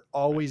erratic. They're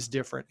always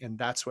different. And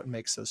that's what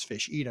makes those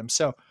fish eat them.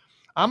 So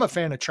I'm a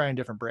fan of trying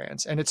different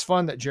brands. And it's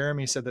fun that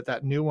Jeremy said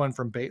that new one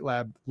from Bait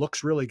Lab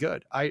looks really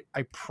good. I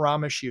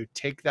promise you,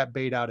 take that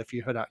bait out if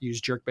you had not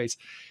used jerk baits.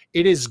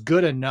 It is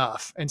good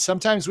enough. And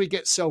sometimes we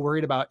get so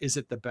worried about, is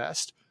it the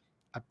best?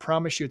 I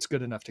promise you it's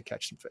good enough to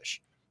catch some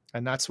fish.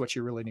 And that's what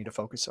you really need to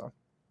focus on.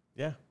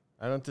 Yeah,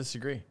 I don't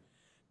disagree.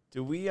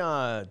 Do we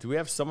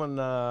have someone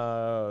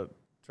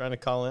trying to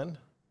call in?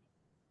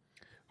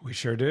 We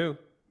sure do.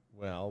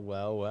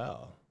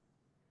 Well.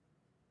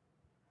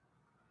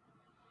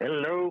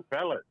 Hello,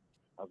 fellas.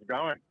 How's it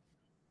going?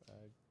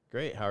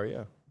 Great. How are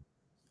you?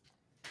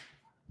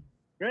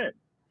 Good.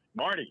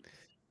 Marty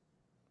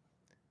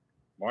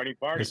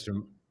Party.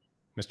 Mr.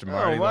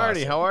 Marty. Oh,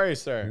 Marty, how are you,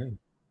 sir?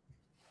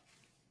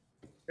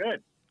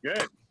 Good.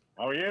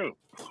 How are you?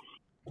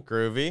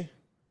 Groovy.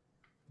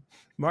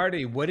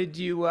 Marty, what did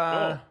you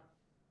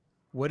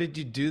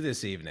do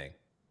this evening?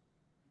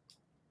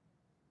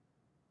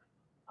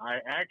 I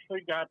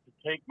actually got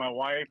to take my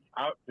wife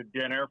out to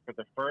dinner for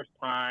the first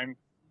time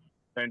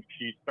since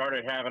she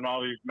started having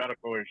all these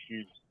medical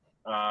issues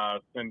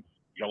since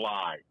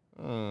July.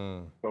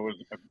 So it was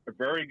a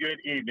very good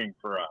evening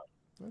for us.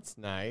 That's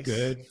nice.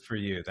 Good for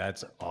you.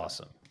 That's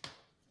awesome.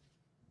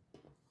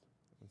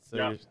 So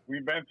Yeah,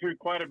 we've been through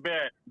quite a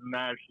bit,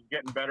 and she's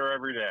getting better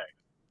every day.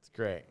 it's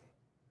great.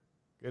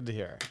 Good to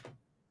hear.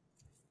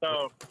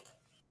 So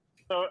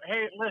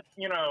hey, listen,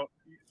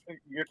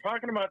 you're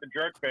talking about the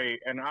jerkbait,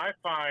 and I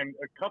find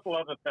a couple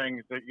other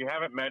things that you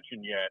haven't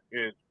mentioned yet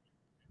is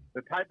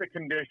the type of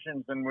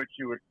conditions in which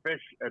you would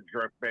fish a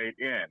jerkbait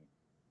in.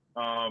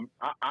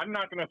 I'm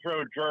not going to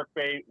throw a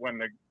jerkbait when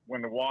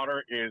the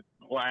water is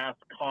glass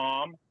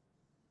calm.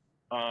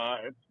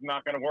 It's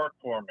not going to work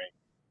for me.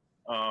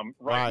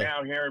 Right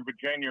now here in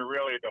Virginia,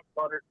 really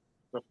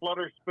the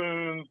flutter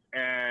spoons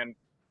and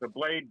the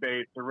blade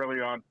baits are really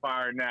on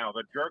fire now.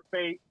 The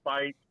jerkbait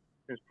bite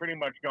has pretty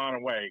much gone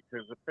away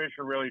because the fish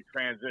are really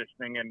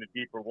transitioning into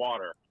deeper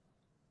water.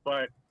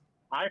 But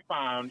I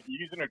found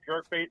using a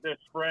jerkbait this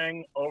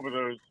spring over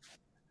those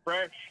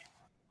fresh,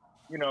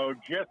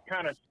 just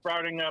kind of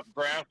sprouting up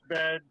grass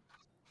beds,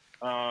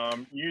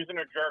 using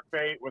a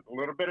jerkbait with a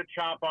little bit of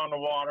chop on the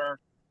water.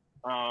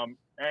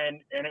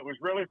 And it was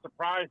really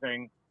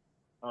surprising.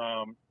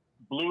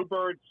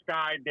 Bluebird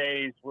sky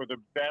days were the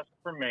best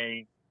for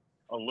me.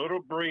 A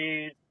little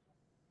breeze,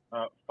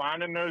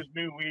 finding those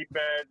new weed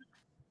beds.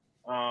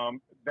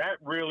 That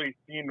really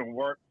seemed to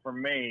work for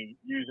me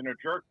using a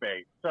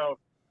jerkbait. So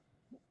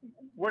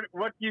what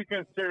do you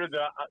consider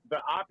the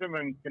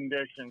optimum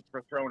conditions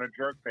for throwing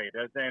a jerkbait?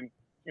 As in,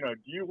 do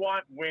you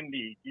want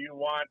windy? Do you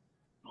want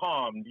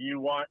calm? Do you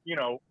want,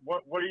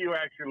 what are you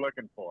actually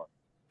looking for?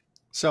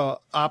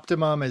 So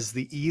optimum is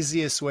the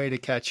easiest way to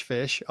catch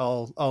fish.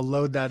 I'll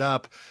load that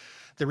up.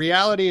 The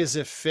reality is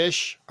if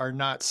fish are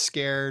not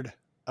scared,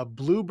 a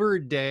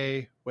bluebird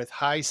day with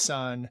high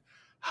sun,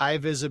 high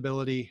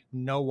visibility,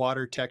 no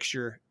water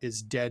texture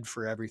is dead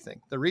for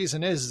everything. The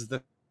reason is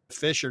the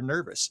fish are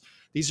nervous.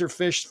 These are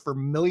fish for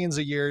millions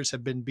of years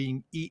have been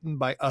being eaten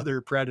by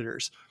other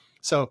predators.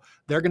 So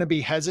they're going to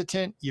be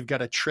hesitant. You've got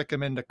to trick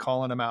them into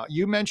calling them out.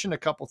 You mentioned a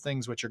couple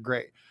things which are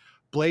great.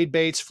 Blade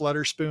baits,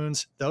 flutter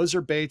spoons, those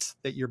are baits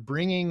that you're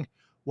bringing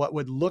what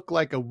would look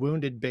like a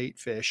wounded bait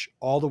fish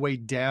all the way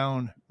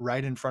down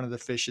right in front of the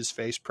fish's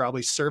face,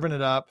 probably serving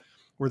it up.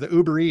 Where the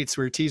Uber Eats,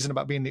 we were teasing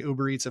about being the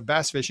Uber Eats of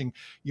bass fishing,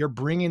 you're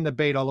bringing the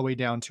bait all the way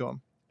down to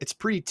them. It's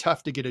pretty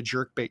tough to get a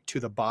jerk bait to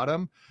the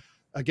bottom.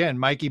 Again,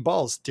 Mikey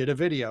Balls did a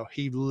video.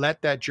 He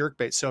let that jerk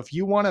bait. So if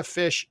you want to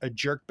fish a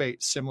jerk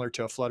bait similar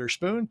to a flutter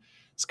spoon,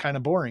 it's kind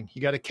of boring.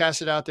 You got to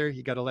cast it out there.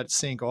 You got to let it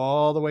sink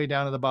all the way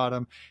down to the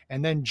bottom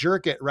and then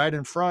jerk it right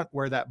in front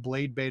where that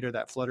blade bait or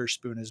that flutter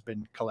spoon has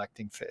been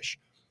collecting fish.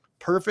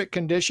 Perfect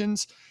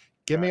conditions.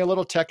 Give me a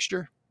little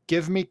texture.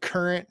 Give me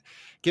current.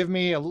 Give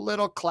me a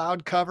little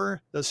cloud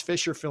cover. Those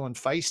fish are feeling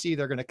feisty.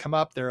 They're going to come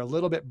up. They're a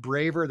little bit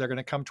braver. They're going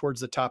to come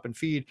towards the top and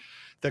feed.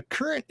 The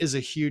current is a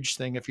huge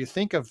thing. If you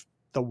think of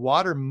the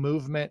water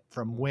movement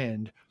from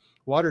wind,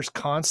 water's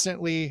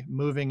constantly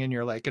moving in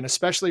your lake. And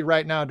especially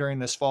right now during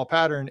this fall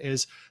pattern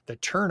is the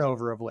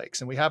turnover of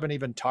lakes. And we haven't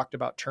even talked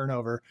about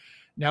turnover.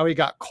 Now we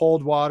got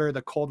cold water.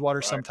 The cold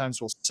water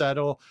sometimes will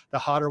settle. The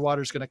hotter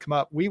water is going to come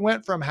up. We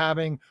went from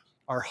having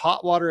our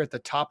hot water at the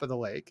top of the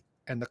lake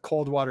and the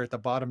cold water at the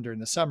bottom during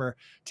the summer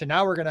to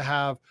now we're going to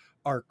have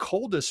our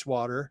coldest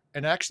water.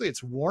 And actually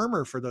it's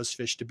warmer for those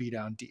fish to be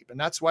down deep. And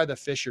that's why the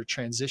fish are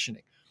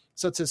transitioning.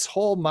 So it's this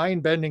whole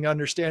mind bending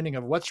understanding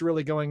of what's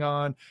really going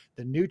on.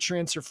 The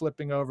nutrients are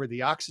flipping over,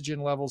 the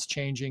oxygen levels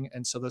changing.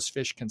 And so those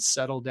fish can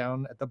settle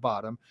down at the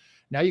bottom.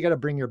 Now you got to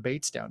bring your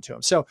baits down to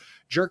them. So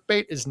jerk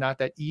bait is not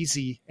that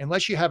easy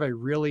unless you have a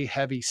really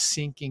heavy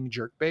sinking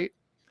jerk bait.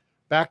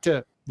 Back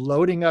to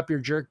loading up your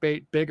jerk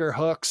bait, bigger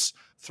hooks,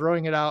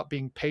 throwing it out,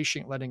 being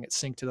patient, letting it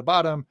sink to the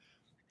bottom.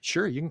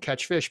 Sure, you can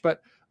catch fish,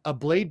 but a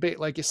blade bait,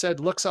 like you said,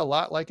 looks a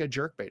lot like a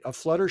jerk bait. A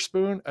flutter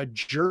spoon, a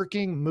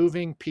jerking,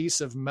 moving piece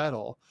of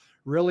metal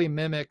really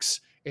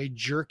mimics a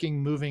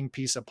jerking, moving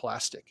piece of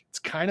plastic. It's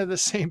kind of the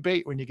same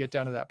bait when you get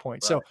down to that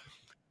point. Right. So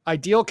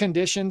ideal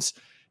conditions,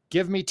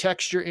 give me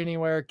texture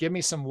anywhere, give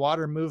me some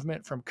water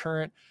movement from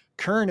current.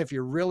 Current, if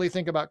you really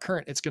think about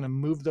current, it's going to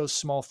move those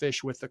small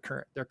fish with the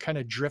current. They're kind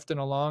of drifting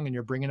along and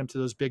you're bringing them to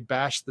those big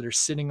bass that are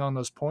sitting on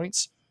those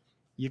points.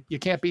 You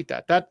can't beat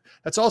that.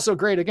 That's also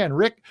great. Again,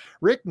 Rick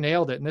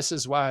nailed it. And this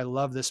is why I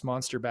love this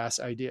monster bass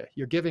idea.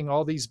 You're giving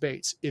all these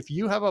baits. If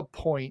you have a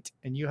point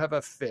and you have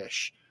a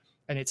fish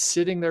and it's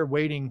sitting there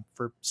waiting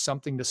for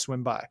something to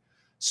swim by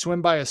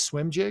a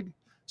swim jig,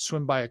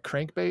 swim by a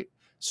crankbait,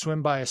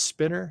 swim by a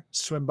spinner,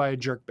 swim by a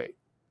jerk bait.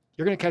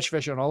 You're going to catch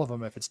fish on all of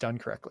them if it's done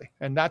correctly.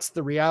 And that's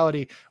the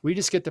reality. We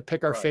just get to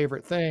pick our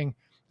favorite thing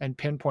and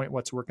pinpoint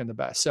what's working the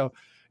best. So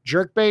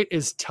jerkbait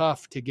is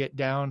tough to get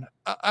down.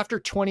 After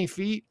 20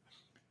 feet,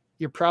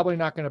 you're probably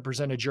not going to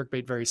present a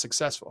jerkbait very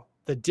successful.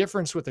 The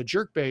difference with a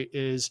jerkbait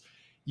is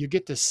you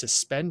get to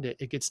suspend it.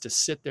 It gets to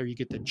sit there. You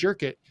get to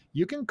jerk it.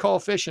 You can call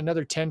fish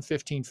another 10,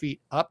 15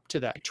 feet up to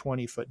that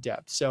 20-foot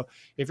depth. So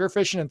if you're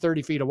fishing in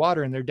 30 feet of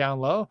water and they're down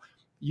low,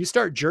 you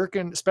start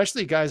jerking,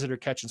 especially guys that are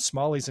catching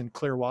smallies in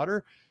clear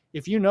water.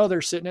 If you know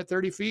they're sitting at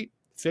 30 feet,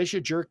 fish a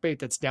jerkbait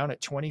that's down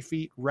at 20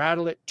 feet,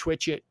 rattle it,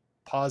 twitch it,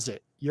 pause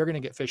it. You're going to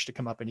get fish to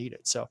come up and eat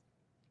it. So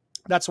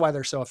that's why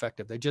they're so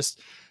effective.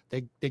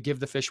 They give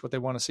the fish what they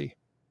want to see.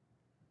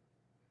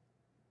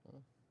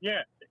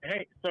 Yeah.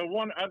 Hey, so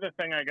one other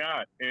thing I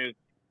got is,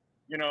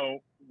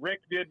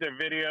 Rick did the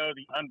video,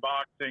 the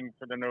unboxing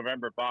for the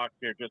November box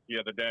here just the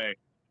other day.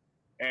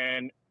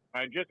 And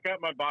I just got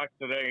my box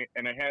today,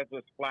 and it has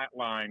this flat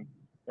line,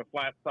 the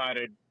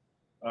flat-sided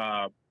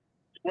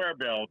square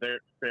bill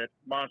that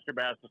Monster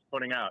Bass is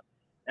putting out.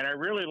 And I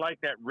really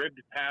like that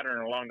ribbed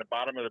pattern along the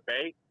bottom of the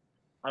bait.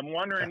 I'm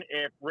wondering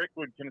if Rick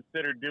would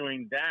consider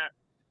doing that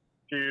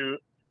to,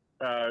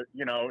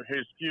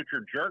 his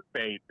future jerk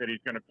bait that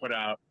he's going to put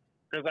out.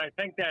 Because I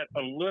think that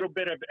a little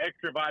bit of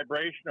extra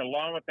vibration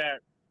along with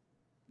that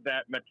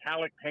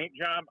metallic paint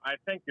job, I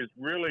think is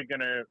really going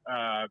to,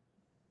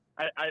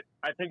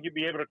 I think you'd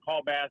be able to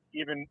call bass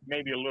even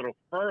maybe a little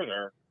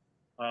further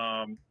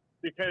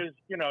because,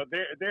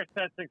 they're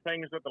sensing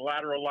things with the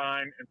lateral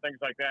line and things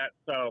like that.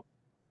 So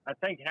I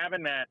think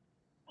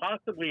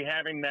possibly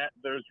having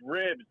those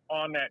ribs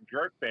on that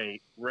jerk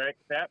bait, Rick,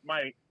 it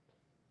might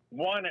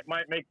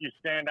make you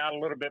stand out a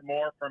little bit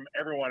more from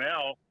everyone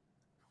else.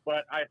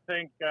 But I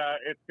think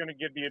it's going to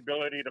give the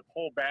ability to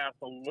pull bass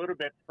a little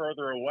bit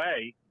further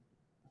away,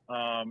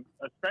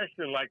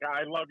 especially like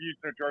I love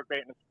using a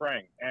jerkbait in the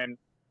spring, and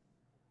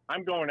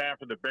I'm going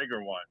after the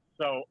bigger ones.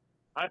 So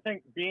I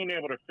think being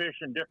able to fish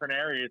in different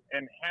areas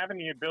and having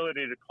the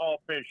ability to call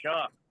fish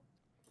up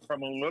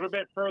from a little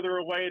bit further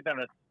away than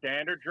a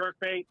standard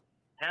jerkbait,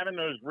 having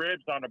those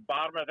ribs on the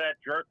bottom of that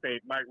jerkbait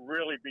might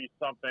really be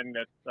something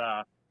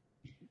that's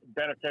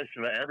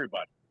beneficial to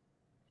everybody.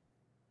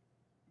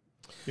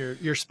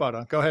 You're spot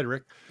on. Go ahead,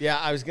 Rick. Yeah,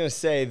 I was gonna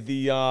say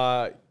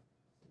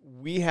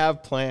we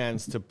have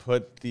plans to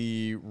put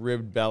the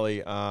ribbed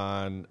belly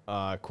on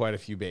quite a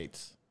few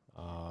baits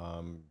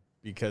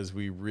because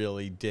we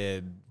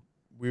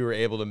were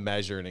able to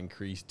measure an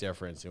increased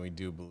difference, and we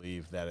do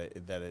believe that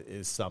it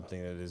is something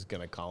that is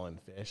going to call in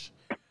fish.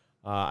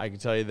 I can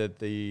tell you that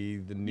the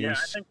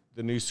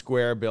new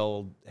square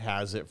bill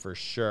has it for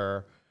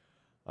sure.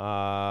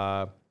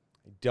 I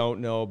don't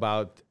know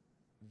about.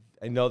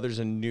 I know there's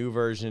a new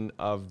version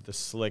of the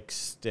slick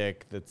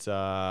stick that's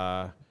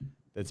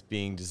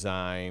being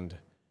designed.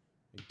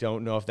 I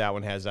don't know if that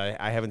one has.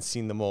 I haven't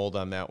seen the mold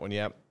on that one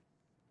yet.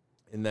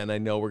 And then I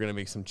know we're going to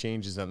make some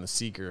changes on the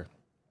Seeker.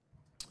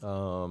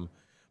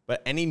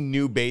 But any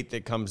new bait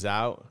that comes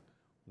out,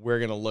 we're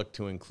going to look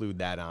to include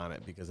that on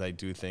it because I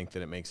do think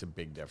that it makes a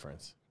big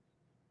difference.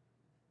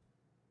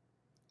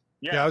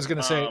 Yeah, I was going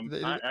to say.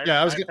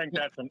 I think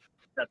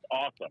that's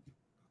awesome.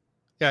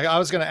 Yeah, I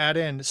was going to add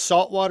in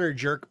saltwater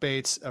jerk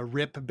baits, a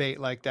rip bait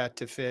like that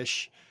to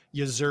fish.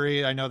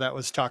 Yuzuri, I know that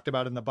was talked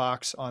about in the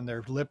box on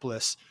their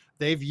lipless.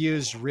 They've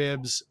used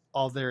ribs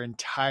all their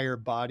entire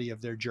body of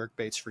their jerk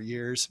baits for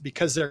years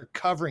because they're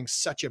covering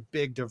such a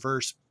big,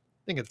 diverse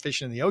thing of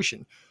fishing in the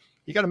ocean.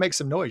 You got to make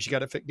some noise. You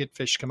got to get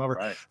fish to come over.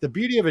 Right. The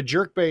beauty of a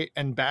jerk bait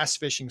and bass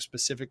fishing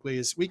specifically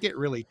is we get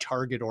really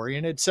target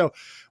oriented. So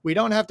we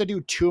don't have to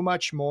do too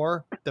much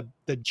more.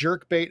 The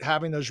jerk bait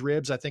having those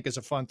ribs, I think, is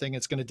a fun thing.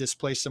 It's going to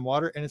displace some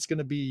water, and it's going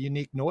to be a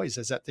unique noise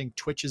as that thing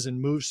twitches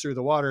and moves through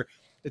the water.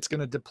 It's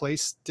going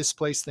to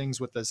displace things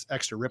with this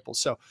extra ripples.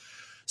 So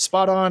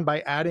spot on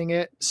by adding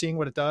it, seeing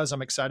what it does.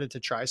 I'm excited to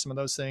try some of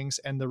those things.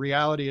 And the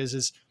reality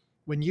is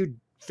when you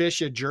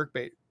fish a jerk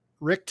bait,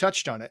 Rick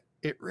touched on it.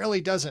 It really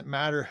doesn't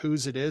matter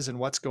whose it is and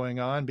what's going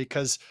on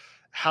because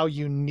how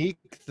unique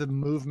the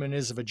movement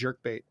is of a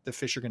jerkbait, the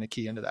fish are going to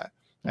key into that.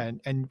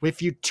 And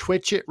if you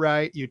twitch it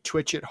right, you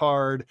twitch it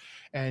hard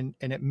and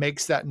it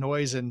makes that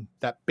noise and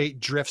that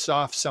bait drifts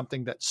off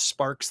something that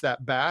sparks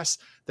that bass,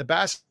 the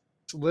bass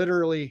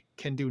literally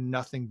can do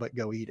nothing but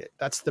go eat it.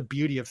 That's the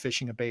beauty of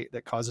fishing a bait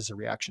that causes a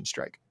reaction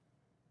strike.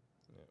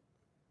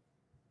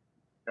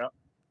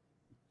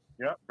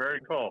 Yep. Very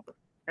cool.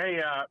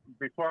 Hey,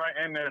 before I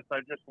end this,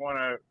 I just want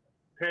to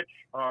pitch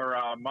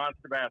our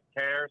Monster Bass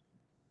Cares.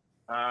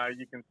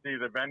 You can see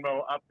the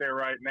Venmo up there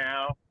right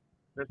now.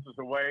 This is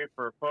a way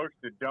for folks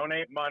to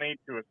donate money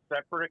to a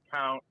separate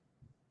account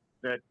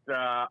that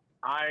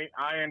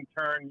I in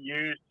turn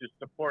use to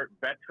support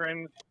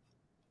veterans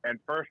and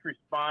first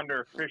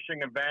responder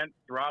fishing events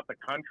throughout the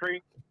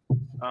country.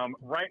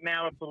 Right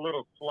now it's a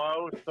little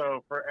slow,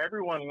 so for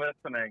everyone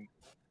listening,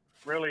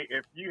 really,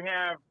 if you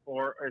have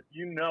or if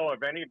you know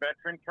of any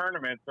veteran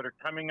tournaments that are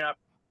coming up,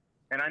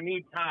 and I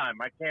need time,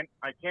 I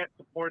can't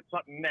support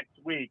something next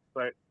week,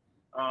 but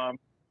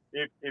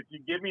if you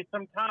give me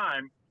some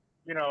time,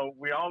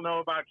 we all know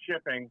about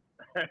shipping.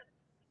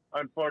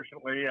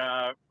 Unfortunately,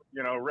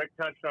 Rick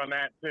touched on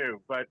that too.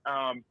 But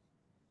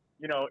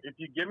if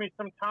you give me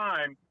some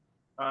time,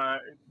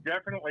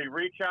 definitely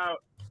reach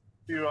out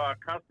to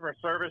customer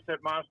service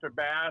at Monster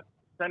Bass.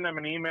 Send them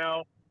an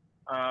email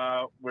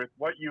with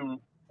what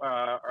you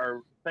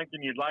are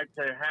thinking you'd like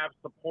to have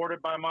supported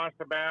by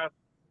Monster Bass,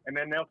 and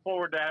then they'll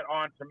forward that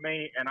on to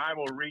me, and I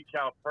will reach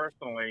out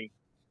personally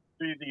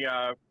to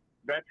the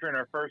veteran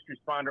or first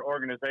responder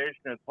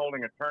organization that's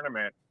holding a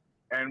tournament.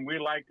 And we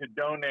like to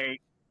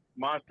donate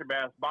Monster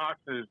Bass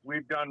boxes.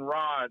 We've done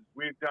rods,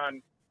 we've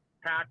done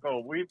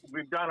tackle, we've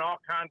done all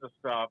kinds of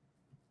stuff.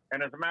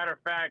 And as a matter of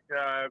fact,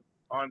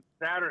 on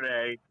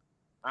Saturday,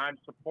 I'm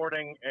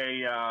supporting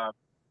a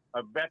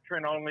a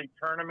veteran-only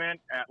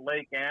tournament at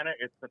Lake Anna.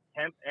 It's the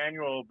 10th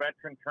annual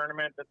veteran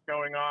tournament that's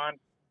going on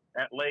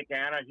at Lake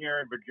Anna here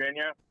in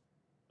Virginia.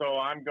 So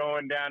I'm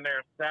going down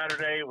there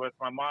Saturday with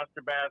my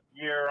Monster Bass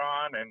gear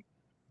on,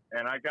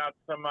 and I got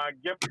some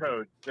gift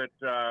codes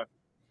that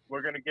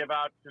we're going to give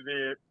out to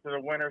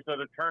the winners of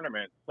the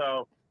tournament.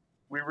 So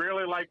we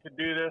really like to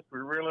do this. We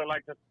really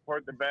like to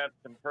support the vets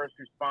and first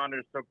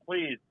responders. So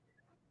please,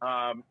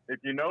 if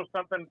you know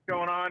something's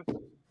going on,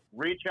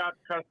 reach out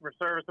to customer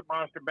service at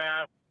Monster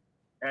Bass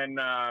and,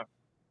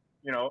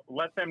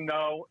 let them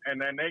know.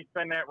 And then they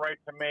send that right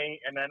to me,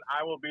 and then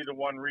I will be the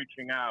one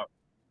reaching out.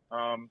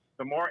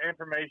 The more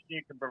information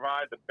you can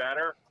provide, the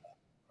better.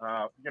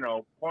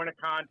 Point of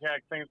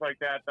contact, things like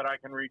that I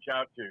can reach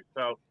out to.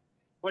 So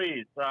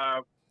please,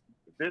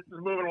 this is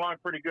moving along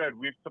pretty good.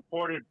 We've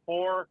supported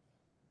four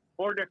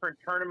different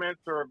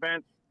tournaments or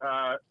events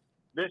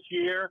this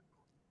year.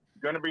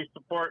 Going to be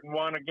supporting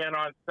one again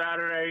on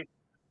Saturday.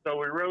 So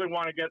we really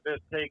want to get this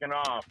taken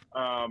off.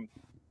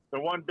 The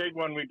one big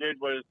one we did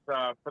was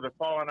for the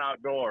Fallen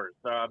Outdoors,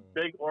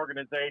 big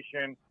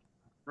organization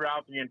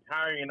throughout the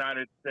entire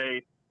United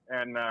States.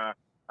 And I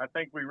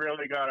think we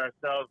really got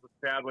ourselves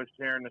established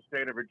here in the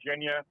state of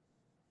Virginia.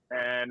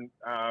 And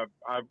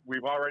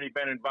we've already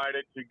been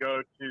invited to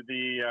go to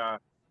the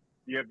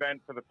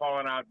event for the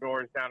Fallen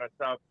Outdoors down in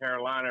South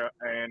Carolina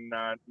in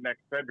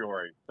next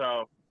February.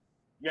 So,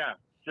 yeah,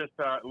 just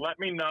let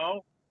me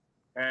know.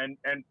 And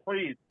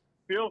please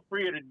feel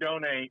free to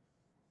donate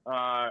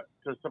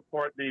to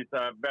support these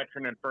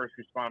veteran and first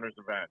responders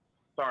events.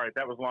 Sorry,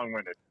 that was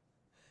long-winded.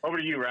 Over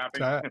to you,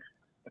 Rafi.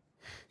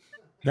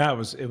 No,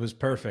 it was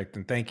perfect,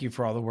 and thank you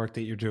for all the work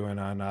that you're doing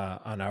on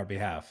our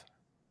behalf.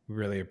 We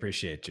really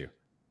appreciate you.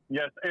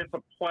 Yes, it's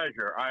a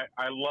pleasure.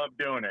 I love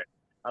doing it.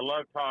 I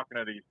love talking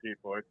to these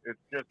people. It's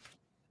just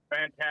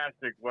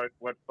fantastic what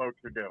folks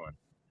are doing.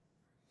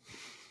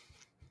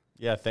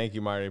 Yeah, thank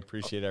you, Marty.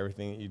 Appreciate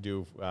everything that you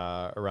do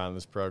around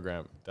this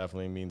program.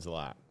 Definitely means a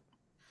lot.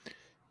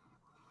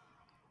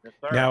 Yes,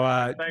 sir.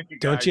 Now, thank you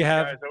guys. don't you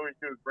have? You guys always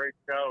do a great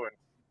show. And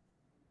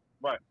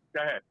what?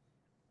 Go ahead.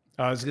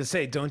 I was going to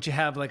say, don't you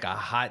have like a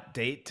hot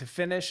date to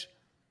finish?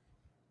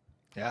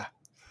 Yeah.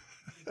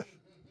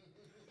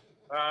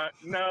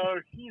 No,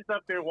 she's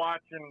up there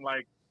watching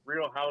like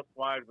Real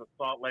Housewives of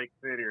Salt Lake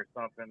City or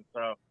something.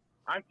 So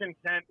I'm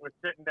content with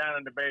sitting down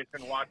in the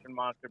basement watching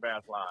Monster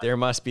Bass live. There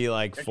must be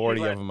like And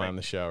 40 she of them lets on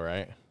the show,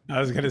 right? I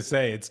was going to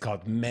say it's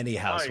called Many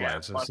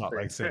Housewives of must Salt be.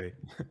 Lake City.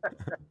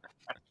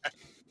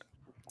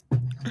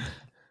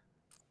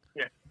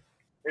 Yeah,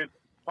 it's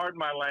pardon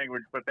my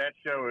language, but that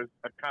show is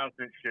a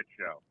constant shit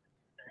show.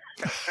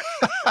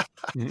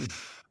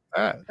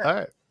 All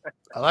right.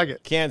 I like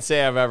it. Can't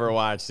say I've ever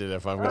watched it,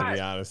 if I'm going to be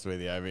honest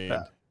with you. I mean,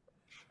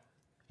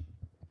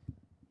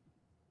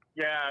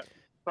 Yeah,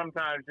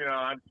 sometimes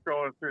I'm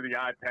scrolling through the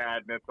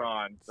iPad and it's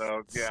on.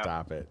 So yeah,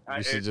 stop it.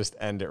 You should just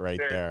end it right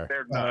there.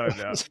 They're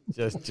nuts.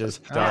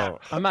 Just don't.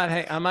 I'm not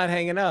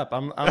hanging up.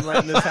 I'm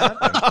letting this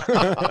happen.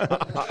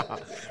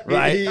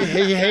 Right?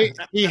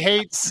 He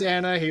hates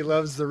Santa. He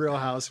loves the Real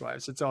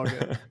Housewives. It's all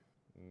good.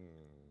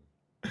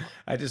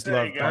 I just There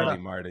love you go.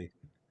 Party Marty.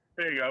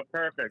 There you go.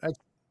 Perfect.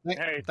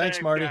 Hey,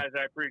 Thanks, Marty. guys.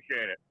 I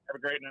appreciate it. Have a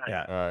great night.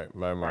 Yeah. All right.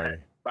 Bye, Marty.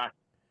 Bye.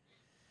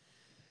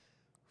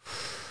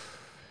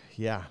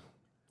 Yeah.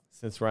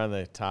 Since we're on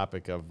the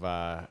topic of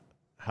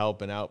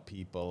helping out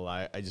people,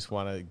 I just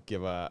want to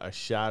give a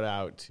shout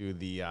out to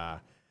the,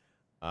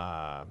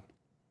 I'm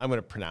going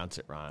to pronounce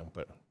it wrong,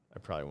 but I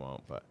probably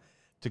won't, but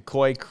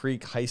Decoy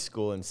Creek High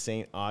School in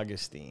St.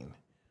 Augustine.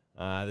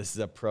 This is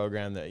a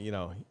program that,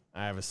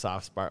 I have a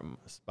soft spot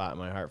in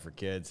my heart for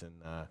kids, and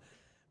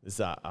this is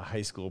a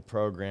high school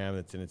program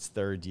that's in its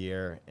third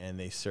year, and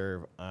they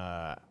serve,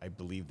 I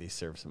believe they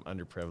serve some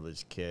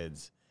underprivileged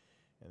kids,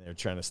 and they're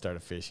trying to start a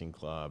fishing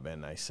club,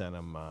 and I sent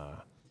them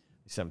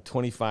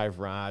 25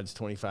 rods,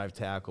 25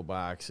 tackle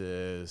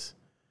boxes,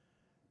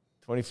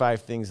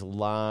 25 things,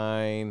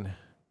 line,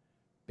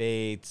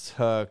 baits,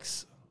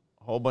 hooks,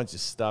 a whole bunch of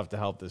stuff to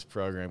help this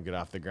program get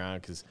off the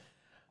ground, because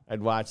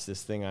I'd watched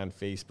this thing on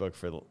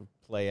Facebook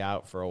play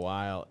out for a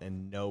while,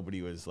 and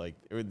nobody was like,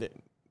 it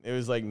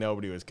was like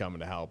nobody was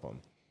coming to help them.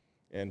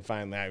 And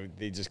finally,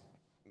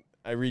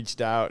 I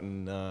reached out,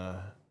 and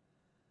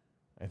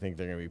I think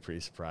they're gonna be pretty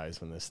surprised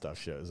when this stuff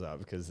shows up,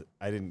 because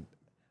I didn't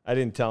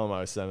tell them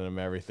I was sending them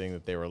everything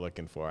that they were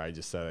looking for. I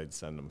just said I'd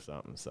send them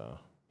something. So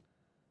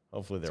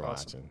hopefully they're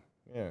watching.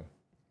 Yeah.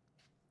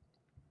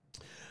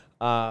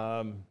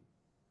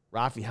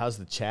 Rafi, how's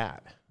the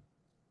chat?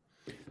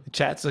 The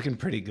chat's looking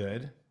pretty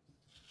good.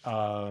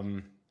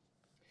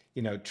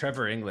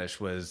 Trevor English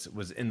was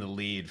in the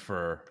lead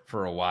for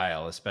a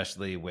while,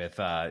 especially with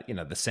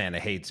the Santa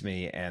Hates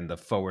Me and the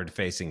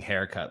forward-facing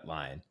haircut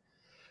line.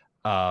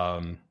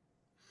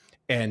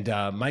 And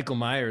Michael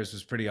Myers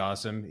was pretty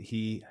awesome.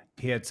 He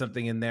had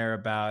something in there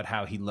about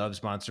how he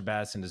loves Monster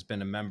Bass and has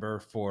been a member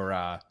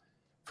for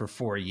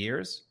 4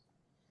 years.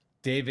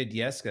 David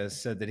Yeska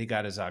said that he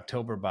got his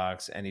October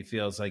box and he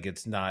feels like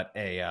it's not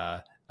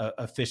a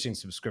a fishing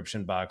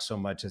subscription box so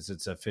much as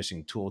it's a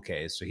fishing tool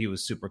case. So he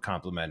was super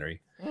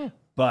complimentary.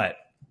 But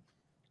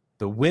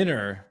the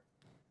winner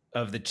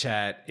of the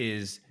chat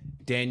is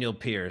Daniel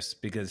Pierce,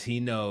 because he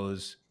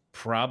knows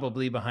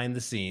probably behind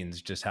the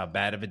scenes just how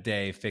bad of a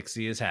day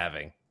Fixie is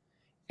having.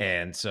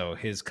 And so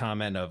his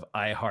comment of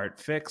I heart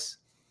Fix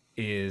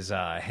is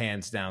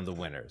hands down the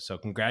winner. So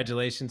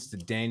congratulations to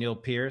Daniel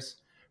Pierce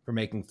for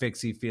making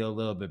Fixie feel a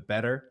little bit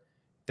better.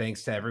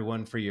 Thanks to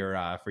everyone for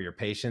your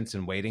patience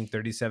and waiting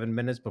 37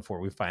 minutes before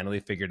we finally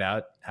figured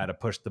out how to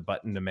push the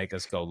button to make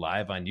us go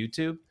live on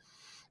YouTube.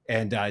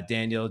 And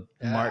Daniel,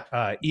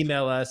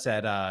 email us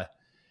at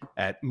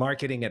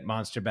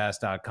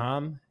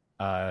marketing@monsterbass.com.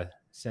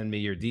 Send me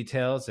your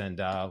details, and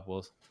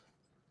we'll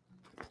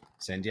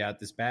send you out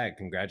this bag.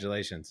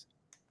 Congratulations.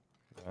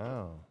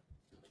 Wow.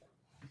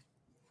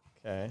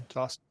 Okay. It's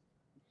awesome.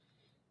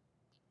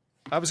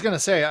 I was going to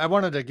say, I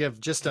wanted to give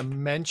just a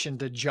mention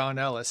to John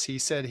Ellis. He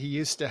said he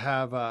used to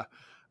have a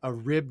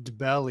ribbed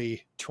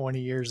belly 20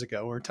 years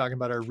ago. We're talking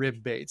about our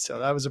rib bait. So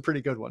that was a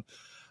pretty good one.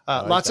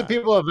 Lots of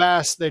people have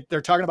asked,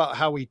 they're talking about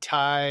how we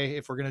tie,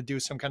 if we're going to do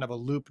some kind of a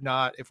loop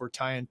knot, if we're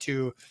tying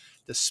to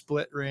the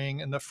split ring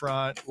in the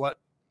front, what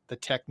the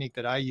technique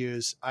that I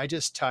use. I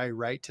just tie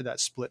right to that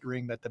split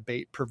ring that the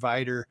bait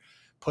provider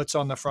puts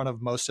on the front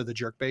of most of the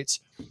jerk baits.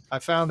 I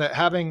found that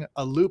having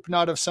a loop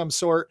knot of some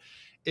sort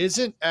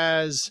isn't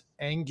as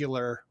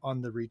angular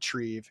on the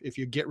retrieve. If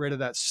you get rid of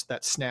that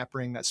snap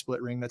ring, that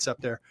split ring that's up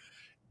there,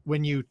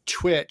 when you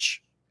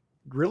twitch,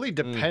 really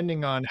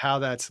depending on how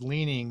that's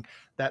leaning,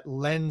 that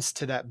lends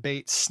to that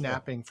bait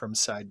snapping from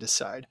side to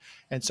side.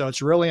 And so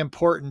it's really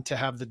important to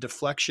have the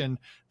deflection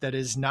that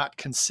is not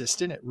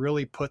consistent. It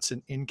really puts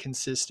an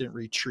inconsistent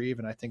retrieve.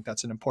 And I think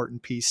that's an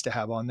important piece to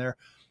have on there.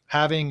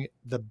 Having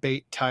the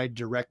bait tied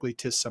directly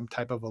to some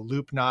type of a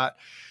loop knot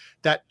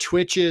that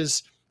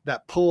twitches,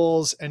 that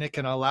pulls, and it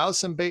can allow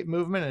some bait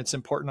movement. And it's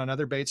important on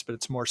other baits, but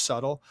it's more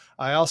subtle.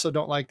 I also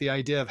don't like the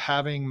idea of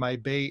having my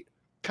bait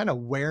kind of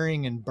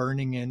wearing and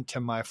burning into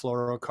my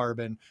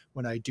fluorocarbon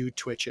when I do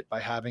twitch it,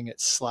 by having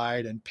it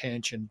slide and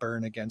pinch and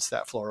burn against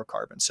that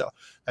fluorocarbon. So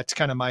that's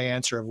kind of my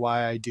answer of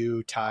why I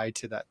do tie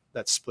to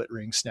that split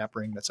ring, snap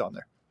ring that's on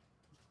there.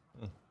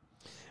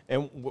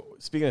 And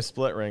speaking of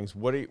split rings,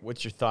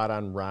 what's your thought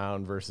on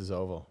round versus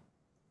oval?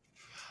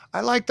 I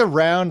like the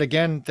round.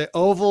 Again, the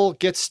oval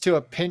gets to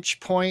a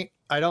pinch point.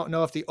 I don't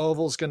know if the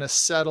oval's going to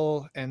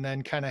settle and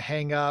then kind of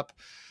hang up.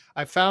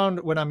 I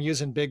found when I'm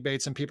using big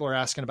baits and people are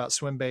asking about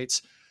swim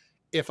baits,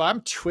 if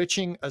I'm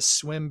twitching a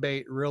swim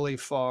bait really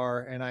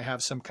far and I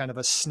have some kind of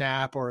a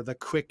snap or the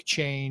quick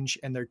change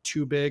and they're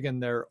too big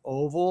and they're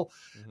oval,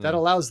 that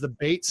allows the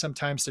bait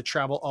sometimes to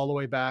travel all the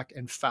way back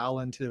and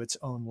foul into its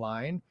own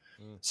line.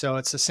 So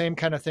it's the same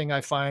kind of thing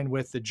I find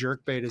with the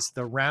jerk bait. Is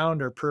the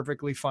round are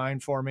perfectly fine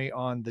for me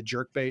on the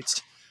jerk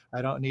baits.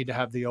 I don't need to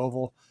have the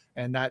oval,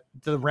 and that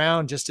the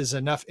round just is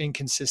enough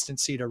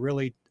inconsistency to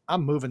really,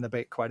 I'm moving the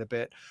bait quite a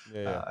bit.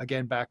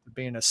 Again, back to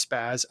being a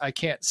spaz. I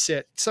can't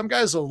sit. Some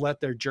guys will let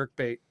their jerk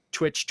bait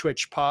twitch,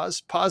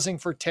 pausing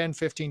for 10,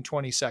 15,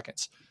 20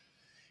 seconds.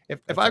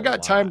 If I've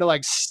got time to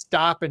like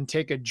stop and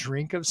take a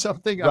drink of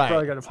something, I'm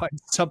probably going to find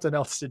something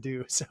else to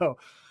do. So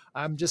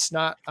I'm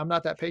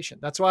not that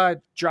patient. That's why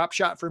drop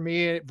shot for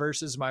me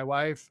versus my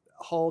wife,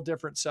 a whole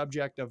different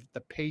subject of the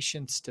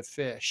patience to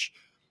fish.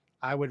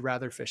 I would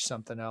rather fish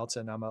something else,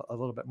 and I'm a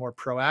little bit more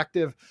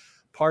proactive.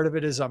 Part of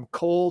it is I'm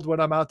cold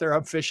when I'm out there.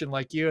 I'm fishing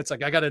like you. It's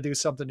like, I got to do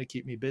something to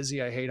keep me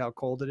busy. I hate how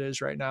cold it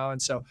is right now.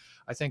 And so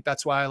I think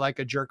that's why I like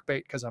a jerk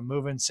bait, because I'm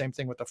moving. Same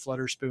thing with the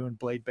flutter spoon,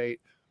 blade bait.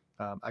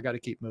 I got to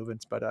keep moving,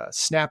 but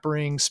snap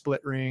ring,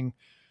 split ring,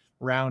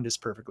 round is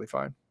perfectly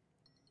fine.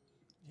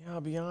 Yeah,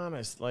 I'll be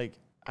honest. Like,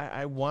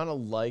 I want to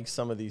like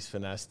some of these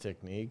finesse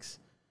techniques,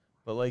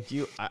 but like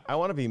you, I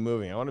want to be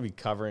moving. I want to be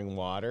covering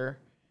water.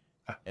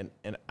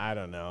 And I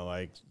don't know,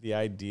 like the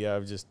idea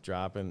of just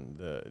dropping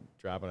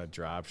a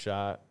drop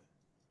shot.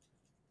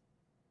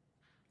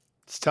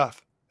 It's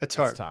tough. It's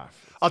hard. It's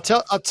tough. I'll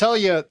tell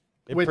you.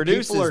 It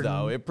produces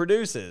though. It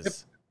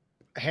produces.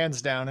 Hands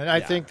down. And I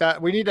think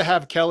that we need to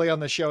have Kelly on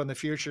the show in the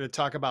future to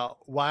talk about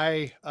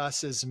why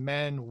us as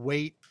men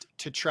wait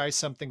to try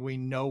something we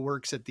know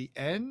works at the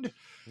end.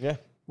 Yeah.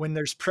 When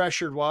there's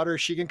pressured water,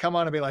 she can come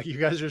on and be like, you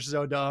guys are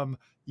so dumb.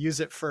 Use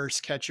it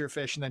first, catch your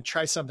fish, and then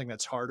try something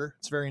that's harder.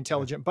 It's very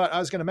intelligent. But I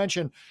was going to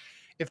mention,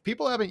 if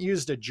people haven't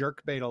used a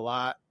jerk bait a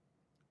lot,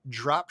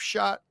 drop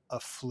shot a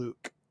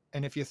fluke.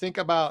 And if you think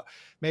about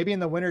maybe in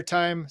the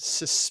wintertime,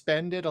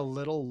 suspend it a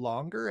little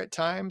longer at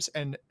times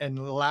and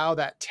allow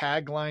that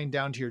tag line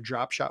down to your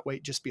drop shot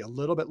weight, just be a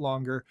little bit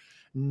longer.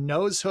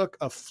 Nose hook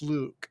a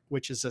fluke,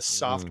 which is a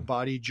soft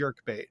body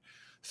jerk bait.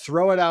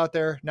 Throw it out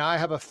there. Now I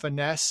have a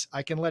finesse.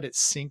 I can let it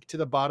sink to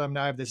the bottom.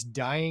 Now I have this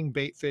dying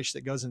bait fish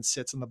that goes and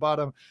sits on the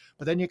bottom,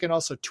 but then you can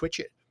also twitch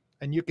it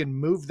and you can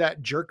move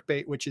that jerk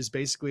bait, which is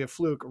basically a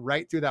fluke,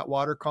 right through that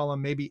water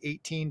column, maybe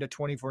 18 to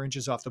 24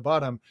 inches off the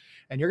bottom.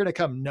 And you're going to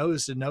come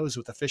nose to nose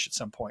with the fish at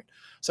some point.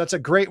 So that's a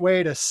great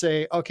way to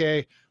say,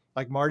 okay,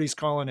 like Marty's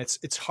calling,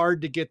 it's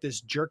hard to get this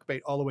jerk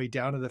bait all the way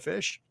down to the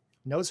fish.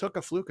 nose hook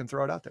a fluke and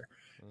throw it out there.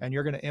 And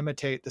you're going to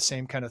imitate the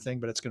same kind of thing,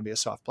 but it's going to be a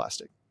soft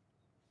plastic.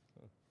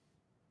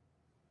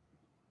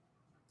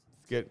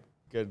 Good.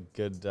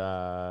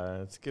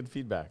 It's good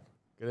feedback.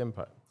 Good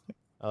input.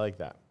 I like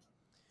that.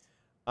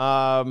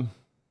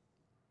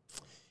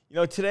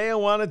 Today I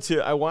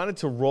wanted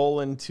to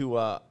roll into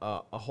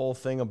a whole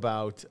thing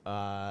about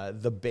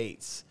the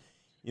baits.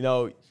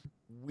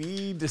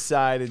 We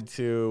decided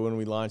to, when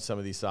we launched some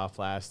of these soft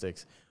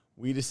plastics,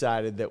 we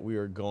decided that we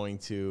were going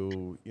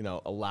to,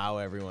 allow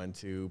everyone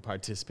to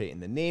participate in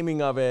the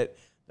naming of it,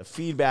 the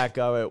feedback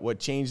of it, what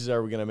changes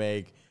are we going to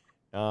make.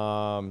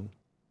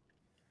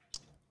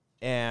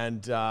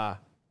 And lo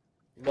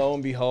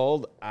and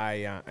behold,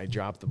 I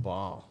dropped the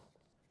ball.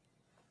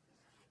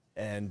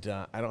 And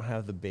I don't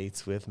have the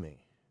baits with me.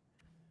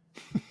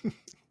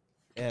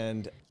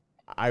 And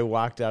I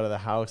walked out of the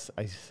house.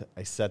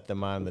 I set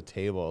them on the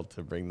table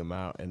to bring them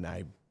out, and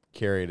I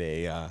carried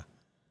a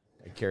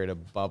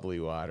bubbly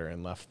water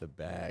and left the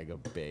bag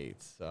of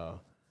baits.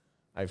 So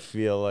I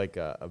feel like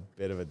a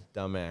bit of a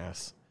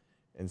dumbass,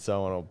 and so I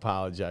want to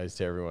apologize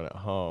to everyone at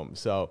home.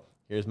 So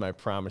here's my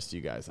promise to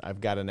you guys.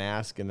 I've got an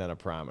ask and then a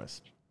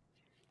promise.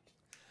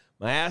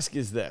 My ask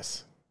is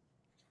this.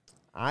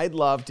 I'd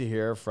love to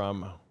hear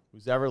from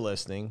who's ever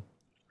listening.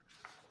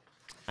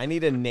 I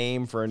need a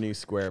name for a new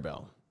square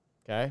bill,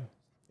 okay?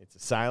 It's a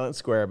silent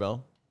square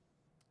bill.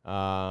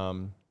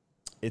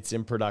 It's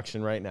in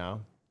production right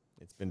now.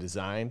 It's been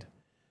designed.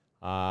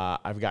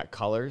 I've got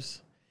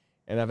colors,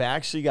 and I've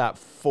actually got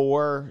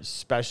 4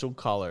 special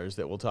colors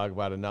that we'll talk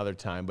about another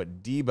time.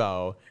 But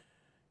Debo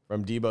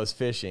from Debo's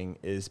Fishing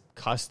is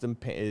custom.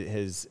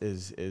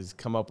 Is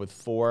come up with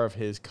 4 of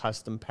his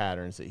custom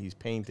patterns that he's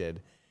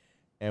painted,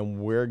 and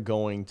we're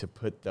going to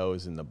put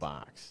those in the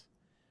box.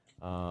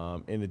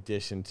 In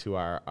addition to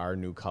our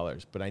new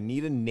colors. But I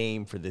need a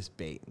name for this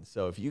bait. And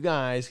so if you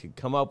guys could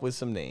come up with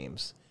some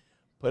names,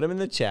 put them in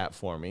the chat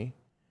for me.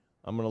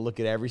 I'm going to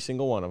look at every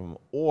single one of them.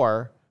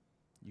 Or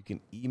you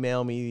can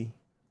email me.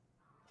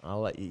 I'll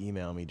let you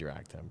email me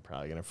direct. I'm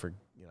probably going to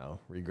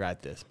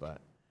regret this,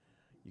 but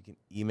you can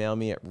email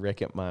me at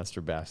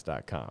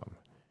rick@monsterbass.com.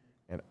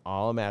 And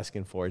all I'm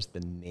asking for is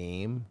the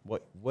name,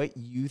 what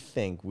you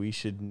think we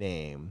should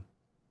name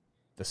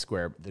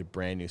the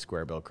brand new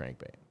square bill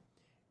crankbait.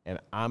 And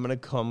I'm gonna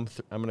comb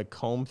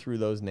through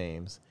those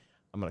names.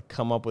 I'm gonna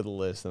come up with a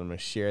list, and I'm gonna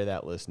share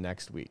that list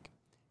next week.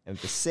 And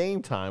at the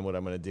same time, what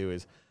I'm gonna do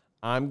is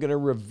I'm gonna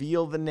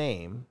reveal the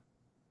name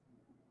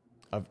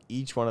of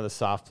each one of the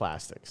soft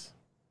plastics.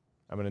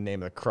 I'm gonna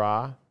name the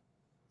craw.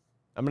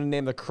 I'm gonna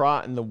name the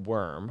craw and the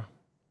worm.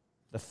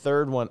 The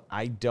third one,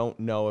 I don't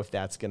know if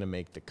that's gonna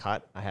make the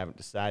cut. I haven't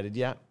decided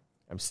yet.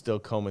 I'm still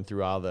combing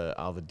through all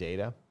the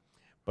data.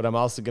 But I'm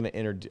also gonna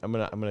I'm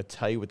gonna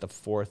tell you what the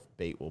 4th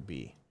bait will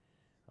be.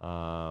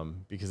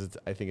 Because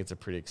I think it's a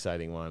pretty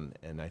exciting one,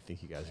 and I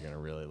think you guys are going to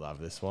really love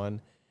this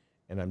one.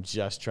 And I'm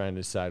just trying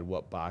to decide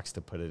what box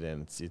to put it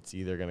in. It's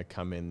either going to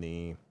come in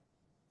the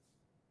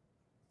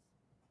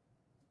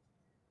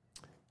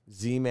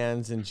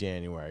Z-Man's in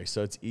January.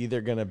 So it's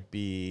either going to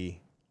be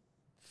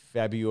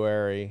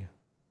February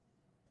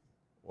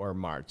or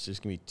March. There's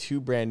going to be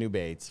 2 brand new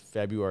baits,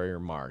 February or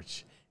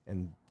March.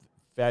 And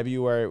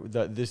February,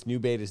 this new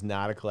bait is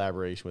not a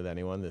collaboration with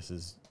anyone. This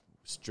is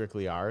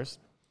strictly ours.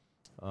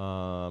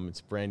 It's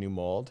a brand new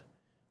mold.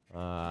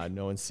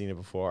 No one's seen it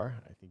before.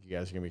 I think you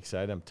guys are gonna be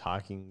excited. I'm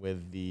talking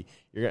with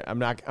I'm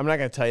not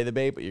gonna tell you the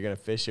bait, but you're gonna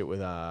fish it with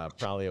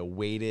probably a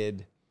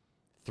weighted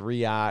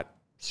 3/0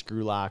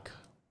 screw lock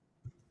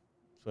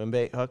swim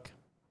bait hook.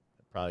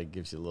 It probably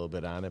gives you a little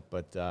bit on it,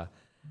 but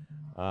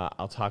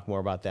I'll talk more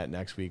about that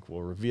next week.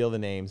 We'll reveal the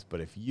names,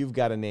 but if you've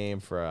got a name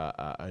for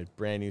a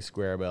brand new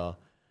square bill,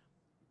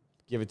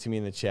 give it to me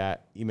in the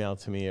chat. Email it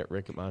to me at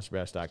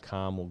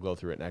rick@monsterbass.com. We'll go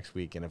through it next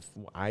week. And if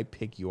I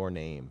pick your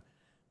name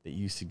that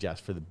you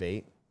suggest for the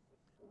bait,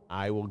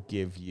 I will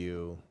give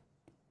you,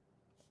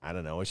 I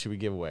don't know, what should we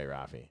give away,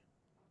 Rafi?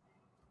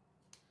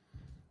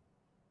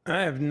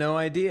 I have no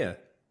idea.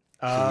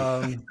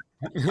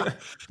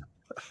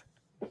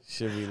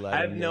 Should we let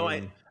I have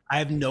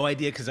no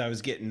idea because I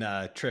was getting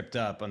tripped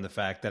up on the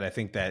fact that I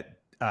think that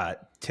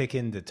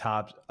ticking the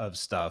top of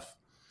stuff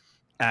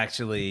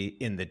actually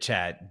in the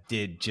chat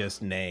did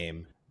just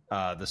name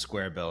the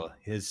square bill.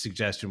 His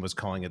suggestion was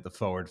calling it the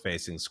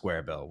forward-facing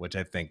square bill, which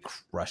I think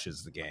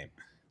crushes the game.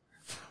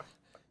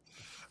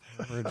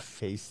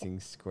 Forward-facing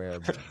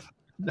square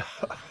bill.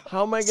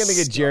 How am I going to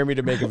get Jeremy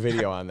to make a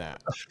video on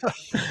that?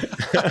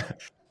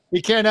 He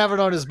can't have it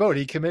on his boat.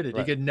 He committed.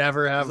 Right. He could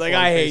never have. He's like,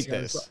 I hate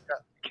this.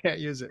 Can't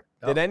use it.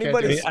 Did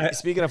anybody,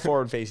 speaking of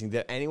forward-facing,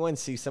 did anyone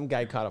see some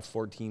guy caught a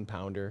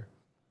 14-pounder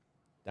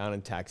down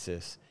in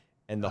Texas?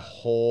 And the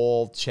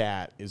whole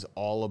chat is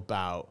all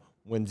about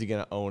when's he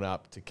going to own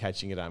up to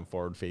catching it on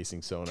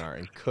forward-facing sonar,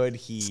 and could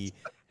he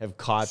have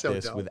caught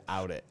this dumb.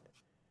 without it?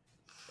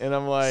 And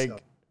I'm like,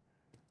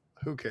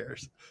 who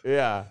cares?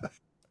 Yeah,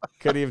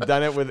 could he have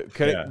done it with?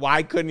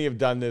 Why couldn't he have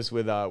done this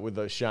with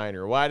a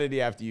shiner? Why did he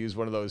have to use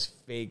one of those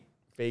fake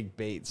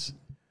baits?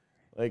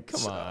 Like,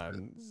 come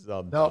on. This is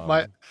all No,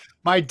 dumb.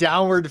 my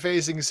downward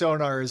facing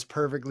sonar is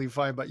perfectly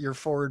fine, but your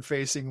forward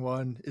facing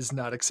one is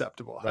not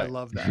acceptable. I Right.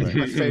 love that.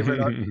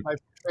 My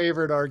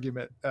favorite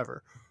argument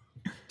ever.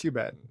 Too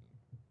bad.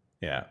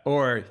 Yeah.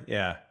 Or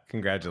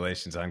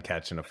congratulations on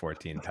catching a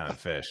 14-pound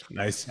fish.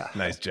 Nice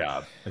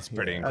job. That's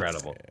pretty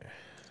incredible.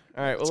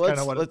 All right. Well,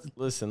 That's kinda let's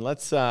listen.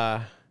 Let's.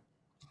 I've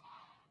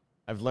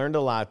learned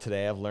a lot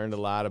today. I've learned a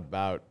lot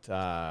about.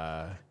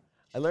 I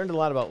learned a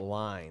lot about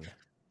line.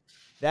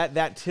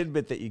 That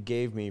tidbit that you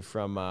gave me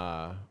from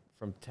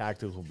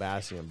Tactical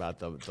Bassing about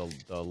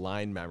the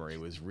line memory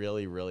was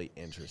really, really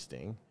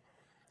interesting.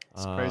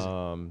 It's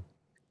crazy.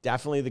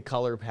 Definitely the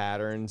color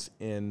patterns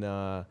in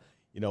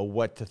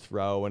what to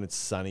throw when it's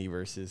sunny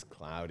versus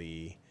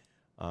cloudy.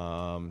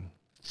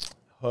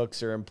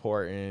 Hooks are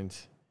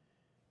important.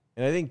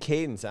 And I think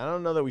cadence, I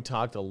don't know that we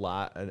talked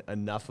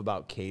enough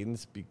about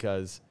cadence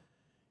because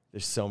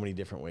there's so many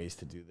different ways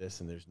to do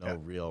this and there's no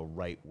real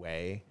right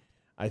way.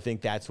 I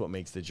think that's what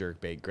makes the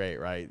jerkbait great,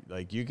 right?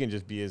 Like you can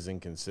just be as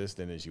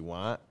inconsistent as you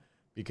want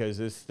because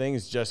this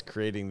thing's just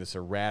creating this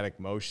erratic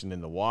motion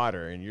in the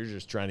water and you're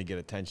just trying to get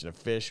attention of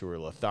fish who are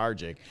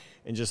lethargic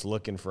and just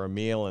looking for a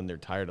meal and they're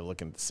tired of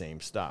looking at the same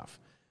stuff.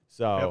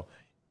 So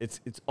it's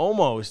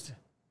almost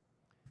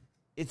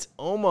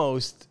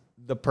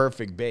the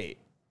perfect bait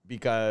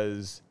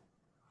because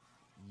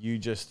you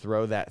just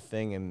throw that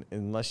thing and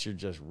unless you're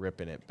just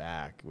ripping it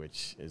back,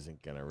 which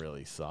isn't going to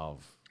really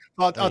solve.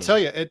 I'll tell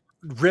you,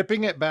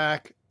 ripping it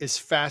back as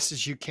fast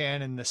as you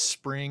can in the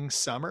spring,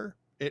 summer,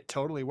 it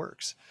totally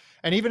works.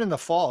 And even in the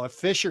fall, if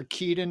fish are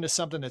keyed into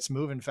something that's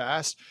moving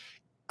fast,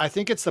 I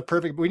think it's the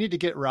perfect. We need to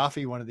get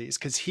Rafi one of these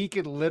because he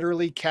could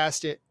literally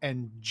cast it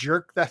and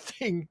jerk that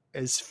thing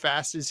as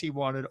fast as he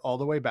wanted all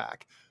the way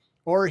back.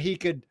 Or he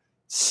could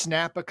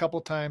snap a couple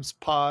times,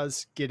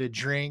 pause, get a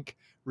drink,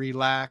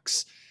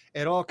 relax.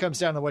 It all comes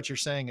down to what you're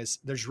saying is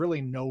there's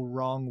really no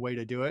wrong way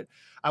to do it.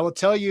 I will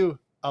tell you,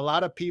 a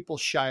lot of people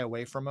shy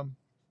away from them.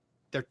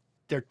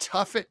 They're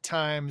tough at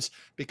times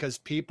because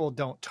people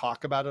don't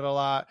talk about it a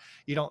lot.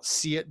 You don't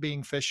see it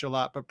being fished a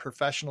lot, but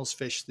professionals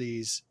fish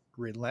these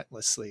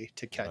relentlessly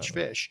to catch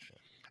fish.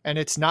 And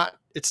it's not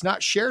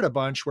shared a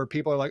bunch where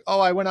people are like, oh,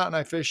 I went out and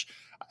I fished.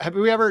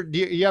 Do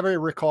you ever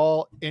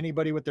recall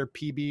anybody with their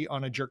PB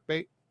on a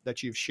jerkbait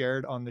that you've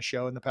shared on the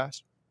show in the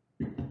past?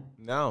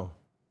 No.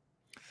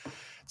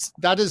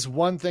 That is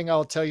one thing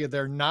I'll tell you.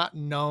 They're not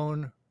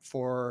known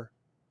for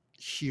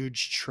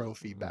huge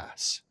trophy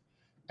bass.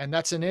 And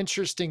that's an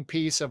interesting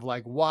piece of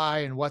like why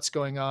and what's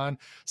going on.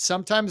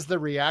 Sometimes the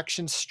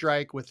reactions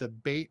strike with a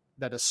bait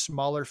that a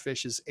smaller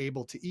fish is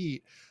able to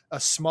eat. A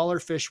smaller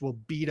fish will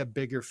beat a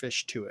bigger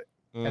fish to it.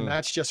 And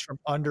that's just from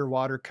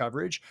underwater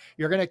coverage.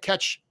 You're going to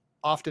catch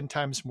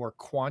oftentimes more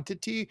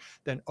quantity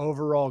than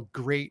overall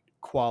great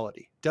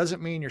quality.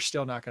 Doesn't mean you're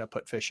still not going to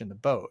put fish in the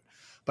boat.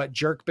 But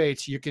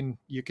jerkbaits, you can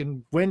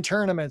win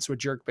tournaments with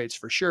jerkbaits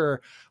for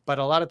sure. But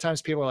a lot of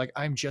times people are like,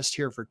 I'm just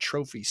here for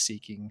trophy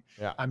seeking.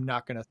 Yeah. I'm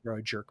not going to throw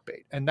a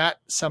jerkbait. And that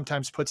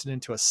sometimes puts it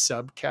into a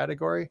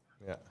subcategory.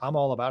 Yeah. I'm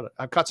all about it.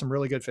 I've caught some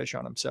really good fish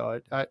on them.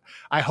 So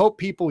I hope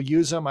people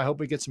use them. I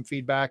hope we get some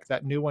feedback.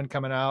 That new one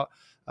coming out,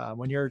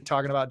 when you're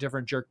talking about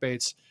different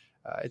jerkbaits,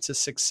 it's a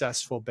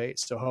successful bait.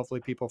 So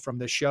hopefully people from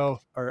this show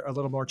are a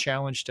little more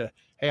challenged to,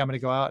 hey, I'm going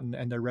to go out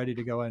and they're ready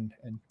to go and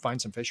find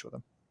some fish with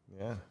them.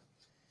 Yeah.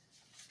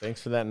 Thanks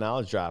for that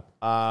knowledge drop.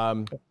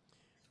 All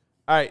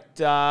right.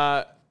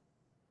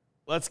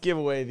 Let's give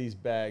away these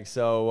bags.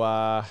 So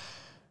I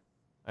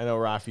know,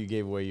 Rafi, you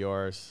gave away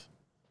yours.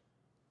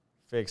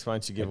 Fix, why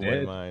don't you give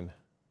away mine?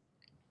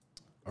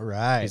 All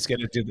right. He's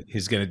gonna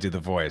do the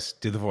voice.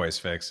 Do the voice,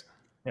 Fix.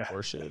 Yeah.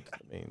 Horseshit.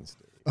 Means.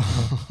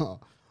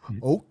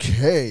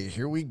 Okay,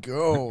 here we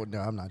go. No,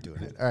 I'm not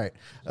doing it. All right.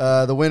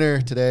 The winner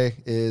today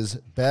is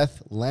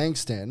Beth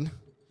Langston.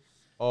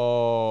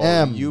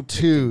 Oh, you picked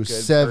a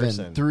good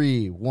person.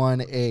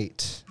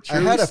 M27318.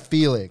 I had a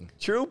feeling.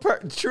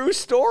 True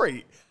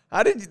story.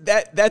 How did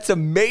that? That's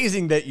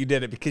amazing that you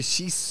did it because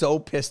she's so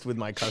pissed with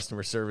my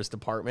customer service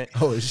department.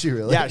 Oh, is she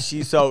really? Yeah,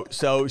 she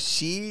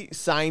she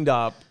signed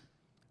up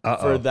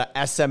for the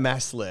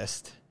SMS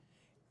list,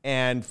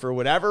 and for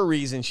whatever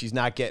reason, she's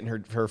not getting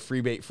her Free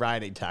Bait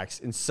Friday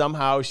text, and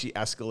somehow she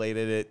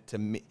escalated it to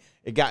me.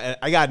 I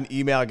got an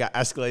email. It got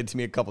escalated to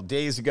me a couple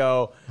days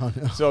ago. Oh,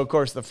 no. So of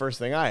course, the first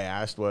thing I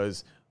asked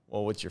was,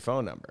 "Well, what's your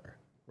phone number?"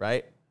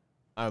 Right?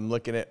 I'm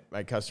looking at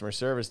my customer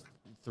service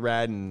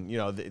thread, and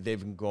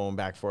they've been going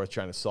back and forth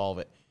trying to solve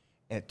it.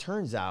 And it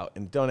turns out,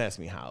 and don't ask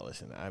me how.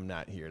 Listen, I'm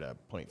not here to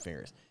point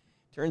fingers.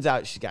 Turns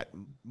out she's got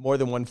more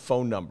than one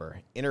phone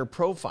number in her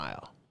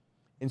profile,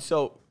 and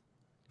so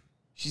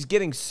she's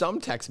getting some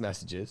text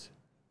messages,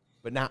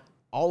 but not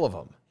all of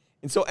them.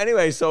 And so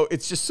anyway, so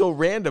it's just so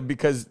random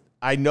because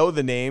I know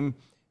the name.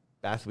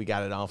 Beth, we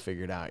got it all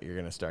figured out. You're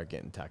going to start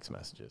getting text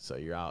messages. So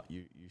you're out.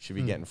 You should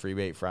be getting Free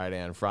Bait Friday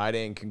on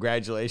Friday. And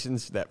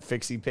congratulations that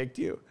Fixie picked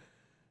you.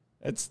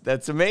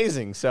 That's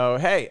amazing. So,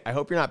 hey, I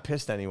hope you're not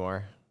pissed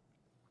anymore.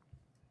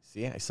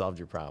 See, I solved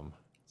your problem.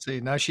 See,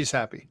 now she's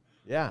happy.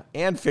 Yeah.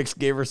 And Fix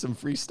gave her some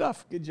free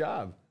stuff. Good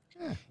job.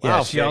 Yeah,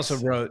 Wow, she Fix.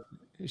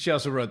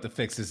 also wrote the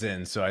fixes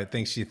in, so I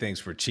think she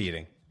thinks we're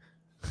cheating.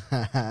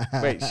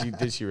 Wait,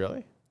 did she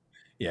really?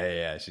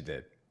 Yeah, she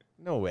did.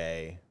 No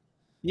way.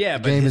 Yeah,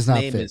 The but game his is not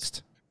name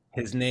fixed.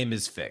 his name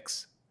is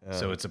Fix,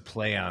 so Oh. it's a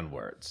play on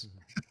words.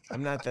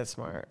 I'm not that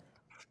smart.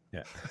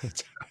 Yeah.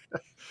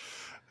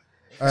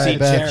 All right, See,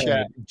 Beth.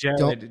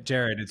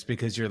 Jared, it's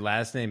because your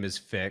last name is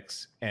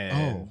Fix,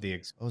 and Oh,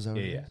 is that what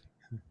it yeah.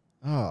 is?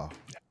 Oh,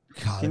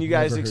 God. Can I've you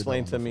guys never heard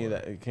explain that to one me before.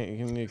 that?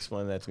 Can you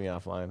explain that to me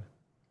offline?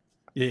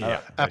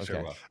 Yeah. After,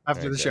 Okay.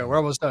 after the Okay. show. We're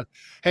almost done.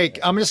 Hey,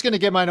 I'm just going to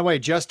get mine away.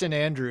 Justin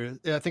Andrew,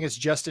 I think it's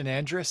Justin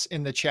Andrus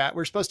in the chat.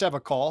 We're supposed to have a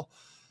call.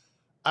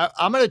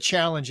 I'm going to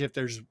challenge if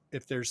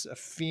there's a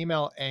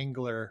female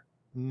angler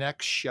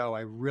next show. I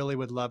really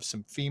would love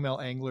some female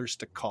anglers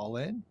to call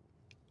in.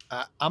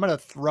 I'm going to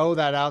throw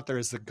that out there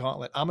as the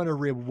gauntlet. I'm going to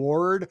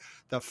reward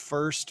the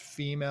first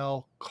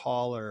female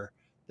caller.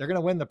 They're going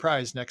to win the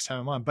prize next time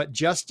I'm on. But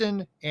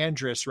Justin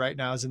Andrus right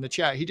now is in the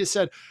chat. He just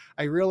said,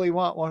 I really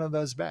want one of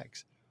those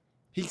bags.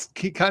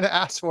 He kind of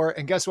asked for it.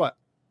 And guess what?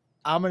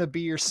 I'm going to be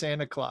your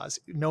Santa Claus,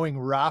 knowing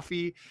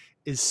Rafi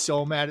is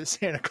so mad at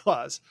Santa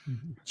Claus.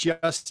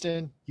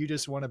 Justin, you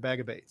just won a bag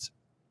of baits.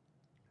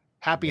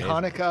 Happy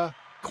Amazing. Hanukkah,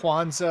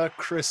 Kwanzaa,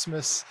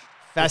 Christmas,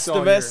 It's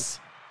all Festivus.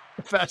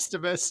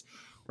 Festivus.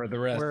 For the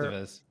rest We're- of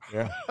us.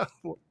 Yeah.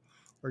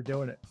 We're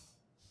doing it.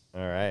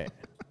 All right.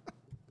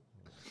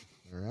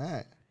 All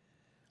right.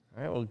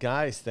 All right. Well,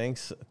 guys,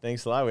 thanks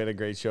a lot. We had a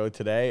great show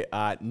today.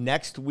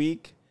 Next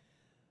week,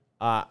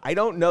 I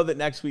don't know that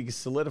next week is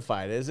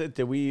solidified, is it?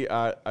 Did we?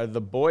 Are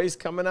the boys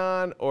coming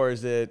on, or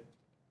is it?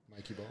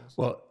 Mikey Balls.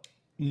 Well,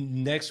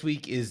 next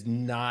week is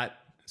not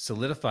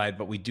solidified,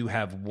 but we do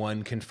have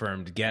one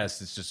confirmed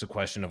guest. It's just a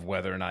question of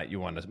whether or not you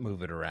want to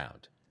move it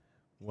around.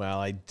 Well,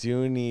 I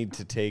do need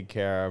to take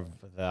care of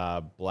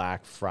the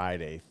Black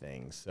Friday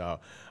thing. So, all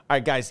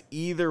right, guys,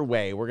 either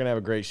way, we're going to have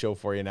a great show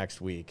for you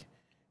next week.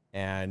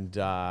 And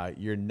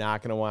you're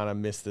not going to want to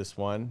miss this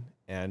one.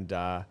 And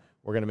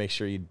we're going to make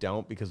sure you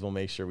don't, because we'll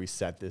make sure we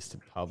set this to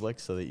public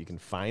so that you can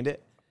find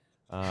it.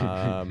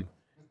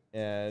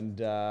 And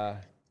my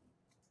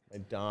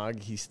dog,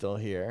 he's still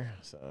here.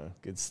 So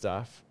good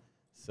stuff.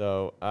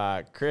 So,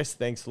 Chris,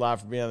 thanks a lot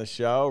for being on the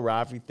show.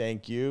 Rafi,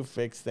 thank you.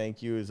 Fix,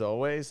 thank you as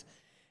always.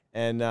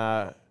 And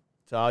to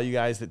all you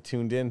guys that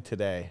tuned in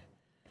today,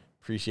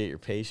 appreciate your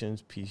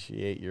patience,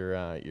 appreciate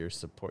your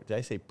support. Did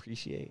I say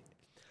appreciate?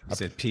 I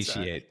said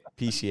appreciate.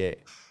 Appreciate.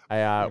 We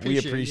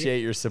Appreciate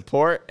appreciate your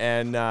support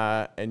and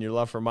your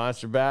love for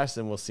Monster Bass,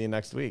 and we'll see you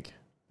next week.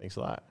 Thanks a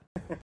lot.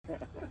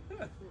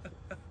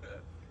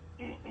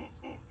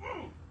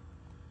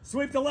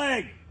 Sweep the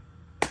leg.